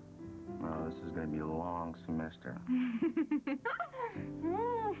 Oh, this is going to be a long semester.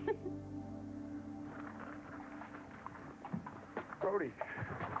 Brody.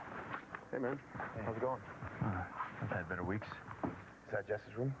 Hey, man. Hey. How's it going? I've had better weeks. Is that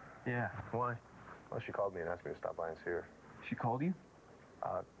Jess's room? Yeah. Why? Well, she called me and asked me to stop by and see her. She called you?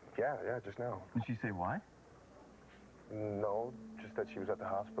 Yeah, just now. Did she say why? No, just that she was at the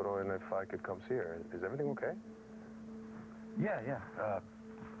hospital and if I could come see her. Is everything okay? Yeah.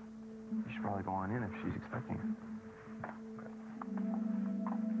 You should probably go on in if she's expecting you. Chris.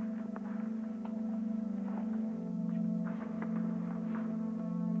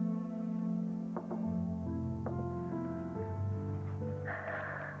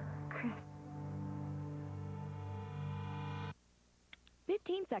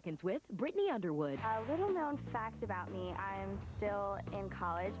 15 Seconds with Brittany Underwood. A little known fact about me, I'm still in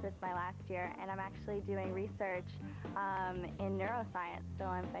college. This is my last year, and I'm actually doing research in neuroscience. So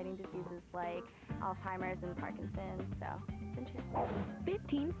I'm fighting diseases like Alzheimer's and Parkinson's, so it's interesting.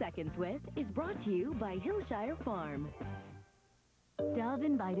 15 Seconds with is brought to you by Hillshire Farm. Dove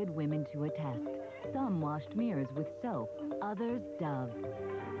invited women to a test. Some washed mirrors with soap, others Dove.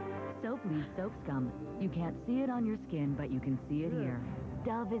 Soap leaves soap scum. You can't see it on your skin, but you can see it here.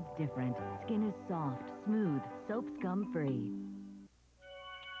 Dove is different. Skin is soft, smooth, soap scum free.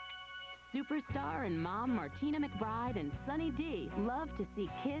 Superstar and mom Martina McBride and Sunny D love to see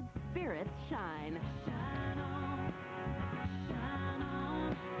kids' spirits shine. Shine on, shine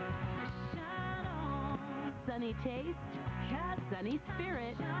on, shine on. Sunny taste, sunny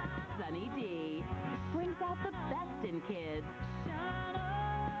spirit, Sunny D brings out the best in kids. Shine on.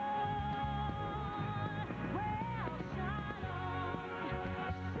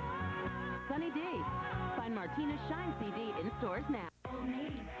 Sunny D. Find Martina's Shine CD in stores now.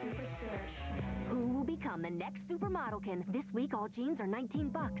 Who will become the next supermodelkin? This week, all jeans are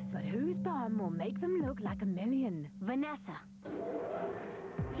 $19. But whose bum will make them look like $1 million? Vanessa.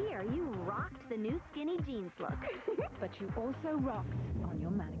 Here, you rocked the new skinny jeans look. But you also rocked on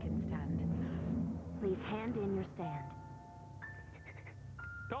your mannequin stand. Please hand in your stand.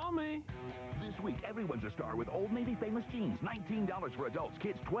 Call me. This week, everyone's a star with Old Navy Famous Jeans. $19 for adults,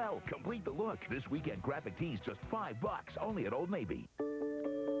 kids $12. Complete the look. This weekend, graphic tees just $5. Only at Old Navy.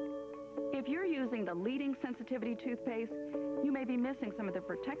 If you're using the leading sensitivity toothpaste, you may be missing some of the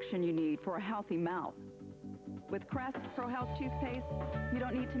protection you need for a healthy mouth. With Crest Pro Health toothpaste, you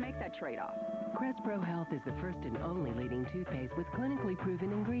don't need to make that trade-off. Crest Pro Health is the first and only leading toothpaste with clinically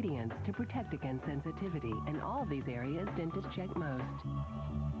proven ingredients to protect against sensitivity, and all these areas dentists check most.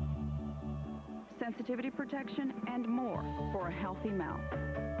 Sensitivity protection and more for a healthy mouth.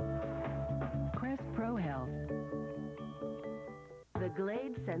 Crest Pro Health. The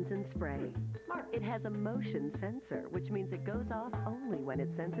Glade Sense and Spray. It has a motion sensor, which means it goes off only when it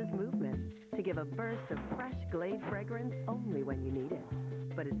senses movement, to give a burst of fresh Glade fragrance only when you need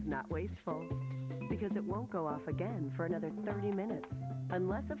it. But it's not wasteful, because it won't go off again for another 30 minutes,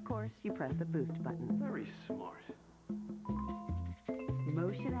 unless, of course, you press the boost button. Very smart.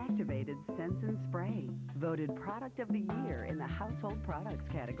 Motion-activated Sense and Spray. Voted Product of the Year in the Household Products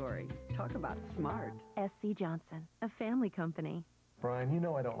category. Talk about smart. S.C. Johnson, a family company. Brian, you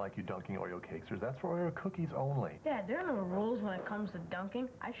know I don't like you dunking Oreo cakes. That's for Oreo cookies only. Dad, there are no rules when it comes to dunking.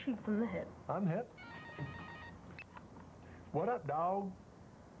 I shoot from the hip. I'm hip. What up, dog?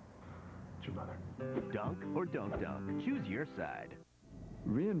 It's your mother. Dunk or don't dunk? Choose your side.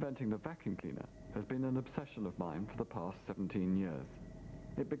 Reinventing the vacuum cleaner has been an obsession of mine for the past 17 years.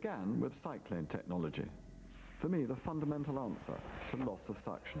 It began with cyclone technology. For me, the fundamental answer to loss of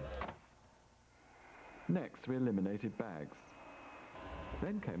suction. Next, we eliminated bags.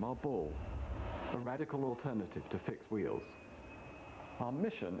 Then came our ball, a radical alternative to fixed wheels. Our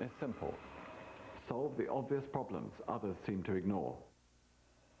mission is simple: solve the obvious problems others seem to ignore.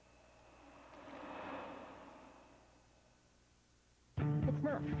 It's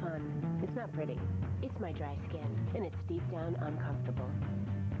not fun. It's not pretty. It's my dry skin, and it's deep down uncomfortable.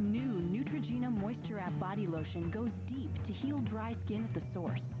 New Neutrogena Moisture Wrap Body Lotion goes deep to heal dry skin at the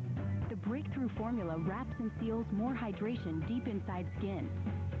source. The breakthrough formula wraps and seals more hydration deep inside skin.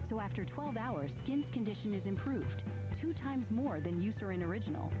 So after 12 hours, skin's condition is improved, 2 times more than Eucerin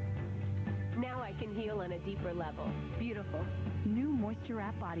Original. Now I can heal on a deeper level. Beautiful. New Moisture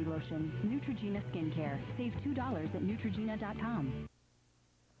Wrap Body Lotion. Neutrogena Skincare. Save $2 at Neutrogena.com.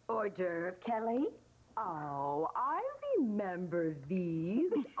 Hors d'oeuvre, Kelly. Oh, I remember these.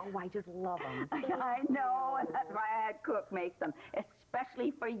 Oh, I just love them. I know, and that's why I had Cook make them,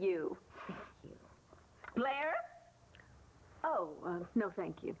 especially for you. Thank you. Blair? Oh, no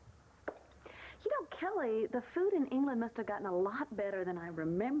thank you. You know, Kelly, the food in England must have gotten a lot better than I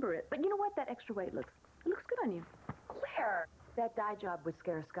remember it. But you know what? That extra weight looks good on you. Claire, that dye job would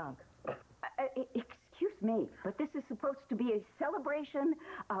scare a skunk. Excuse me, but this is supposed to be a celebration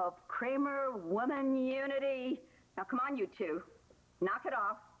of Kramer woman unity. Now, come on, you two. Knock it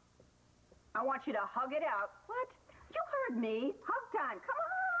off. I want you to hug it out. What? You heard me. Hug time. Come on.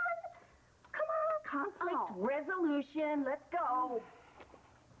 Conflict resolution. Let's go.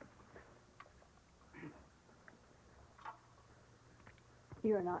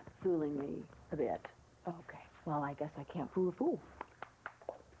 You're not fooling me a bit. Okay, well, I guess I can't fool a fool.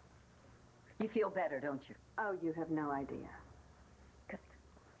 You feel better, don't you? Oh, you have no idea.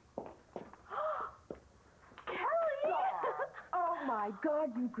 Kelly! Oh, my God,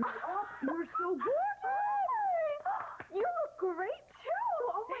 you grew up. You're so gorgeous. You look great,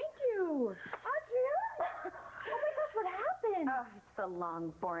 too. Oh, thank you. Adrian? Oh, my gosh, what happened? Oh, it's a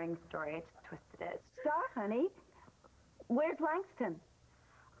long, boring story. I just twisted it. Stop, honey. Where's Langston?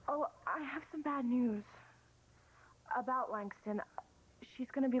 Oh, I have some bad news. About Langston. She's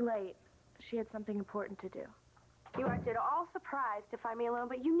going to be late. She had something important to do. You acted all surprised to find me alone,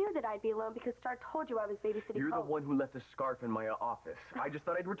 but you knew that I'd be alone because Star told you I was babysitting You're the home. one who left a scarf in my office. I just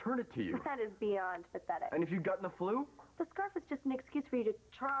thought I'd return it to you. That is beyond pathetic. And if you'd gotten the flu? The scarf is just an excuse for you to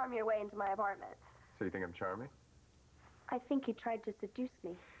charm your way into my apartment. So you think I'm charming? I think you tried to seduce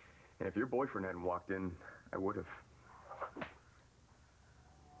me. And if your boyfriend hadn't walked in, I would have.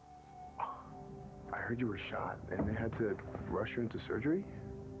 I heard you were shot, and they had to rush you into surgery?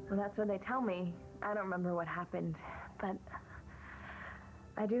 Well, that's what they tell me. I don't remember what happened, but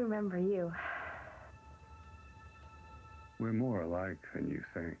I do remember you. We're more alike than you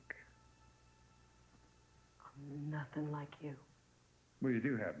think. I'm nothing like you. Well, you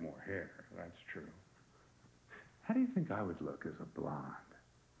do have more hair, that's true. How do you think I would look as a blonde?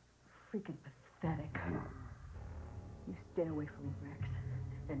 Freaking pathetic. You stay away from Rex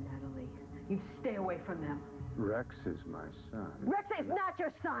and Natalie. You stay away from them. Rex is my son. Rex is not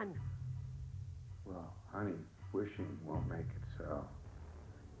your son! Well, honey, wishing won't make it so.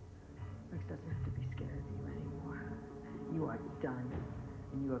 Rex doesn't have to be scared of you anymore. You are done,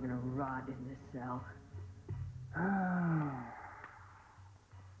 and you are going to rot in this cell.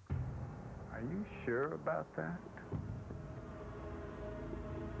 Are you sure about that?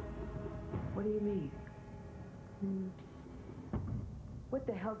 What do you mean? What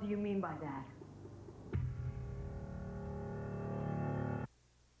the hell do you mean by that?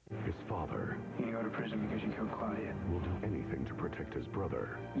 His father You go to prison because you killed Claudia. will do anything to protect his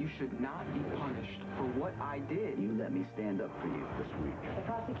brother. You should not be punished for what I did. You let me stand up for you. This week, The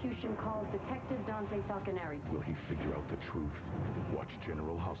prosecution calls Detective Dante Falconeri. will he figure out the truth? Watch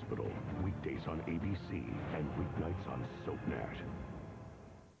General Hospital, weekdays on ABC and weeknights on SoapNet.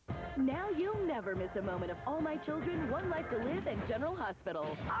 Now you'll never miss a moment of All My Children, One Life to Live, and General Hospital.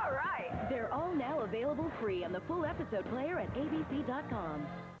 All right! They're all now available free on the full episode player at abc.com.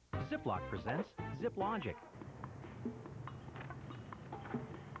 Ziploc presents ZipLogic.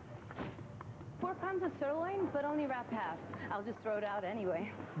 4 pounds of sirloin, but only wrap half. I'll just throw it out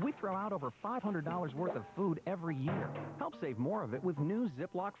anyway. We throw out over $500 worth of food every year. Help save more of it with new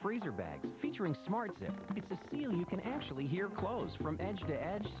Ziploc freezer bags featuring Smart Zip. It's a seal you can actually hear close from edge to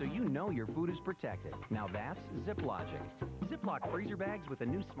edge so you know your food is protected. Now that's ZipLogic. Ziploc freezer bags with a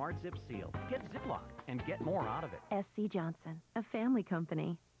new Smart Zip seal. Get Ziploc and get more out of it. SC Johnson, a family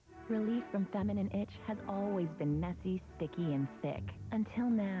company. Relief from feminine itch has always been messy, sticky, and thick. Until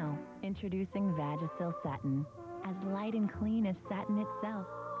now, introducing Vagisil Satin. As light and clean as satin itself.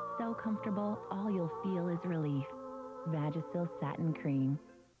 So comfortable, all you'll feel is relief. Vagisil Satin Cream.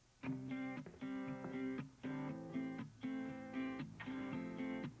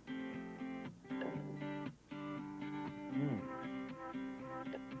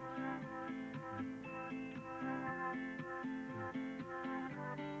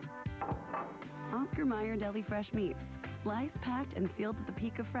 Oscar Mayer Deli Fresh Meats. Sliced, packed, and sealed to the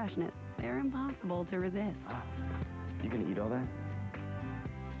peak of freshness. They're impossible to resist. You gonna eat all that?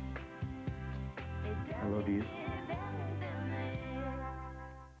 I love you.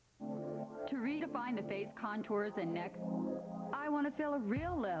 To redefine the face contours and neck, I want to feel a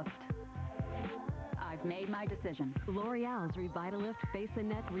real lift. I've made my decision. L'Oreal's Revitalift Face and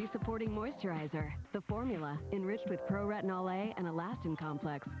Neck Resupporting Moisturizer. The formula, enriched with pro-retinol A and elastin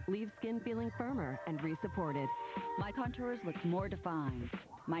complex, leaves skin feeling firmer and resupported. My contours look more defined.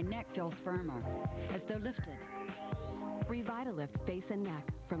 My neck feels firmer, as though lifted. Revitalift Face and Neck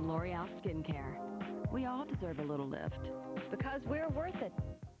from L'Oreal Skincare. We all deserve a little lift. Because we're worth it.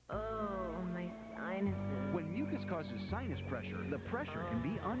 Oh, my sinuses. When mucus causes sinus pressure, the pressure can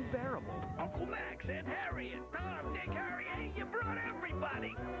be unbearable. Uncle Max and Harriet. Tom, Dick, Harry, hey, you brought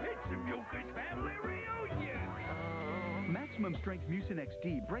everybody. It's the Mucus family reunion. Maximum Strength Mucinex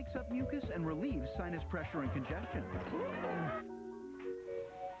D breaks up mucus and relieves sinus pressure and congestion.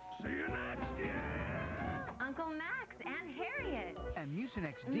 See you next year. Uncle Max and Harriet. And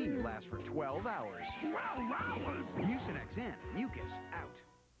Mucinex D lasts for 12 hours. 12 hours? Mucinex in, mucus out.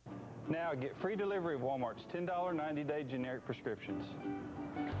 Now get free delivery of Walmart's $10 90-day generic prescriptions,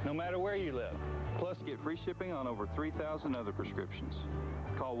 no matter where you live. Plus, get free shipping on over 3,000 other prescriptions.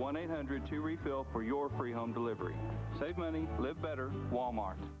 Call 1-800-2-REFILL for your free home delivery. Save money, live better,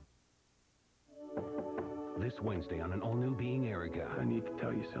 Walmart. This Wednesday on an all-new Being Erica. I need to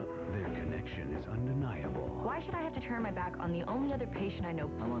tell you something. Their connection is undeniable. Why should I have to turn my back on the only other patient I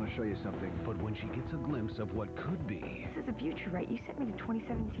know? I want to show you something. But when she gets a glimpse of what could be... This is the future, right? You sent me to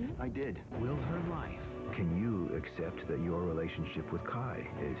 2017? I did. Will her life... Can you accept that your relationship with Kai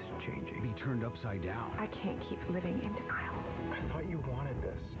is changing? Be turned upside down. I can't keep living in denial. I thought you wanted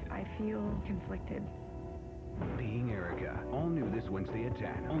this. I feel conflicted. Being Erica. All new this Wednesday at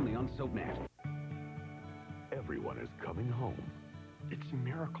 10. Only on SoapNet. Everyone is coming home. It's a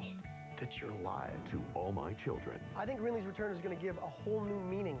miracle that you're alive. To All My Children. I think Rinley's return is going to give a whole new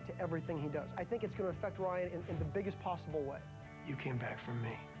meaning to everything he does. I think it's going to affect Ryan in the biggest possible way. You came back from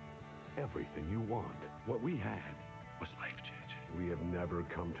me. Everything you want. What we had was life-changing. We have never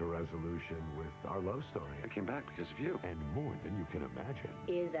come to resolution with our love story. I came back because of you. And more than you can imagine.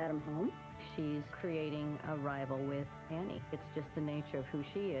 Is Adam home? She's creating a rival with Annie. It's just the nature of who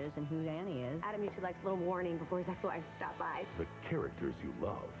she is and who Annie is. Adam usually likes a little warning before his ex-wife stops by. The characters you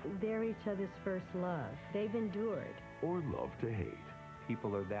love. They're each other's first love. They've endured. Or love to hate.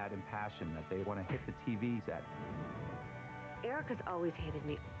 People are that impassioned that they want to hit the TVs at me. Erica's always hated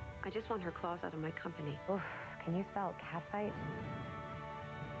me. I just want her claws out of my company. Oof, can you spell catfight?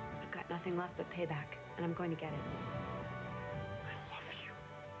 I've got nothing left but payback, and I'm going to get it. I love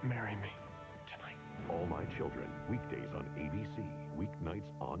you. Marry me tonight. All My Children. Weekdays on ABC. Weeknights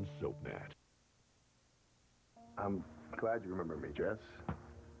on SoapNet. I'm glad you remember me, Jess.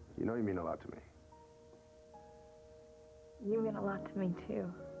 You know you mean a lot to me. You mean a lot to me,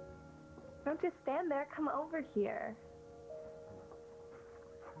 too. Don't just stand there. Come over here.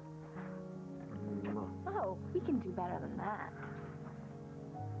 Oh, we can do better than that.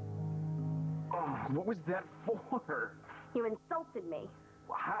 Oh, what was that for? You insulted me.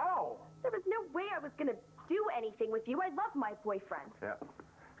 How? There was no way I was going to do anything with you. I love my boyfriend. Yeah,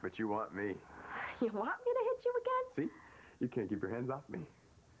 but you want me. You want me to hit you again? See? You can't keep your hands off me.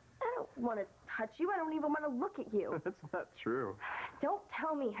 I don't want to touch you. I don't even want to look at you. That's not true. Don't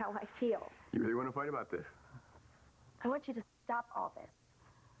tell me how I feel. You really want to fight about this? I want you to stop all this.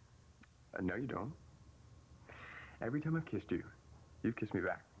 No, you don't. Every time I've kissed you, you've kissed me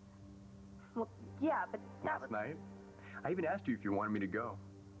back. Well, yeah, but that Last night, I even asked you if you wanted me to go.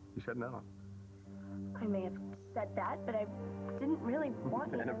 You said no. I may have said that, but I didn't really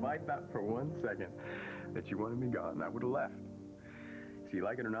want you And to. if I thought for 1 second that you wanted me gone, I would have left. See,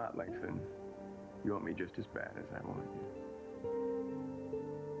 like it or not, Langston, you want me just as bad as I want you.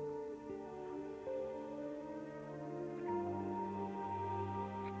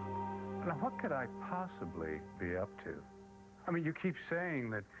 Now, what could I possibly be up to? I mean, you keep saying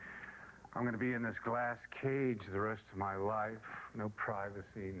that I'm going to be in this glass cage the rest of my life. No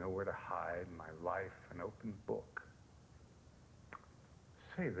privacy, nowhere to hide. My life, an open book.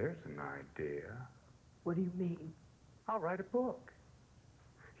 Say, there's an idea. What do you mean? I'll write a book.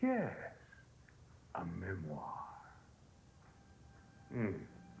 Yes, a memoir.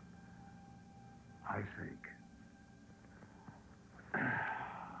 I think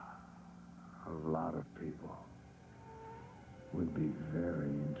a lot of people would be very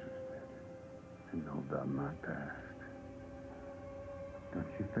interested to know about my past. Don't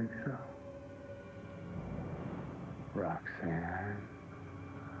you think so? Roxanne?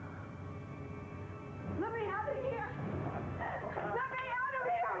 Let me out of here! Let me out of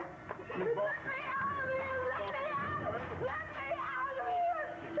here! Let me out of here! Let me out! Let me out of here!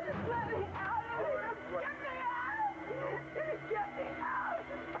 Let me out of here! Get me out! Get me out!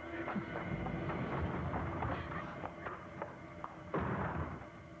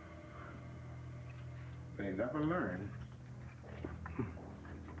 ever learn.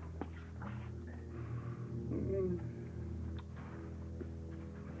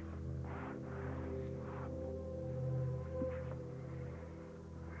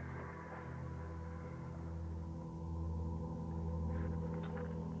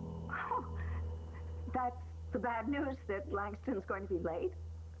 That's the bad news that Langston's going to be late?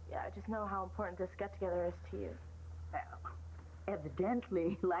 Yeah, I just know how important this get-together is to you. Well,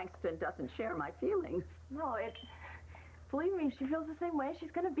 evidently, Langston doesn't share my feelings. No, believe me, she feels the same way.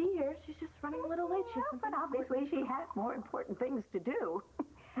 She's going to be here. She's just running a little late. But obviously she has more important things to do.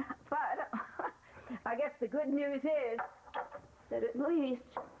 But I guess the good news is that at least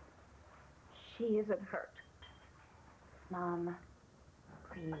she isn't hurt. Mom,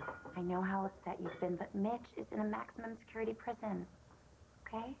 please. I know how upset you've been, but Mitch is in a maximum security prison.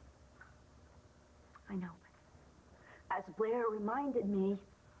 Okay? I know. As Blair reminded me,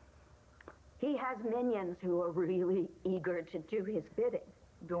 he has minions who are really eager to do his bidding.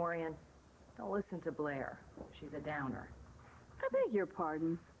 Dorian, don't listen to Blair. She's a downer. I beg your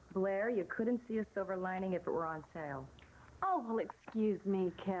pardon. Blair, you couldn't see a silver lining if it were on sale. Oh, well, excuse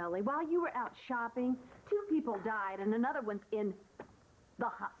me, Kelly. While you were out shopping, 2 people died and another one's in the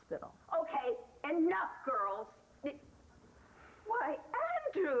hospital. Okay, enough, girls. Why,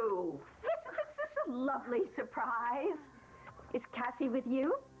 Andrew! This is a lovely surprise. Is Cassie with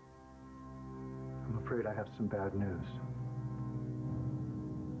you? I'm afraid I have some bad news.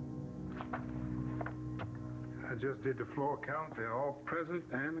 I just did the floor count. They're all present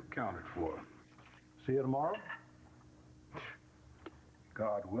and accounted for. See you tomorrow?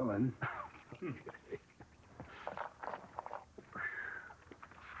 God willing.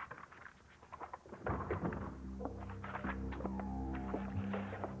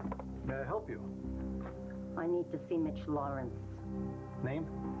 May I help you? I need to see Mitch Lawrence. Name?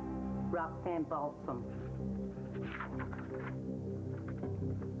 Roxanne Balsam.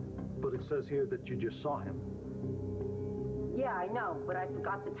 But it says here that you just saw him. Yeah, I know, but I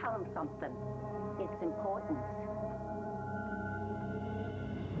forgot to tell him something. It's important.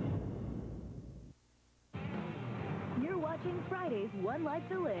 You're watching Friday's One Life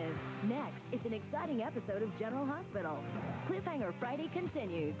to Live. Next, it's an exciting episode of General Hospital. Cliffhanger Friday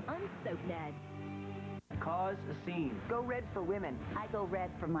continues on SoapNet. Cause a scene. Go red for women. I go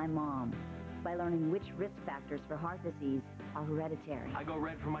red for my mom. By learning which risk factors for heart disease are hereditary. I go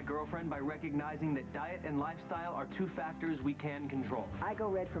red for my girlfriend by recognizing that diet and lifestyle are 2 factors we can control. I go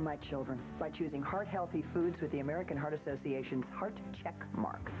red for my children by choosing heart-healthy foods with the American Heart Association's Heart Check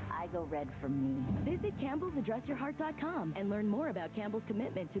mark. I go red for me. Visit Campbell'sAddressYourHeart.com and learn more about Campbell's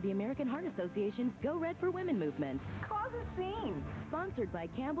commitment to the American Heart Association's Go Red for Women movement. Cause a scene. Sponsored by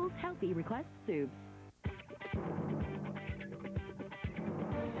Campbell's Healthy Request Soups.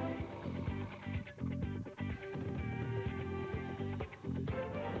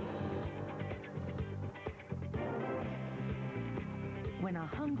 When a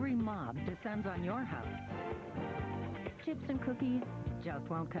hungry mob descends on your house, chips and cookies just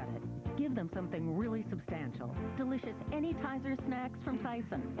won't cut it. Give them something really substantial. Delicious Anytizer snacks from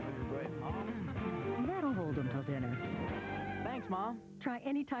Tyson. That'll hold them till dinner. Thanks, Mom. Try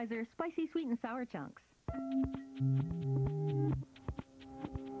Anytizer Spicy Sweet and Sour Chunks.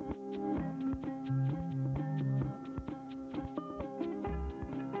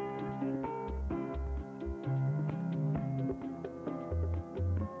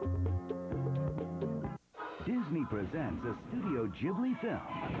 Disney presents a Studio Ghibli film,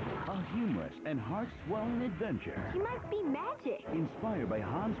 a humorous and heart-swelling adventure. She must be magic. Inspired by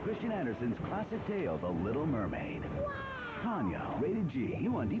Hans Christian Andersen's classic tale, The Little Mermaid. Wow! Tanya, rated G,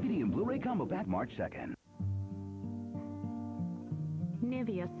 new on DVD and Blu-ray combo pack March 2nd.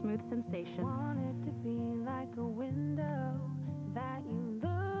 Nivea Smooth Sensation. Want it to be like a window that you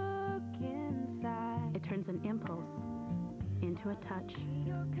look inside. It turns an impulse into a touch.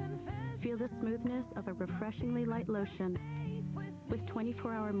 Feel the smoothness of a refreshingly light lotion with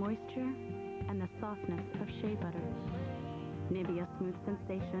 24-hour moisture and the softness of shea butter. Nivea Smooth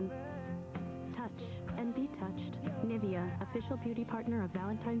Sensation. Touch and be touched. Nivea, official beauty partner of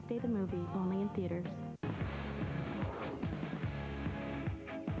Valentine's Day the movie, only in theaters.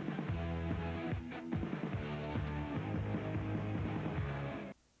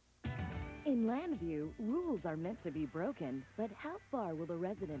 In Landview, rules are meant to be broken, but how far will the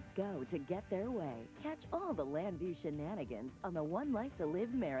residents go to get their way? Catch all the Landview shenanigans on the One Life to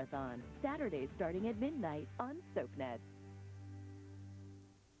Live Marathon, Saturdays starting at midnight on SoapNet.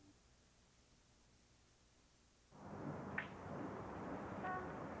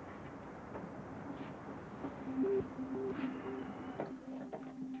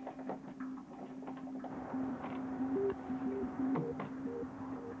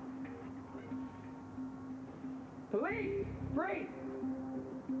 Freeze! Freeze!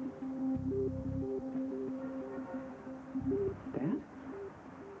 Dad?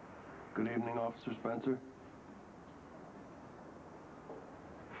 Good evening, Officer Spencer.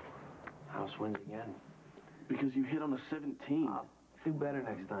 House wins again. Because you hit on a 17. Do better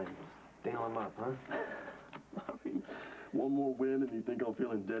next time. Steal him up, huh? I mean, one more win and you think I'll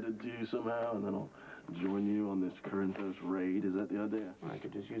feel indebted to you somehow, and then I'll join you on this Corinthos raid. Is that the idea? I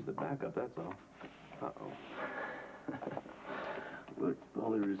could just use the backup, that's all. Uh-oh. Look, the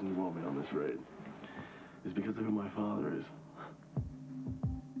only reason you want me on this raid is because of who my father is.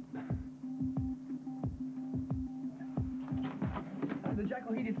 The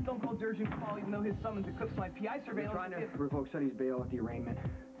Jekyll heated stone cold urgent call, even though his summons eclipsed my PI surveillance. We're trying to revoke Sonny's bail at the arraignment.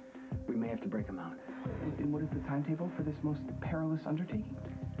 We may have to break him out. And what is the timetable for this most perilous undertaking?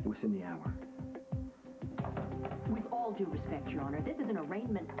 Within the hour. With all due respect, Your Honor, this is an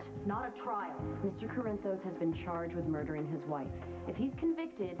arraignment, not a trial. Mr. Corinthos has been charged with murdering his wife. If he's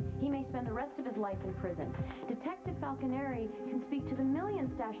convicted, he may spend the rest of his life in prison. Detective Falconeri can speak to the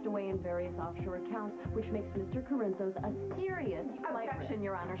millions stashed away in various offshore accounts, which makes Mr. Corinthos a serious Objection,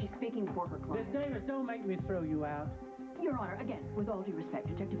 Your Honor. She's speaking for her client. Miss Davis, don't make me throw you out. Your Honor, again, with all due respect,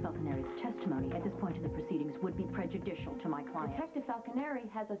 Detective Falconeri's testimony at this point in the proceedings would be prejudicial to my client. Detective Falconeri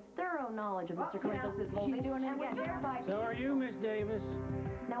has a thorough knowledge of Mr. Corinthos' She's doing it again. So are you, Miss Davis.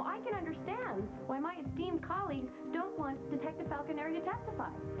 Now, I can understand why my esteemed colleagues don't want Detective Falconeri to testify.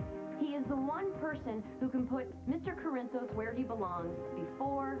 He is the one person who can put Mr. Corinthos where he belongs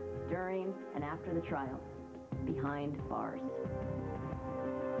before, during, and after the trial. Behind bars.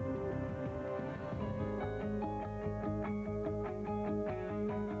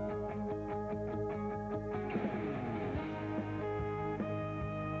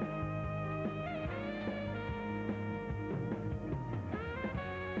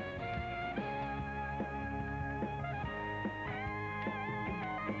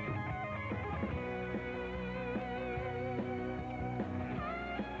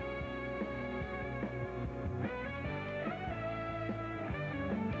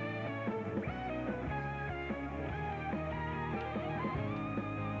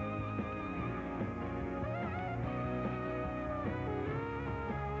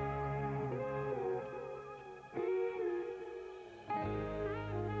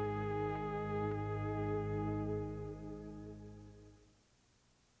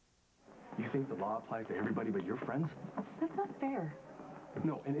 You think the law applies to everybody but your friends? That's not fair.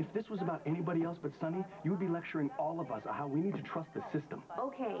 No, and if this was about anybody else but Sonny, you would be lecturing all of us on how we need to trust the system.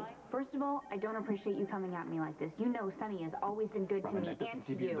 Okay, first of all, I don't appreciate you coming at me like this. You know Sonny has always been good to Robin, me that doesn't and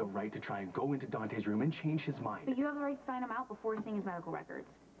to give you the you. right to try and go into Dante's room and change his mind. But you have the right to sign him out before seeing his medical records.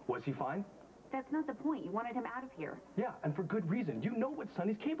 Was he fine? That's not the point. You wanted him out of here. Yeah, and for good reason. You know what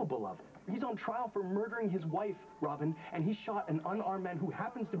Sonny's capable of. He's on trial for murdering his wife, Robin, and he shot an unarmed man who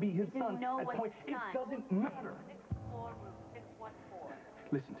happens to be his son at point. It doesn't matter.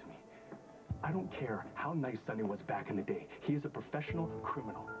 Listen to me. I don't care how nice Sonny was back in the day. He is a professional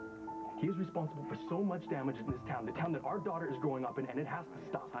criminal. He is responsible for so much damage in this town, the town that our daughter is growing up in, and it has to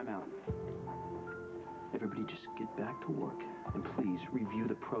stop. I'm out. Everybody just get back to work. And please review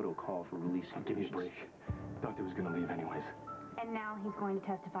the protocol for releasing. Give me a break. Thought he was going to leave anyways. And now he's going to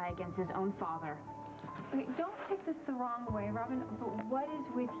testify against his own father. Okay, don't take this the wrong way, Robin, but what is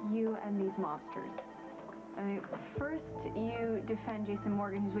with you and these mobsters? I mean, first you defend Jason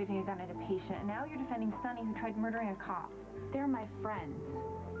Morgan, who's waving a gun at a patient, and now you're defending Sonny, who tried murdering a cop. They're my friends.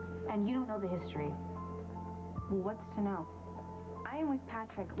 And you don't know the history. Well, what's to know? I am with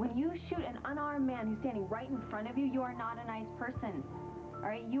Patrick. When you shoot an unarmed man who's standing right in front of you, you are not a nice person. All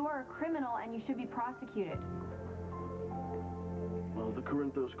right? You are a criminal, and you should be prosecuted. Well, the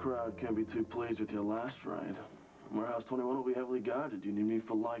Corinthos crowd can't be too pleased with your last ride. Warehouse 21 will be heavily guarded. You need me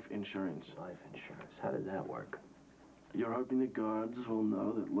for life insurance. Life insurance? How does that work? You're hoping the guards will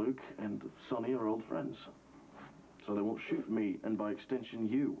know that Luke and Sonny are old friends. So they won't shoot me, and by extension,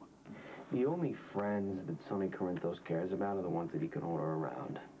 you. The only friends that Sonny Corinthos cares about are the ones that he can order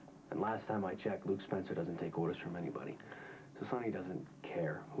around. And last time I checked, Luke Spencer doesn't take orders from anybody. So Sonny doesn't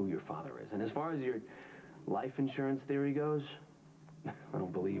care who your father is. And as far as your life insurance theory goes, I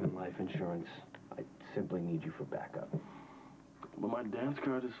don't believe in life insurance. I simply need you for backup. But my dance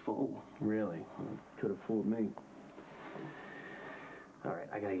card is full. Really? Could have fooled me. All right,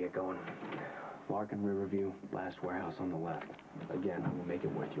 I gotta get going. Larkin Riverview, last warehouse on the left. Again, I will make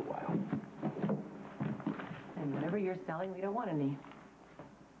it worth your while. And whatever you're selling, we don't want any.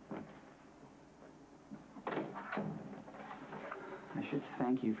 I should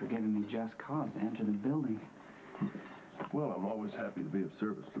thank you for giving me just cause to enter the building. Well, I'm always happy to be of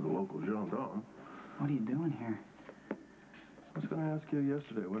service to the local gendarme. What are you doing here? I was going to ask you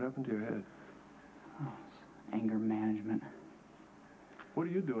yesterday, what happened to your head? Oh, it's anger management. What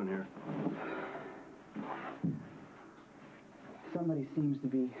are you doing here? Somebody seems to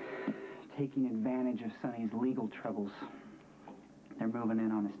be taking advantage of Sonny's legal troubles. They're moving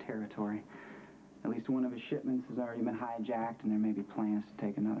in on his territory. At least one of his shipments has already been hijacked, and there may be plans to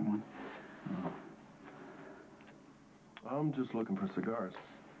take another one. I'm just looking for cigars.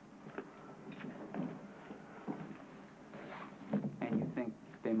 And you think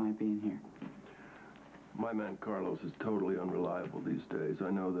they might be in here? My man Carlos is totally unreliable these days.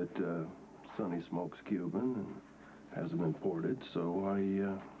 I know that Sonny smokes Cuban and has them imported, so oh,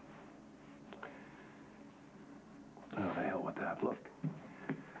 the hell with that. Look,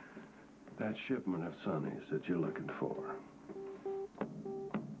 that shipment of Sonny's that you're looking for,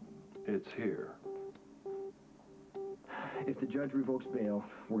 it's here. If the judge revokes bail,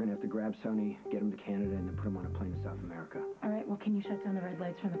 we're going to have to grab Sonny, get him to Canada, and then put him on a plane to South America. All right, well, can you shut down the red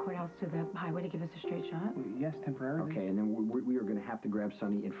lights from the courthouse to the highway to give us a straight shot? Yes, temporarily. Okay, and then we are going to have to grab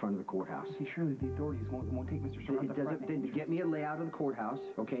Sonny in front of the courthouse. See, surely the authorities won't take Mr. Sir out the front. Then get me a layout of the courthouse,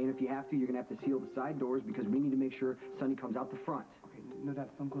 okay? And if you have to, you're going to have to seal the side doors because we need to make sure Sonny comes out the front. Okay, no doubt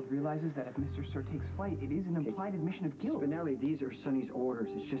Funkles realizes that if Mr. Sir takes flight, it is an implied admission of guilt. Spinelli, these are Sonny's orders.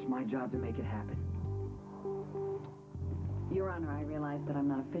 It's just my job to make it happen. Your Honor, I realize that I'm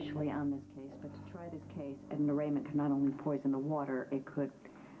not officially on this case, but to try this case, an arraignment could not only poison the water, it could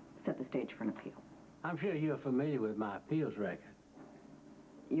set the stage for an appeal. I'm sure you're familiar with my appeals record.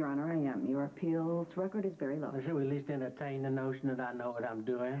 Your Honor, I am. Your appeals record is very low. Well, should we at least entertain the notion that I know what I'm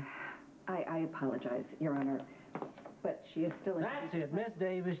doing? I apologize, Your Honor, but she is still in... That's it. Miss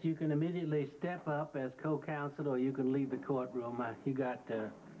Davis, you can immediately step up as co-counsel or you can leave the courtroom. You got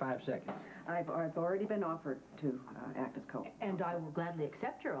 5 seconds. I've already been offered to act as co. And I will gladly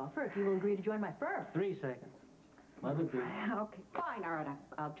accept your offer if you will agree to join my firm. 3 seconds. Mother, please. Okay, fine. All right,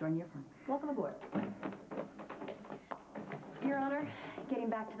 I'll join your firm. Welcome aboard. Your Honor, getting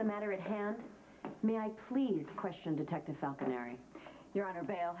back to the matter at hand, may I please question Detective Falconeri? Your Honor,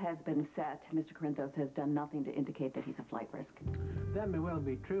 bail has been set. Mr. Corinthos has done nothing to indicate that he's a flight risk. That may well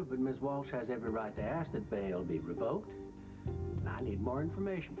be true, but Ms. Walsh has every right to ask that bail be revoked. I need more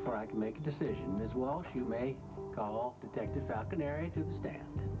information before I can make a decision. Ms. Walsh, you may call Detective Falconeri to the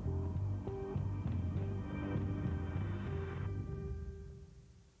stand.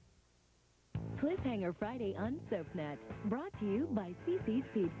 Cliffhanger Friday on SoapNet, brought to you by CiCi's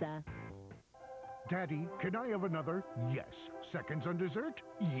Pizza. Daddy, can I have another? Yes. Seconds on dessert?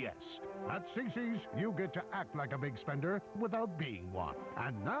 Yes. At CiCi's, you get to act like a big spender without being one.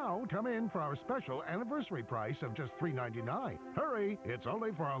 And now, come in for our special anniversary price of just $3.99. Hurry, it's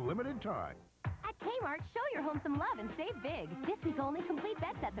only for a limited time. At Kmart, show your home some love and save big. This week only, complete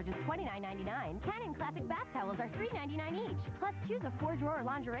bed sets are just $29.99. Canon Classic bath towels are $3.99 each. Plus, choose a 4-drawer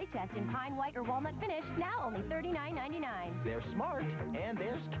lingerie chest in pine, white, or walnut finish, now only $39.99. They're smart, and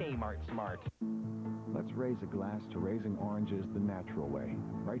there's Kmart Smart. Let's raise a glass to raising oranges the natural way,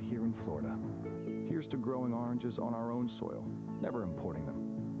 right here in Florida. Here's to growing oranges on our own soil, never importing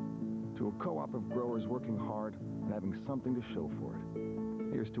them. To a co-op of growers working hard and having something to show for it.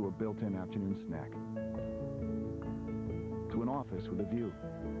 Here's to a built-in afternoon snack. To an office with a view.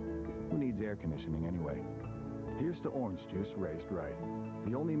 Who needs air conditioning anyway? Here's to orange juice raised right.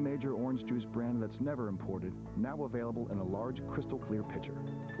 The only major orange juice brand that's never imported, now available in a large crystal clear pitcher.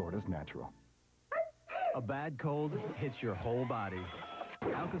 Florida's natural. A bad cold hits your whole body.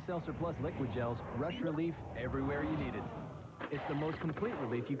 Alka-Seltzer Plus Liquid Gels rush relief everywhere you need it. It's the most complete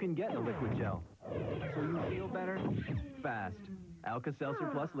relief you can get in a liquid gel. So you feel better fast. Alka-Seltzer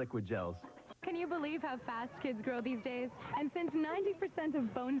Plus Liquid Gels. Can you believe how fast kids grow these days? And since 90%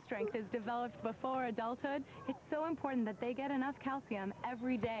 of bone strength is developed before adulthood, it's so important that they get enough calcium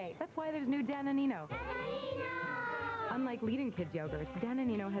every day. That's why there's new Danonino. Unlike leading kids' yogurts,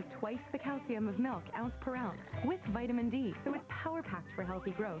 Danonino has twice the calcium of milk, ounce per ounce, with vitamin D, so it's power-packed for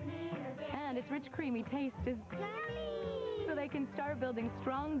healthy growth. And its rich, creamy taste is so they can start building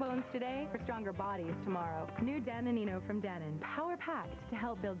strong bones today for stronger bodies tomorrow. New Danonino from Danon, power-packed to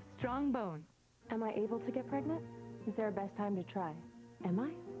help build strong bones. Am I able to get pregnant? Is there a best time to try? Am I?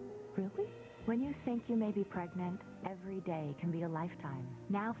 Really? When you think you may be pregnant, every day can be a lifetime.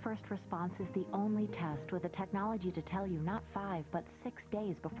 Now First Response is the only test with the technology to tell you not 5, but 6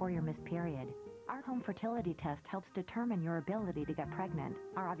 days before your missed period. Our home fertility test helps determine your ability to get pregnant.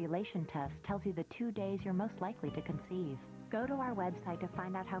 Our ovulation test tells you the 2 days you're most likely to conceive. Go to our website to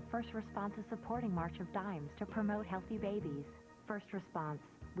find out how First Response is supporting March of Dimes to promote healthy babies. First Response,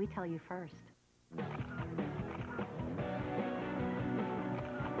 we tell you first.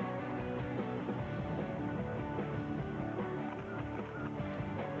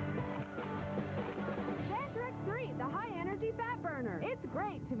 It's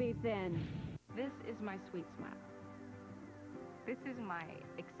great to be thin. This is my sweet smile. This is my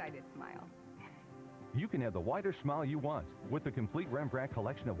excited smile. You can have the whiter smile you want with the complete Rembrandt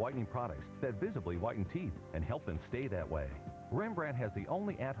collection of whitening products that visibly whiten teeth and help them stay that way. Rembrandt has the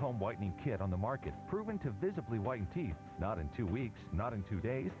only at-home whitening kit on the market proven to visibly whiten teeth, not in 2 weeks, not in 2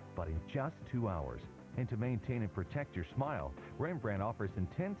 days, but in just 2 hours. And to maintain and protect your smile, Rembrandt offers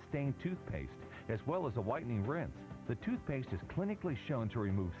intense stain toothpaste as well as a whitening rinse. The toothpaste is clinically shown to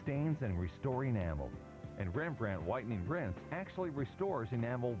remove stains and restore enamel. And Rembrandt Whitening Rinse actually restores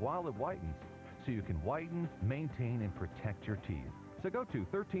enamel while it whitens, so you can whiten, maintain, and protect your teeth. So go to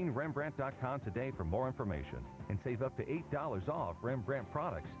 13rembrandt.com today for more information and save up to $8 off Rembrandt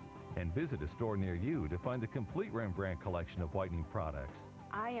products. And visit a store near you to find the complete Rembrandt collection of whitening products.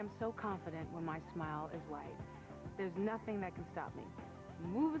 I am so confident when my smile is white. There's nothing that can stop me.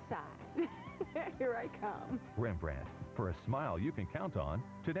 Move aside. Here I come. Rembrandt, for a smile you can count on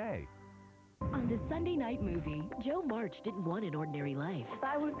today. On the Sunday night movie, Jo March didn't want an ordinary life. If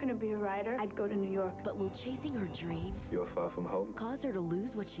I was going to be a writer, I'd go to New York. But will chasing her dreams You're far from home. cause her to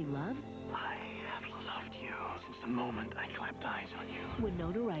lose what she loves? I have loved you since the moment I clapped eyes on you.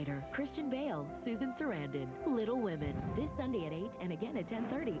 Winona Ryder, Christian Bale, Susan Sarandon, Little Women. This Sunday at 8 and again at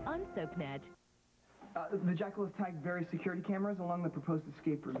 10:30 on SoapNet. The Jackal has tagged various security cameras along the proposed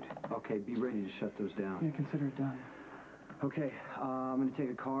escape route. Okay, be ready to shut those down. Yeah, consider it done. Okay, I'm going to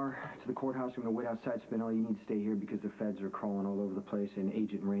take a car to the courthouse. I'm going to wait outside. Spinell, you need to stay here because the feds are crawling all over the place, and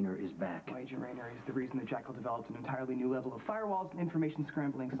Agent Rayner is back. Well, Agent Rayner is the reason the Jackal developed an entirely new level of firewalls and information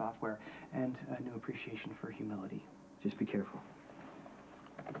scrambling software, and a new appreciation for humility. Just be careful.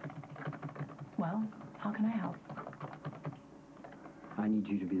 Well, how can I help? I need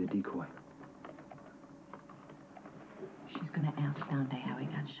you to be the decoy. She's gonna ask Dante how he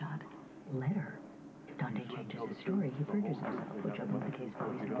got shot. Let her. If Dante changes his story, he perjures himself, which opens the case for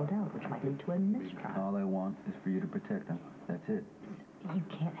reasonable doubt, which might lead to a mistrial. All I want is for you to protect him. That's it. You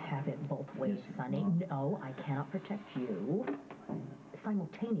can't have it both ways, Sonny. No, I cannot protect you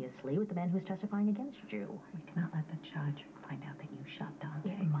simultaneously with the man who's testifying against you. We cannot let the judge find out that you shot Dante.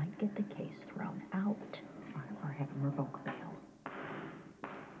 It might get the case thrown out. Or have him revoke bail.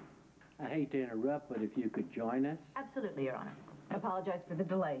 I hate to interrupt, but if you could join us. Absolutely, Your Honor. I apologize for the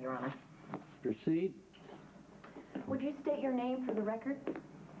delay, Your Honor. Proceed. Would you state your name for the record?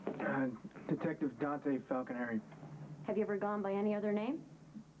 Detective Dante Falconeri. Have you ever gone by any other name?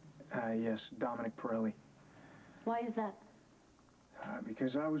 Yes, Dominic Pirelli. Why is that?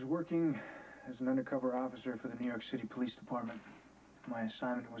 Because I was working as an undercover officer for the New York City Police Department. My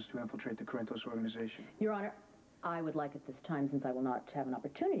assignment was to infiltrate the Corinthos organization. Your Honor, I would like at this time, since I will not have an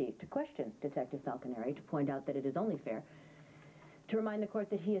opportunity to question Detective Falconeri, to point out that it is only fair to remind the court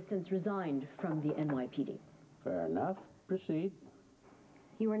that he has since resigned from the NYPD. Fair enough. Proceed.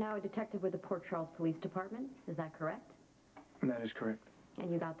 You are now a detective with the Port Charles Police Department, is that correct? That is correct.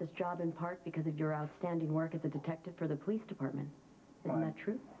 And you got this job in part because of your outstanding work as a detective for the police department. Isn't that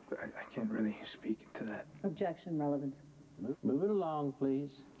true? I can't really speak to that. Objection, relevance. Move it along, please.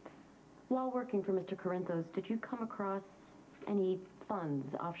 While working for Mr. Corinthos, did you come across any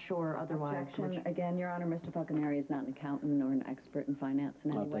funds, offshore or otherwise? Objection. Again, Your Honor, Mr. Falconeri is not an accountant or an expert in finance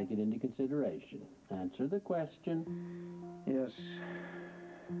in any I'll way. take it into consideration. Answer the question. Yes.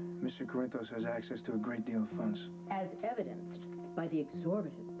 Mr. Corinthos has access to a great deal of funds. As evidenced by the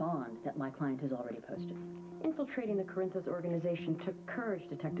exorbitant bond that my client has already posted. Infiltrating the Corinthos organization took courage,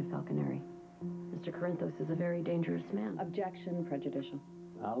 Detective Falconeri. Mr. Corinthos is a very dangerous man. Objection, prejudicial.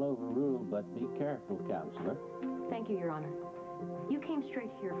 I'll overrule, but be careful, Counselor. Thank you, Your Honor. You came straight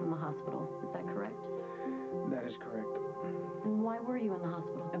here from the hospital, is that correct? That is correct. And why were you in the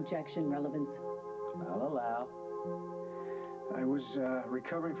hospital? Objection, relevance. I'll allow. I was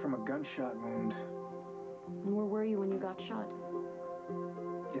recovering from a gunshot wound. And where were you when you got shot?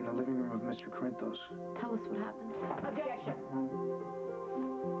 In the living room of Mr. Corinthos. Tell us what happened. Objection.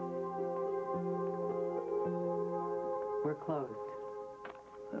 We're closed.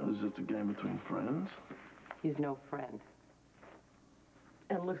 That was just a game between friends. He's no friend.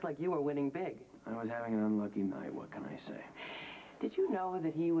 And it looks like you were winning big. I was having an unlucky night, what can I say? Did you know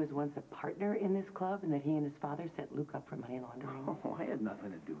that he was once a partner in this club and that he and his father set Luke up for money laundering? Oh, I had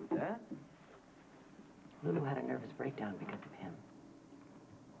nothing to do with that. Lulu had a nervous breakdown because of him.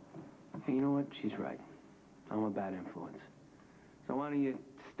 Hey, you know what? She's right. I'm a bad influence. So why don't you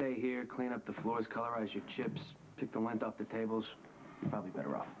stay here, clean up the floors, colorize your chips, pick the lint off the tables? You're probably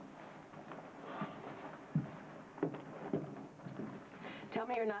better off. Tell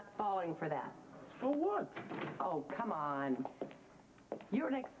me you're not falling for that. For what? Oh, come on. You're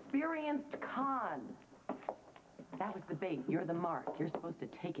an experienced con. That was the bait. You're the mark. You're supposed to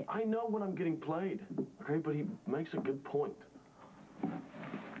take it. I know when I'm getting played, okay? But he makes a good point.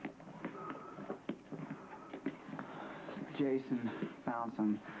 Jason found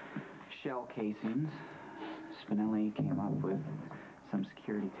some shell casings. Spinelli came up with some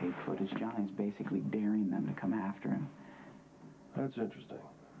security tape footage. Johnny's basically daring them to come after him. That's interesting.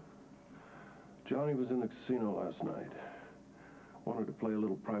 Johnny was in the casino last night. Wanted to play a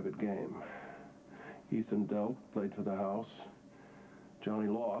little private game. Ethan dealt, played for the house. Johnny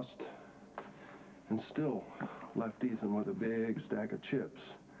lost, and still left Ethan with a big stack of chips.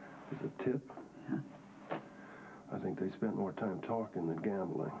 As a tip. Yeah. I think they spent more time talking than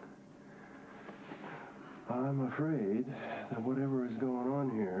gambling. I'm afraid that whatever is going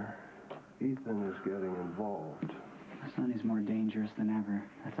on here, Ethan is getting involved. Sonny's more dangerous than ever.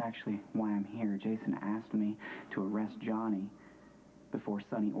 That's actually why I'm here. Jason asked me to arrest Johnny before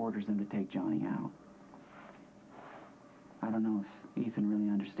Sonny orders him to take Johnny out. I don't know if Ethan really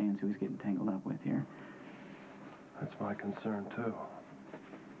understands who he's getting tangled up with here. That's my concern, too.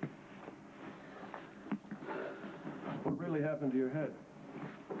 What really happened to your head?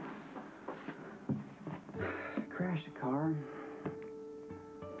 Crashed a car.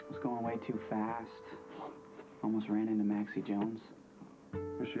 Was going way too fast. Almost ran into Maxie Jones.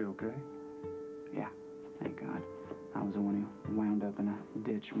 Is she okay? Yeah, thank God. I was the one who wound up in a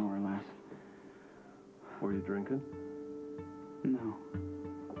ditch, more or less. Were you drinking? No.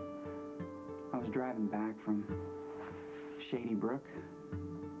 I was driving back from Shady Brook.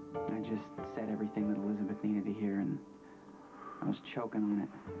 I just said everything that Elizabeth needed to hear, and I was choking on it.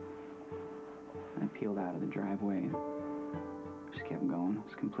 I peeled out of the driveway and just kept going. It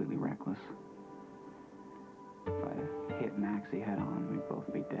was completely reckless. If I'd hit Maxie head on, we'd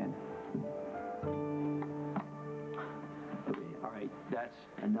both be dead. Okay, all right, that's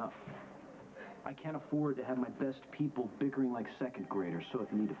enough. I can't afford to have my best people bickering like second graders, so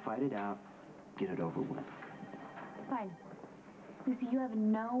if you need to fight it out, get it over with. Fine. Lucy, you have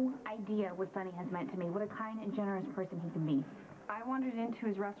no idea what Sonny has meant to me, what a kind and generous person he can be. I wandered into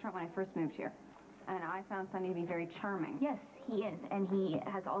his restaurant when I first moved here, and I found Sonny to be very charming. Yes, he is, and he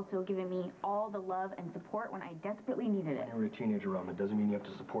has also given me all the love and support when I desperately needed it. When you're a teenager, Rama, doesn't mean you have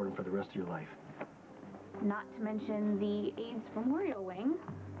to support him for the rest of your life. Not to mention the AIDS Memorial Wing,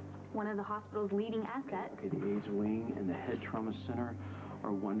 one of the hospital's leading assets. Okay, the AIDS Wing and the Head Trauma Center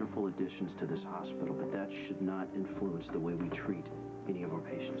are wonderful additions to this hospital, but that should not influence the way we treat any of our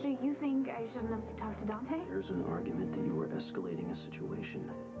patients. So you think I shouldn't have talked to Dante? There's an argument that you were escalating a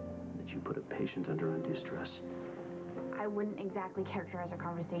situation, that you put a patient under undue stress. I wouldn't exactly characterize our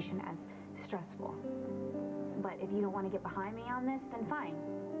conversation as stressful. But if you don't want to get behind me on this, then fine.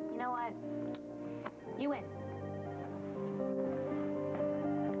 You know what? You win.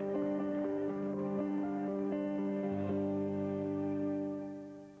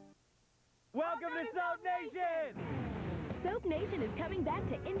 Welcome to Soap Nation! Soap Nation is coming back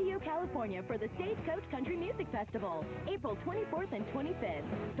to Indio, California for the Stagecoach Country Music Festival, April 24th and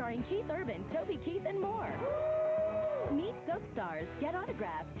 25th, starring Keith Urban, Toby Keith, and more. Meet soap stars, get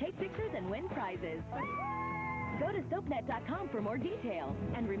autographs, take pictures, and win prizes. Go to SoapNet.com for more details.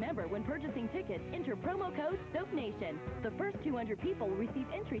 And remember, when purchasing tickets, enter promo code SoapNation. The first 200 people will receive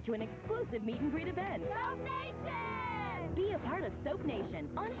entry to an exclusive meet and greet event. Soap Nation! Be a part of Soap Nation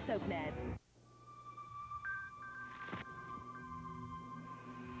on SoapNet.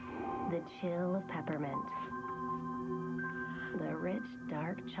 The chill of peppermint. The rich,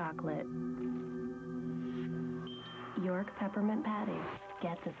 dark chocolate. York peppermint patty.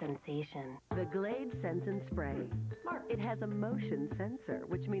 Get the sensation. The Glade Sense and Spray. Smart. It has a motion sensor,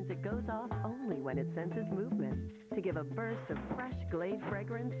 which means it goes off only when it senses movement, to give a burst of fresh Glade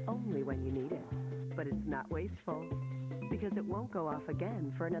fragrance only when you need it. But it's not wasteful, because it won't go off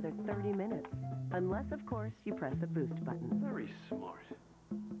again for another 30 minutes, unless, of course, you press a boost button. Very smart.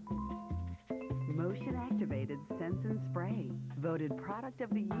 Motion-activated Sense and Spray. Voted Product of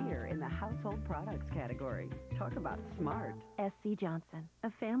the Year in the Household Products category. Talk about smart. SC Johnson,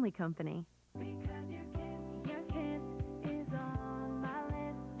 a family company.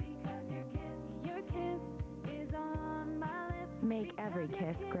 Make every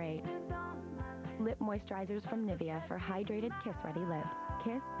kiss great. Lip moisturizers from Nivea for hydrated, kiss-ready lips.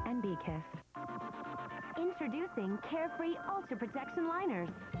 Kiss and be kissed. Introducing Carefree Ultra Protection Liners.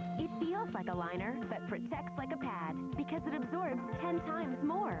 It feels like a liner, but protects like a pad because it absorbs 10 times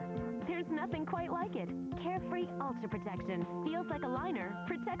more. There's nothing quite like it. Carefree Ultra Protection. Feels like a liner,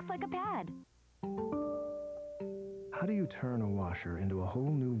 protects like a pad. How do you turn a washer into a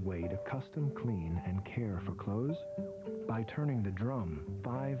whole new way to custom clean and care for clothes? By turning the drum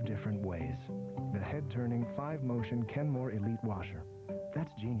 5 different ways. The head-turning 5-motion Kenmore Elite washer.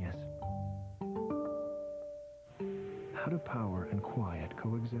 That's genius. How do power and quiet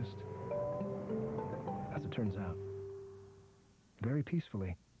coexist? As it turns out, very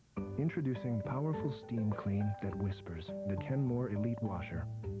peacefully. Introducing the powerful steam clean that whispers, the Kenmore Elite washer.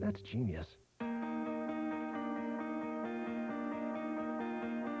 That's genius.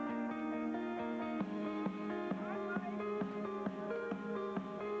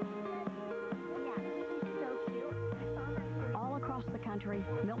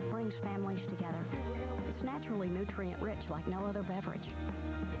 Milk brings families together. It's naturally nutrient-rich like no other beverage.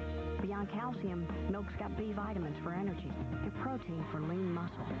 Beyond calcium, milk's got B vitamins for energy and protein for lean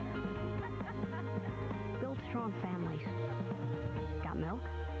muscle. Build strong families. Got milk?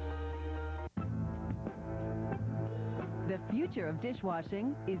 The future of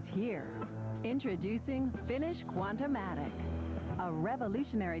dishwashing is here. Introducing Finish Quantum-Matic, a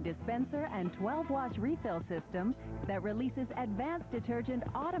revolutionary dispenser and 12-wash refill system that releases advanced detergent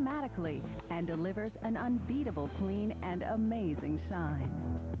automatically and delivers an unbeatable clean and amazing shine.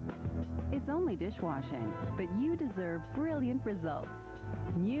 It's only dishwashing, but you deserve brilliant results.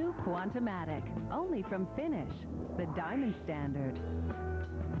 New Quantum-Matic, only from Finish, the diamond standard.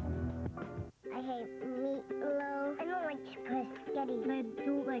 I hate meatloaf. I don't like spaghetti. I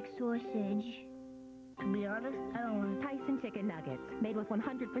don't like sausage. To be honest, I don't want Tyson chicken nuggets, made with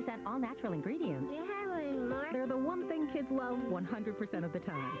 100% all-natural ingredients. Do you have any more? They're the one thing kids love 100% of the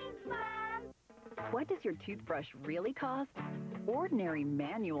time. What does your toothbrush really cost? Ordinary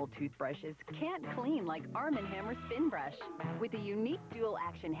manual toothbrushes can't clean like Arm & Hammer Spin Brush. With a unique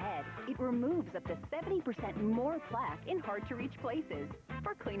dual-action head, it removes up to 70% more plaque in hard-to-reach places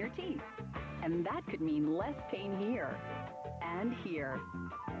for cleaner teeth. And that could mean less pain here and here.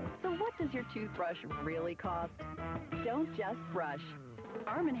 So what does your toothbrush really cost? Don't just brush.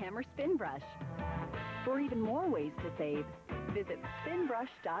 Arm & Hammer Spin Brush. For even more ways to save, visit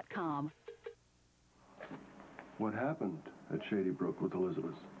spinbrush.com. What happened at Shady Brook with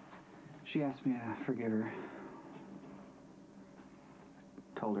Elizabeth? She asked me to forgive her.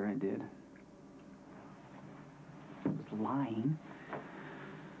 Told her I did. I was lying.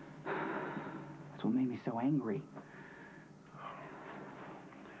 That's what made me so angry.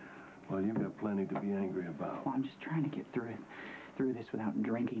 Well, you've got plenty to be angry about. Well, I'm just trying to get through this without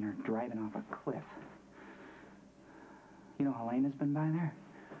drinking or driving off a cliff. You know, Helena's been by there.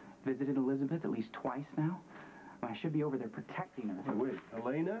 Visited Elizabeth at least twice now. I should be over there protecting her. Wait,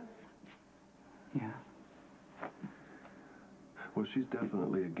 Helena? Yeah. Well, she's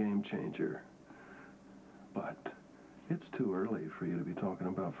definitely a game changer. But it's too early for you to be talking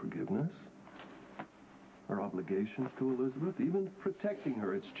about forgiveness. Or obligations to Elizabeth, even protecting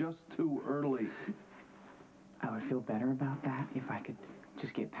her. It's just too early. I would feel better about that if I could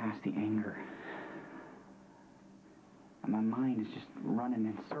just get past the anger. My mind is just running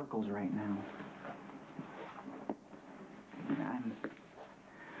in circles right now.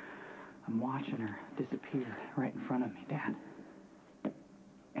 I'm watching her disappear right in front of me, Dad.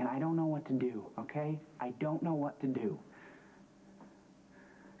 And I don't know what to do, okay? I don't know what to do.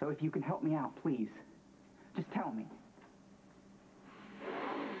 So if you can help me out, please. Just tell me.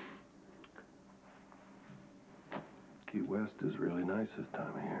 Key West is really nice this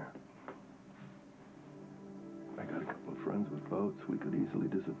time of year. I got a couple of friends with boats. We could easily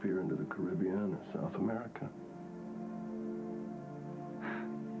disappear into the Caribbean or South America.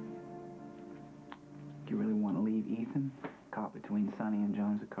 Do you really want to leave Ethan caught between Sonny and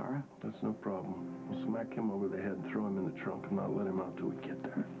Joan Zakara? That's no problem. We'll smack him over the head and throw him in the trunk and not let him out till we get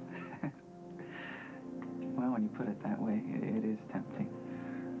there. Well, when you put it that way, it is tempting.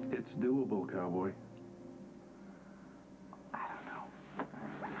 It's doable, cowboy. I don't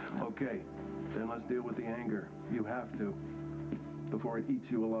know. Okay, then let's deal with the anger. You have to, before it eats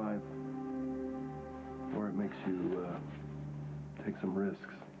you alive. Or it makes you take some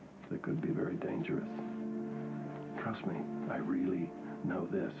risks that could be very dangerous. Trust me, I really know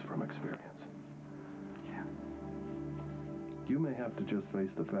this from experience. Yeah. You may have to just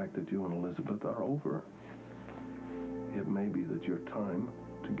face the fact that you and Elizabeth are over. It may be that your time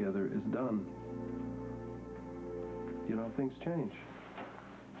together is done. You know, things change.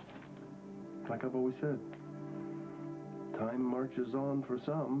 Like I've always said, time marches on for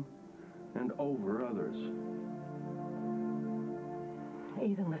some and over others.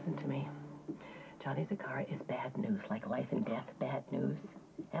 Ethan, listen to me. Johnny Zakara is bad news, like life and death bad news.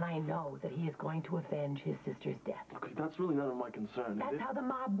 And I know that he is going to avenge his sister's death. Okay, that's really none of my concern. That's how the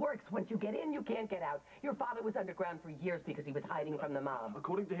mob works. Once you get in, you can't get out. Your father was underground for years because he was hiding from the mob.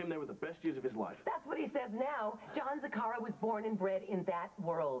 According to him, they were the best years of his life. That's what he says now. John Zakara was born and bred in that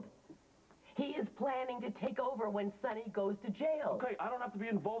world. He is planning to take over when Sonny goes to jail. Okay, I don't have to be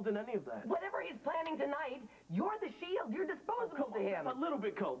involved in any of that. Whatever he's planning tonight, you're the shield. You're disposable to him. A little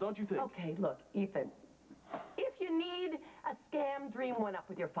bit cold, don't you think? Okay, look, Ethan. If you need a scam, dream one up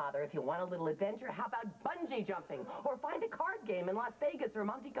with your father. If you want a little adventure, how about bungee jumping? Or find a card game in Las Vegas or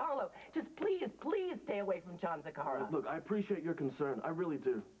Monte Carlo. Just please, please stay away from John Zakara. Look, I appreciate your concern. I really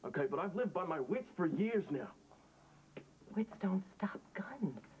do. Okay, but I've lived by my wits for years now. Wits don't stop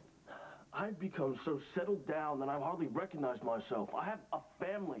guns. I've become so settled down that I hardly recognize myself. I have a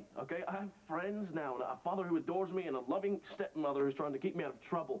family, okay? I have friends now, and a father who adores me, and a loving stepmother who's trying to keep me out of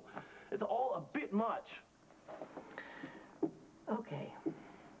trouble. It's all a bit much. Okay.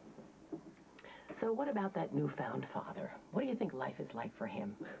 So what about that newfound father? What do you think life is like for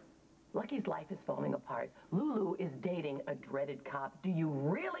him? Lucky's life is falling apart. Lulu is dating a dreaded cop. Do you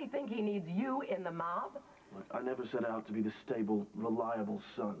really think he needs you in the mob? Look, I never set out to be the stable, reliable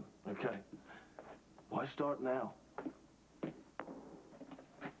son, okay? Why start now?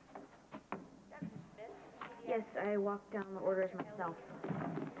 Yes, I walked down the orders myself.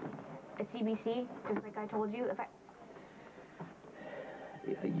 A CBC, just like I told you. If I...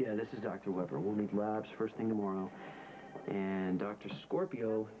 Yeah, this is Dr. Weber. We'll need labs first thing tomorrow. And Dr.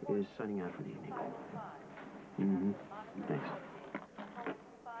 Scorpio is signing out for the evening. Mm-hmm. Thanks.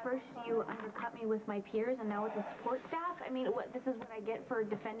 First you undercut me with my peers, and now with the support staff? I mean, this is what I get for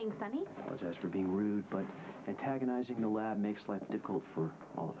defending Sonny? I apologize for being rude, but antagonizing the lab makes life difficult for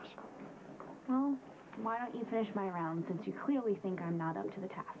all of us. Well, why don't you finish my round, since you clearly think I'm not up to the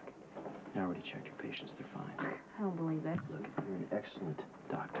task? I already checked your patients. They're fine. I don't believe it. Look, you're an excellent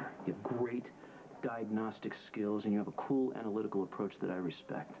doctor. You have great diagnostic skills, and you have a cool analytical approach that I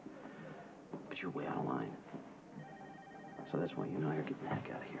respect. But you're way out of line. So that's why you and I are getting the heck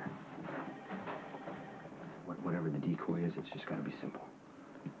out of here. Whatever the decoy is, it's just got to be simple.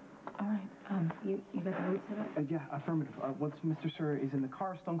 All right. You got the route set up? Yeah, affirmative. Once Mr. Sir is in the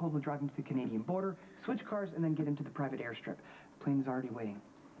car, Stone Cold will drive him to the Canadian border, switch cars, and then get him to the private airstrip. Plane is already waiting.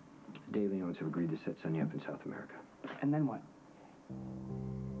 De Leons have agreed to set Sonny up in South America. And then what?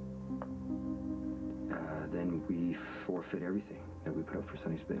 Then we forfeit everything that we put up for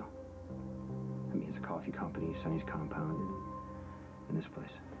Sonny's bail. I mean, it's a coffee company, Sonny's compound, and this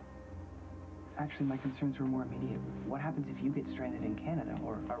place. Actually, my concerns were more immediate. What happens if you get stranded in Canada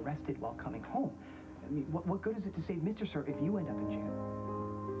or arrested while coming home? I mean, what good is it to save Mr. Sir if you end up in jail?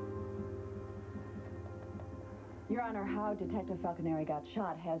 Your Honor, how Detective Falconeri got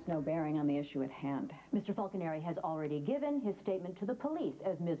shot has no bearing on the issue at hand. Mr. Falconeri has already given his statement to the police,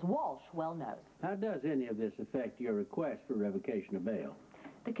 as Ms. Walsh well knows. How does any of this affect your request for revocation of bail?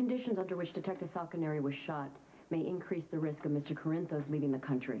 The conditions under which Detective Falconeri was shot may increase the risk of Mr. Corinthos leaving the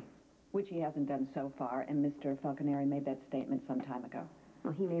country. Which he hasn't done so far, and Mr. Falconeri made that statement some time ago.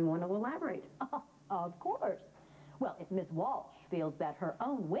 Well, he may want to elaborate. Oh, of course. Well, if Ms. Walsh feels that her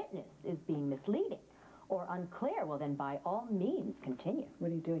own witness is being misleading or unclear, well, then by all means, continue.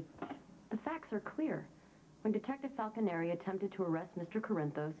 What are you doing? The facts are clear. When Detective Falconeri attempted to arrest Mr.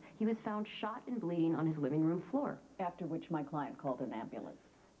 Corinthos, he was found shot and bleeding on his living room floor. After which my client called an ambulance.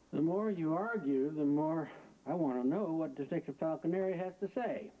 The more you argue, the more I want to know what Detective Falconeri has to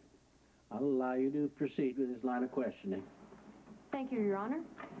say. I'll allow you to proceed with this line of questioning. Thank you, Your Honor.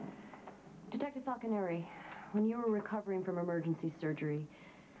 Detective Falconeri, when you were recovering from emergency surgery,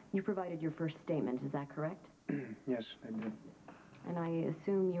 you provided your first statement, is that correct? Yes, I did. And I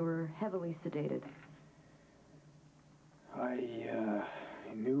assume you were heavily sedated. I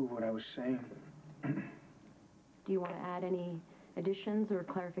knew what I was saying. Do you want to add any additions or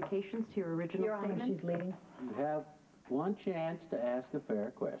clarifications to your original Your Honor, statement? she's leading. You have one chance to ask a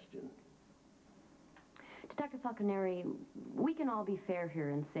fair question. Detective Falconeri, we can all be fair here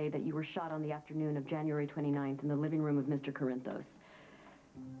and say that you were shot on the afternoon of January 29th in the living room of Mr. Corinthos.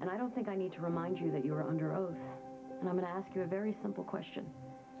 And I don't think I need to remind you that you were under oath. And I'm going to ask you a very simple question.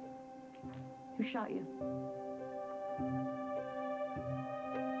 Who shot you?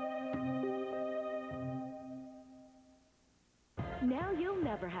 Now you'll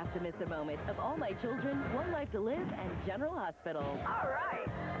never have to miss a moment of All My Children, One Life to Live, and General Hospital. All right.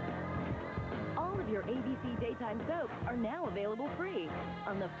 All of your ABC daytime soaps are now available free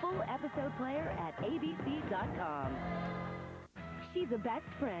on the full episode player at abc.com. She's a best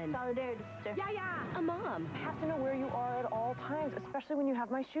friend. Solidarity, sister. Yeah. A mom. I have to know where you are at all times, especially when you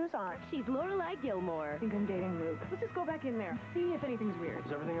have my shoes on. She's Lorelai Gilmore. I think I'm dating Luke. Let's just go back in there. See if anything's weird.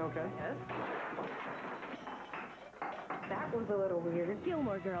 Is everything okay? Yes. That was a little weird.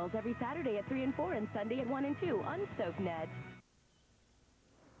 Gilmore Girls every Saturday at 3 and 4 and Sunday at 1 and 2 on SoapNet.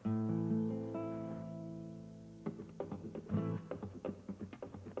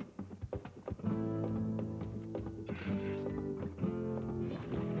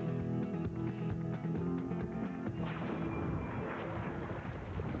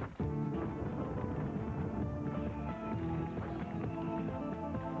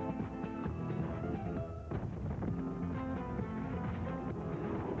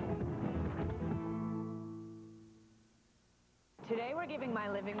 Today we're giving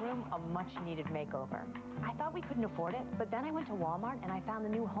my living room a much-needed makeover. I thought we couldn't afford it, but then I went to Walmart and I found the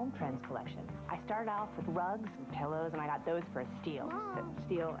new Home Trends collection. I started off with rugs and pillows, and I got those for a steal.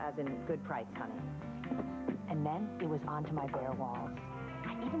 Steal as in good price, honey. And then it was onto my bare walls.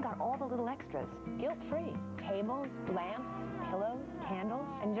 I even got all the little extras, guilt-free. Tables, lamps, pillows, candles,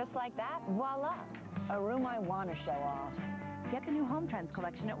 and just like that, voila, a room I want to show off. Get the new Home Trends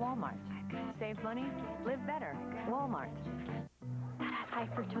collection at Walmart. Save money, live better. Walmart. High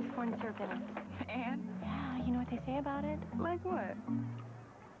fructose corn syrup in it. And? Yeah, you know what they say about it? Like what?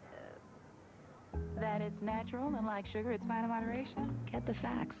 That it's natural, and like sugar, it's fine in moderation? Get the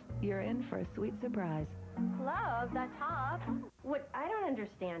facts. You're in for a sweet surprise. Gloves on top. What I don't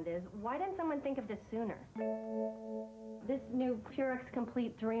understand is, why didn't someone think of this sooner? This new Purex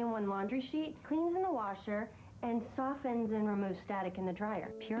Complete 3-in-1 laundry sheet cleans in the washer and softens and removes static in the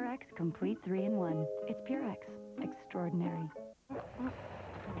dryer. Purex Complete 3-in-1. It's Purex. Extraordinary.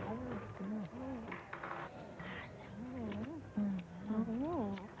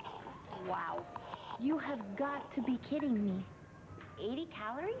 Wow. You have got to be kidding me. 80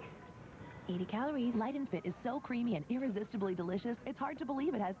 calories? 80 calories. Light and Fit is so creamy and irresistibly delicious, it's hard to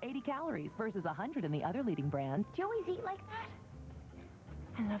believe it has 80 calories versus 100 in the other leading brands. Do you always eat like that?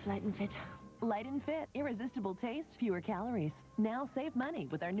 I love Light and Fit. Light and Fit. Irresistible taste, fewer calories. Now save money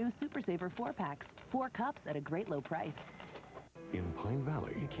with our new Super Saver 4-packs. 4 cups at a great low price. In Pine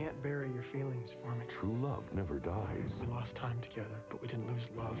Valley, You can't bury your feelings for me. true love never dies. We lost time together, but we didn't lose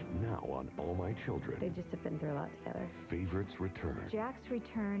love. Now on All My Children, They just have been through a lot together. favorites return. Jack's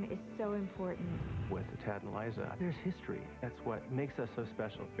return is so important. With Tad and Liza, there's history. That's what makes us so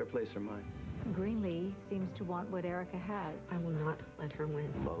special. Your place or mine. Greenlee seems to want what Erica has. I will not let her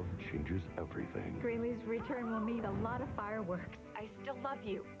win. Love changes everything. Greenlee's return will need a lot of fireworks. I still love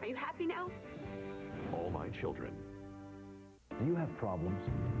you. Are you happy now? All My Children. Do you have problems?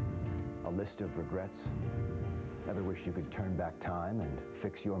 A list of regrets? Ever wish you could turn back time and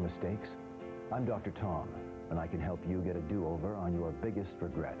fix your mistakes? I'm Dr. Tom, and I can help you get a do-over on your biggest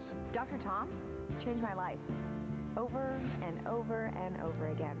regrets. Dr. Tom changed my life. Over and over and over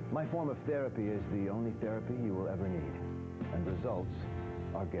again. My form of therapy is the only therapy you will ever need, and results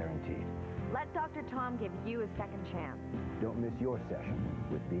are guaranteed. Let Dr. Tom give you a second chance. Don't miss your session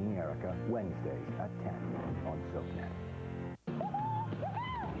with Being Erica, Wednesdays at 10 on SoapNet.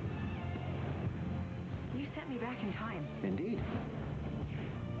 You sent me back in time. Indeed.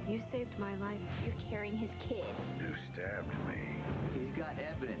 You saved my life. You're carrying his kid. You stabbed me. He's got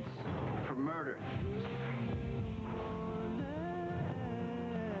evidence for murder.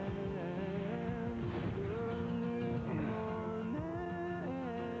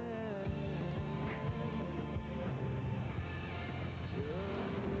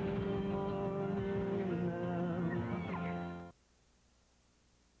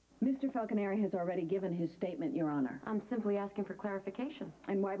 Mr. Falconeri has already given his statement, Your Honor. I'm simply asking for clarification.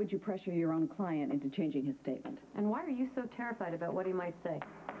 And why would you pressure your own client into changing his statement? And why are you so terrified about what he might say?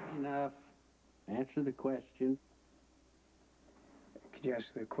 Enough. Answer the question. Could you ask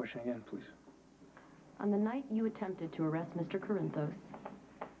the question again, please? On the night you attempted to arrest Mr. Corinthos,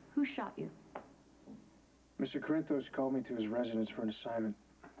 who shot you? Mr. Corinthos called me to his residence for an assignment.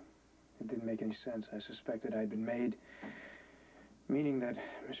 It didn't make any sense. I suspected I'd been made, meaning that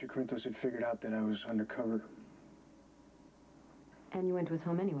Mr. Corinthos had figured out that I was undercover. And you went to his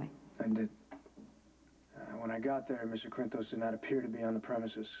home anyway? I did. When I got there, Mr. Corinthos did not appear to be on the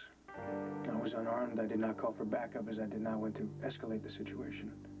premises. I was unarmed. I did not call for backup as I did not want to escalate the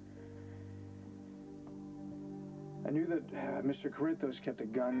situation. I knew that Mr. Corinthos kept a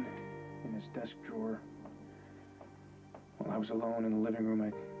gun in his desk drawer. While I was alone in the living room,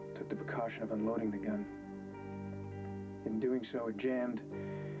 I took the precaution of unloading the gun. In doing so, it jammed.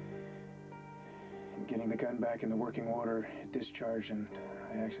 In getting the gun back into working order, it discharged, and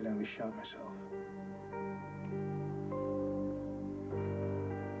I accidentally shot myself.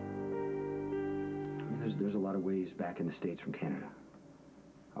 there's a lot of ways back in the States from Canada.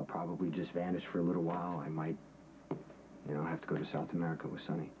 I'll probably just vanish for a little while. I might, have to go to South America with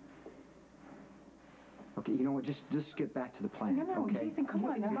Sonny. Okay, you know what? Just get back to the plan. No, okay? Jason, come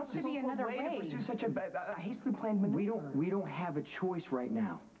on. There has to be another way. To pursue such a hastily planned maneuver. We don't have a choice right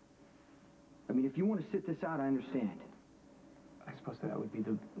now. I mean, if you want to sit this out, I understand. I suppose that would be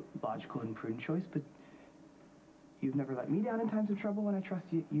the logical and prudent choice, but you've never let me down in times of trouble, and I trust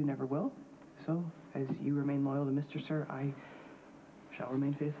you never will. So, as you remain loyal to Mr. Sir, I shall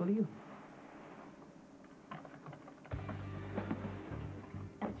remain faithful to you.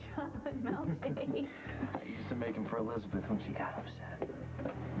 Chocolate milkshake. I used to make him for Elizabeth when she got upset.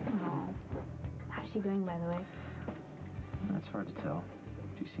 Oh. How's she doing, by the way? That's hard to tell.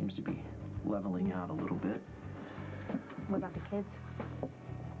 She seems to be leveling out a little bit. What about the kids?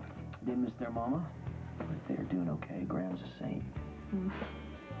 They miss their mama, but they're doing okay. Graham's a saint.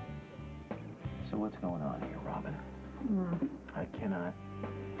 So what's going on here, Robin? I cannot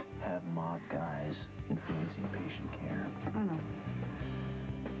have mob guys influencing patient care. I know.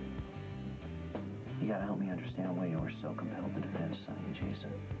 You gotta help me understand why you were so compelled to defend Sonny and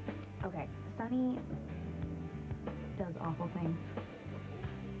Jason. Okay, Sonny does awful things.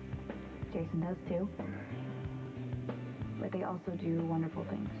 Jason does too. But they also do wonderful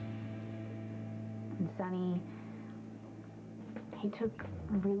things. And Sonny, he took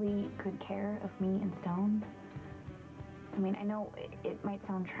really good care of me and Stone. I mean, I know it might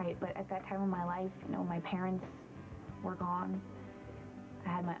sound trite, but at that time of my life, my parents were gone. I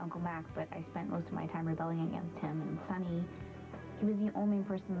had my Uncle Mac, but I spent most of my time rebelling against him. And Sonny, he was the only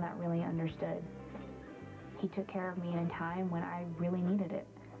person that really understood. He took care of me in a time when I really needed it.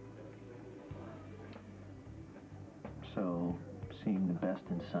 So, seeing the best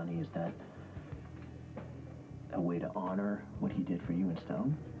in Sonny, is that a way to honor what he did for you and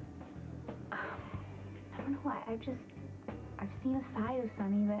Stone? I don't know. I've seen a side of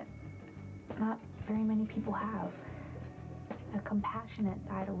Sonny that not very many people have. A compassionate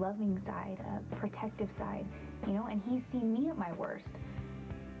side, a loving side, a protective side, and he's seen me at my worst.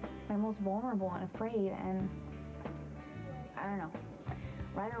 My most vulnerable and afraid, and I don't know.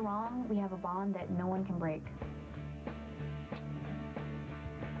 Right or wrong, we have a bond that no one can break.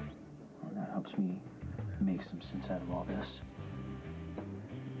 Well, that helps me make some sense out of all this.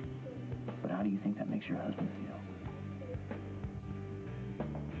 But how do you think that makes your husband feel?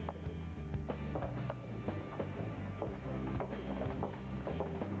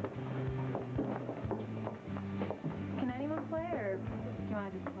 Can anyone play, or do you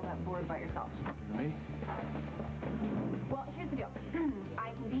want to just pull that board by yourself? Me? Well, here's the deal.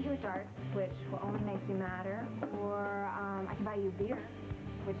 I can beat you at darts, which will only make you madder, or I can buy you a beer,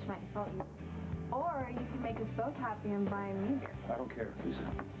 which might insult you. Or you can make us both happy and buy me a beer. I don't care,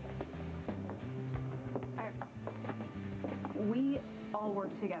 Lisa. We all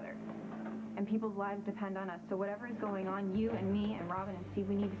work together, and people's lives depend on us. So whatever is going on, you and me and Robin and Steve,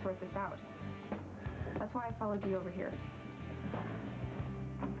 we need to sort this out. That's why I followed you over here.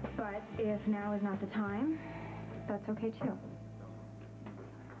 But if now is not the time, that's okay too.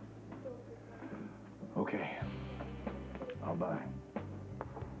 Okay. I'll buy.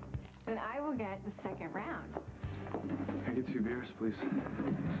 Then I will get the second round. Can I get 2 beers, please?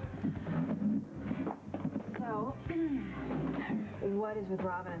 So, what is with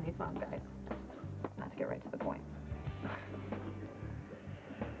Robin and these mob guys? Not to get right to the point.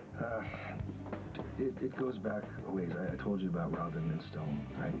 It goes back a ways. I told you about Robin and Stone,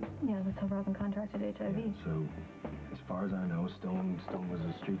 right? Yeah, that's how Robin contracted HIV. Yeah, so, as far as I know, Stone was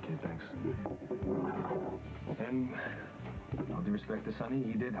a street kid, thanks. And, all due respect to Sonny,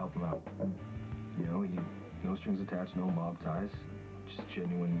 he did help him out. He, no strings attached, no mob ties, just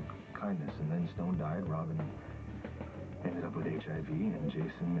genuine kindness. And then Stone died, Robin ended up with HIV, and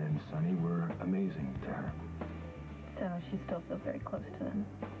Jason and Sonny were amazing to her. So she still feels very close to them.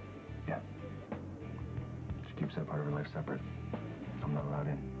 Yeah. She keeps that part of her life separate. I'm not allowed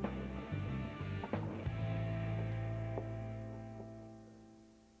in.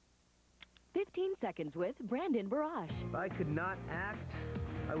 "15 Seconds with Brandon Barash." If I could not act,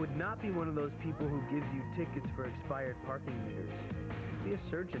 I would not be one of those people who gives you tickets for expired parking meters. I'd be a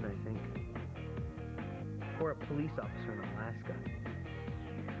surgeon, I think. Or a police officer in Alaska.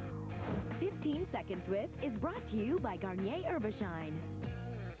 15 Seconds with is brought to you by Garnier Herbicide.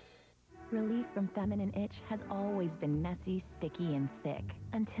 Relief from feminine itch has always been messy, sticky, and thick.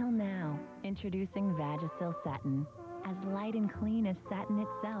 Until now, introducing Vagisil Satin. As light and clean as satin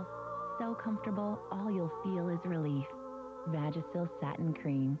itself. So comfortable, all you'll feel is relief. Vagisil Satin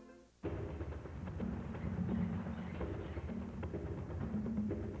Cream.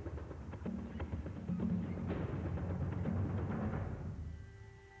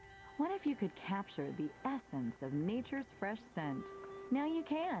 What if you could capture the essence of nature's fresh scent? Now you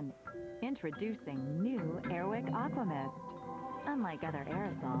can. Introducing new Airwick Aqua Mist. Unlike other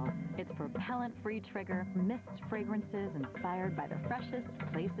aerosols, its propellant-free trigger mists fragrances inspired by the freshest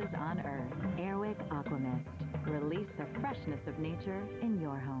places on Earth. Airwick Aqua Mist. Release the freshness of nature in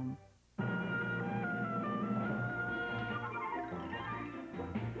your home.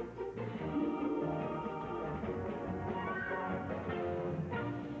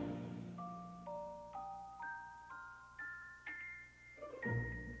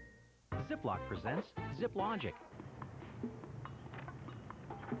 Ziploc presents ZipLogic.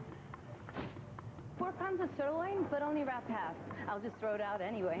 4 pounds of sirloin, but only wrapped half. I'll just throw it out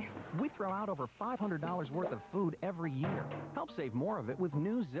anyway. We throw out over $500 worth of food every year. Help save more of it with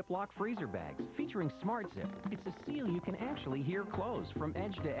new Ziploc freezer bags featuring Smart Zip. It's a seal you can actually hear close from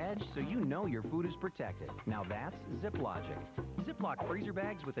edge to edge so you know your food is protected. Now that's ZipLogic. Ziploc freezer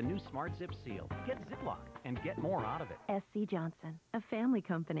bags with a new Smart Zip seal. Get Ziploc and get more out of it. S.C. Johnson, a family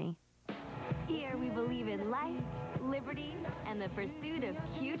company. Here we believe in life, liberty, and the pursuit of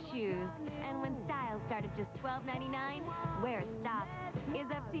cute shoes. And when style starts at just $12.99, where it stops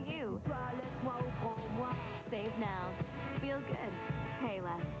is up to you. Save now. Feel good. Pay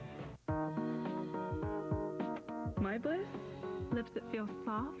less. My Bliss? Lips that feel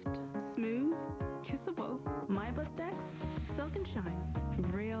soft, smooth, kissable. My Bliss Dex? Silk and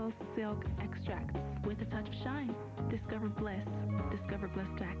Shine. Real silk extracts with a touch of shine. Discover Bliss. Discover Bliss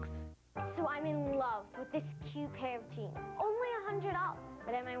Dex. So I'm in love with this cute pair of jeans. Only $100.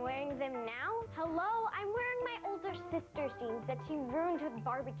 But am I wearing them now? Hello, I'm wearing my older sister's jeans that she ruined with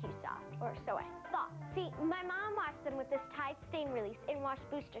barbecue sauce. Or so I thought. See, my mom washed them with this Tide stain release and wash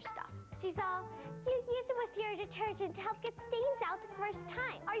booster stuff. She's all, you use it with your detergent to help get stains out the first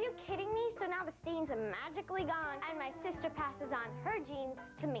time. Are you kidding me? So now the stains are magically gone and my sister passes on her jeans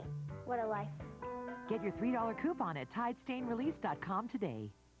to me. What a life. Get your $3 coupon at TidestainRelease.com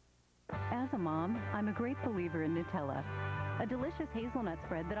today. As a mom, I'm a great believer in Nutella, a delicious hazelnut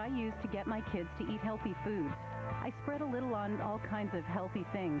spread that I use to get my kids to eat healthy foods. I spread a little on all kinds of healthy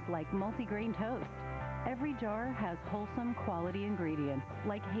things like multigrain toast. Every jar has wholesome quality ingredients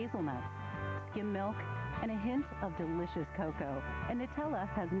like hazelnuts, skim milk, and a hint of delicious cocoa. And Nutella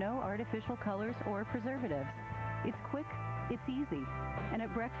has no artificial colors or preservatives. It's quick, it's easy, and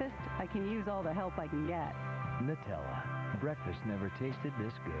at breakfast, I can use all the help I can get. Nutella. Breakfast never tasted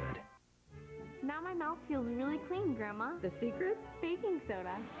this good. Now my mouth feels really clean, Grandma. The secret? Baking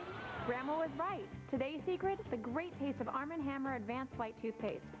soda. Grandma was right. Today's secret, the great taste of Arm & Hammer Advanced White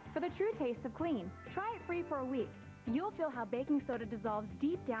Toothpaste. For the true taste of clean. Try it free for a week. You'll feel how baking soda dissolves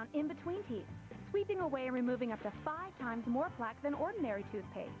deep down in between teeth, sweeping away and removing up to 5 times more plaque than ordinary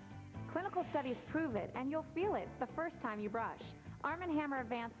toothpaste. Clinical studies prove it, and you'll feel it the first time you brush. Arm & Hammer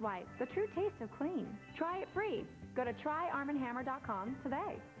Advanced White, the true taste of clean. Try it free. Go to tryarmandhammer.com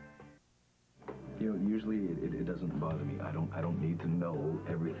today. You know, usually it doesn't bother me. I don't need to know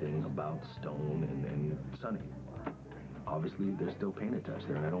everything about Stone and Sonny. Obviously, there's still pain attached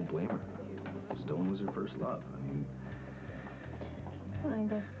there, and I don't blame her. Stone was her first love. I mean, I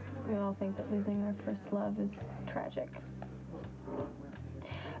guess we all think that losing our first love is tragic.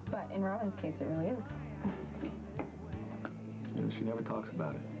 But in Robin's case, it really is. you know, she never talks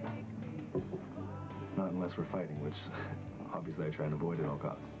about it. Not unless we're fighting, which obviously I try and avoid at all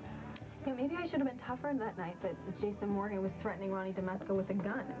costs. Yeah, maybe I should have been tougher that night that Jason Morgan was threatening Ronnie DeMesco with a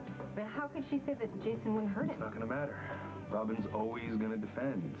gun. But how could she say that Jason wouldn't hurt him? It's not going to matter. Robin's always going to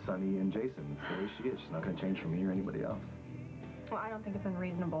defend Sonny and Jason. It's the way she is. She's not going to change for me or anybody else. Well, I don't think it's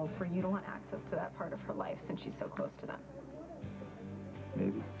unreasonable for you to want access to that part of her life since she's so close to them.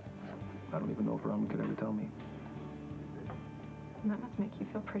 Maybe. I don't even know if Robin could ever tell me. And that must make you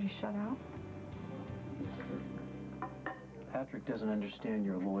feel pretty shut out. Patrick doesn't understand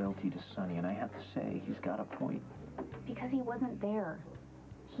your loyalty to Sonny, and I have to say, he's got a point. Because he wasn't there.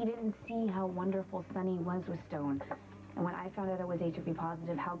 He didn't see how wonderful Sonny was with Stone. And when I found out I was HIV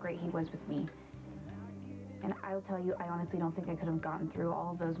positive, how great he was with me. And I'll tell you, I honestly don't think I could have gotten through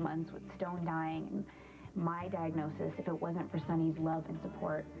all of those months with Stone dying and my diagnosis if it wasn't for Sonny's love and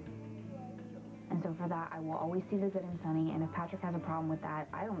support. And so for that, I will always see the good in Sonny, and if Patrick has a problem with that,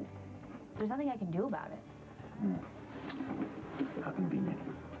 there's nothing I can do about it. How convenient.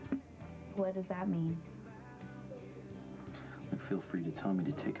 What does that mean? Feel free to tell me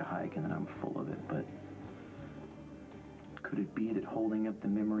to take a hike and then I'm full of it, but could it be that holding up the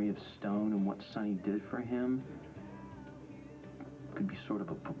memory of Stone and what Sonny did for him could be sort of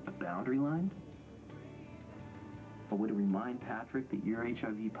a boundary line? Or would it remind Patrick that you're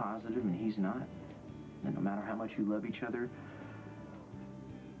HIV positive and he's not? And no matter how much you love each other,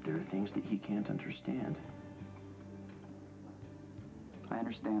 there's are things that he can't understand. I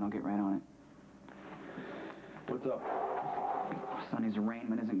understand. I'll get right on it. What's up? Sonny's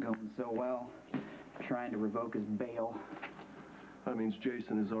arraignment isn't going so well. Trying to revoke his bail. That means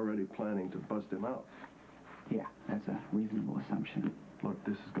Jason is already planning to bust him out. Yeah, that's a reasonable assumption. Look,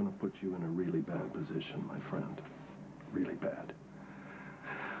 this is going to put you in a really bad position, my friend. Really bad.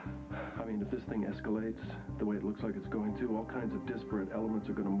 I mean, if this thing escalates the way it looks like it's going to, all kinds of disparate elements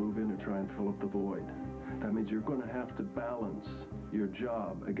are going to move in and try and fill up the void. That means you're going to have to balance your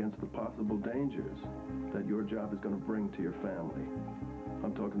job against the possible dangers that your job is going to bring to your family.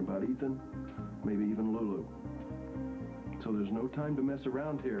 I'm talking about Ethan, maybe even Lulu. So there's no time to mess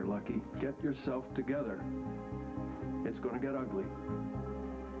around here, Lucky. Get yourself together. It's going to get ugly.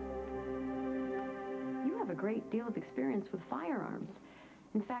 You have a great deal of experience with firearms.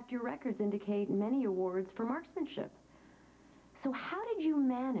 In fact, your records indicate many awards for marksmanship. So how did you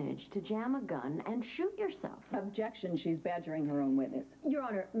manage to jam a gun and shoot yourself? Objection. She's badgering her own witness. Your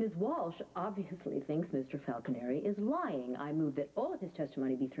Honor, Ms. Walsh obviously thinks Mr. Falconeri is lying. I move that all of his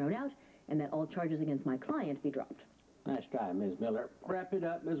testimony be thrown out and that all charges against my client be dropped. Nice try, Ms. Miller. Wrap it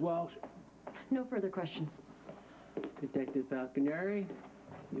up, Ms. Walsh. No further questions. Detective Falconeri,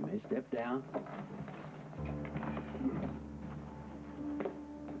 you may step down.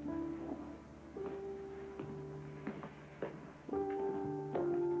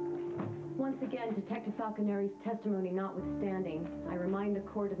 Once again, Detective Falconeri's testimony notwithstanding, I remind the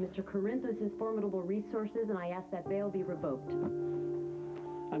court of Mr. Corinthos' formidable resources, and I ask that bail be revoked.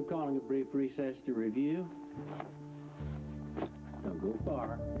 I'm calling a brief recess to review. Don't go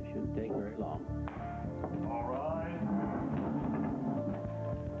far. It shouldn't take very long. All right.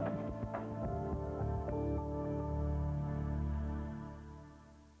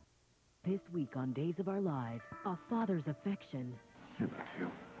 This week on Days of Our Lives, a father's affection Yeah, that's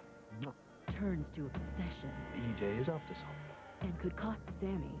you. turns to obsession EJ is up to something. and could cost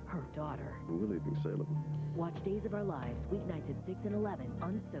Sammy her daughter. We're leaving Salem. Watch Days of Our Lives, weeknights at 6 and 11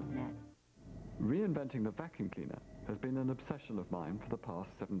 on SoapNet. Reinventing the vacuum cleaner has been an obsession of mine for the past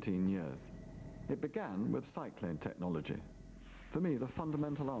 17 years. It began with cyclone technology. For me, the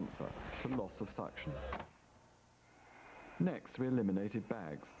fundamental answer to loss of suction. Next, we eliminated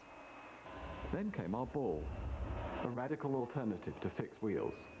bags. Then came our ball, a radical alternative to fixed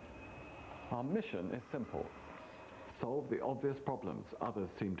wheels. Our mission is simple: solve the obvious problems others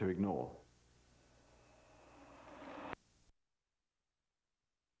seem to ignore.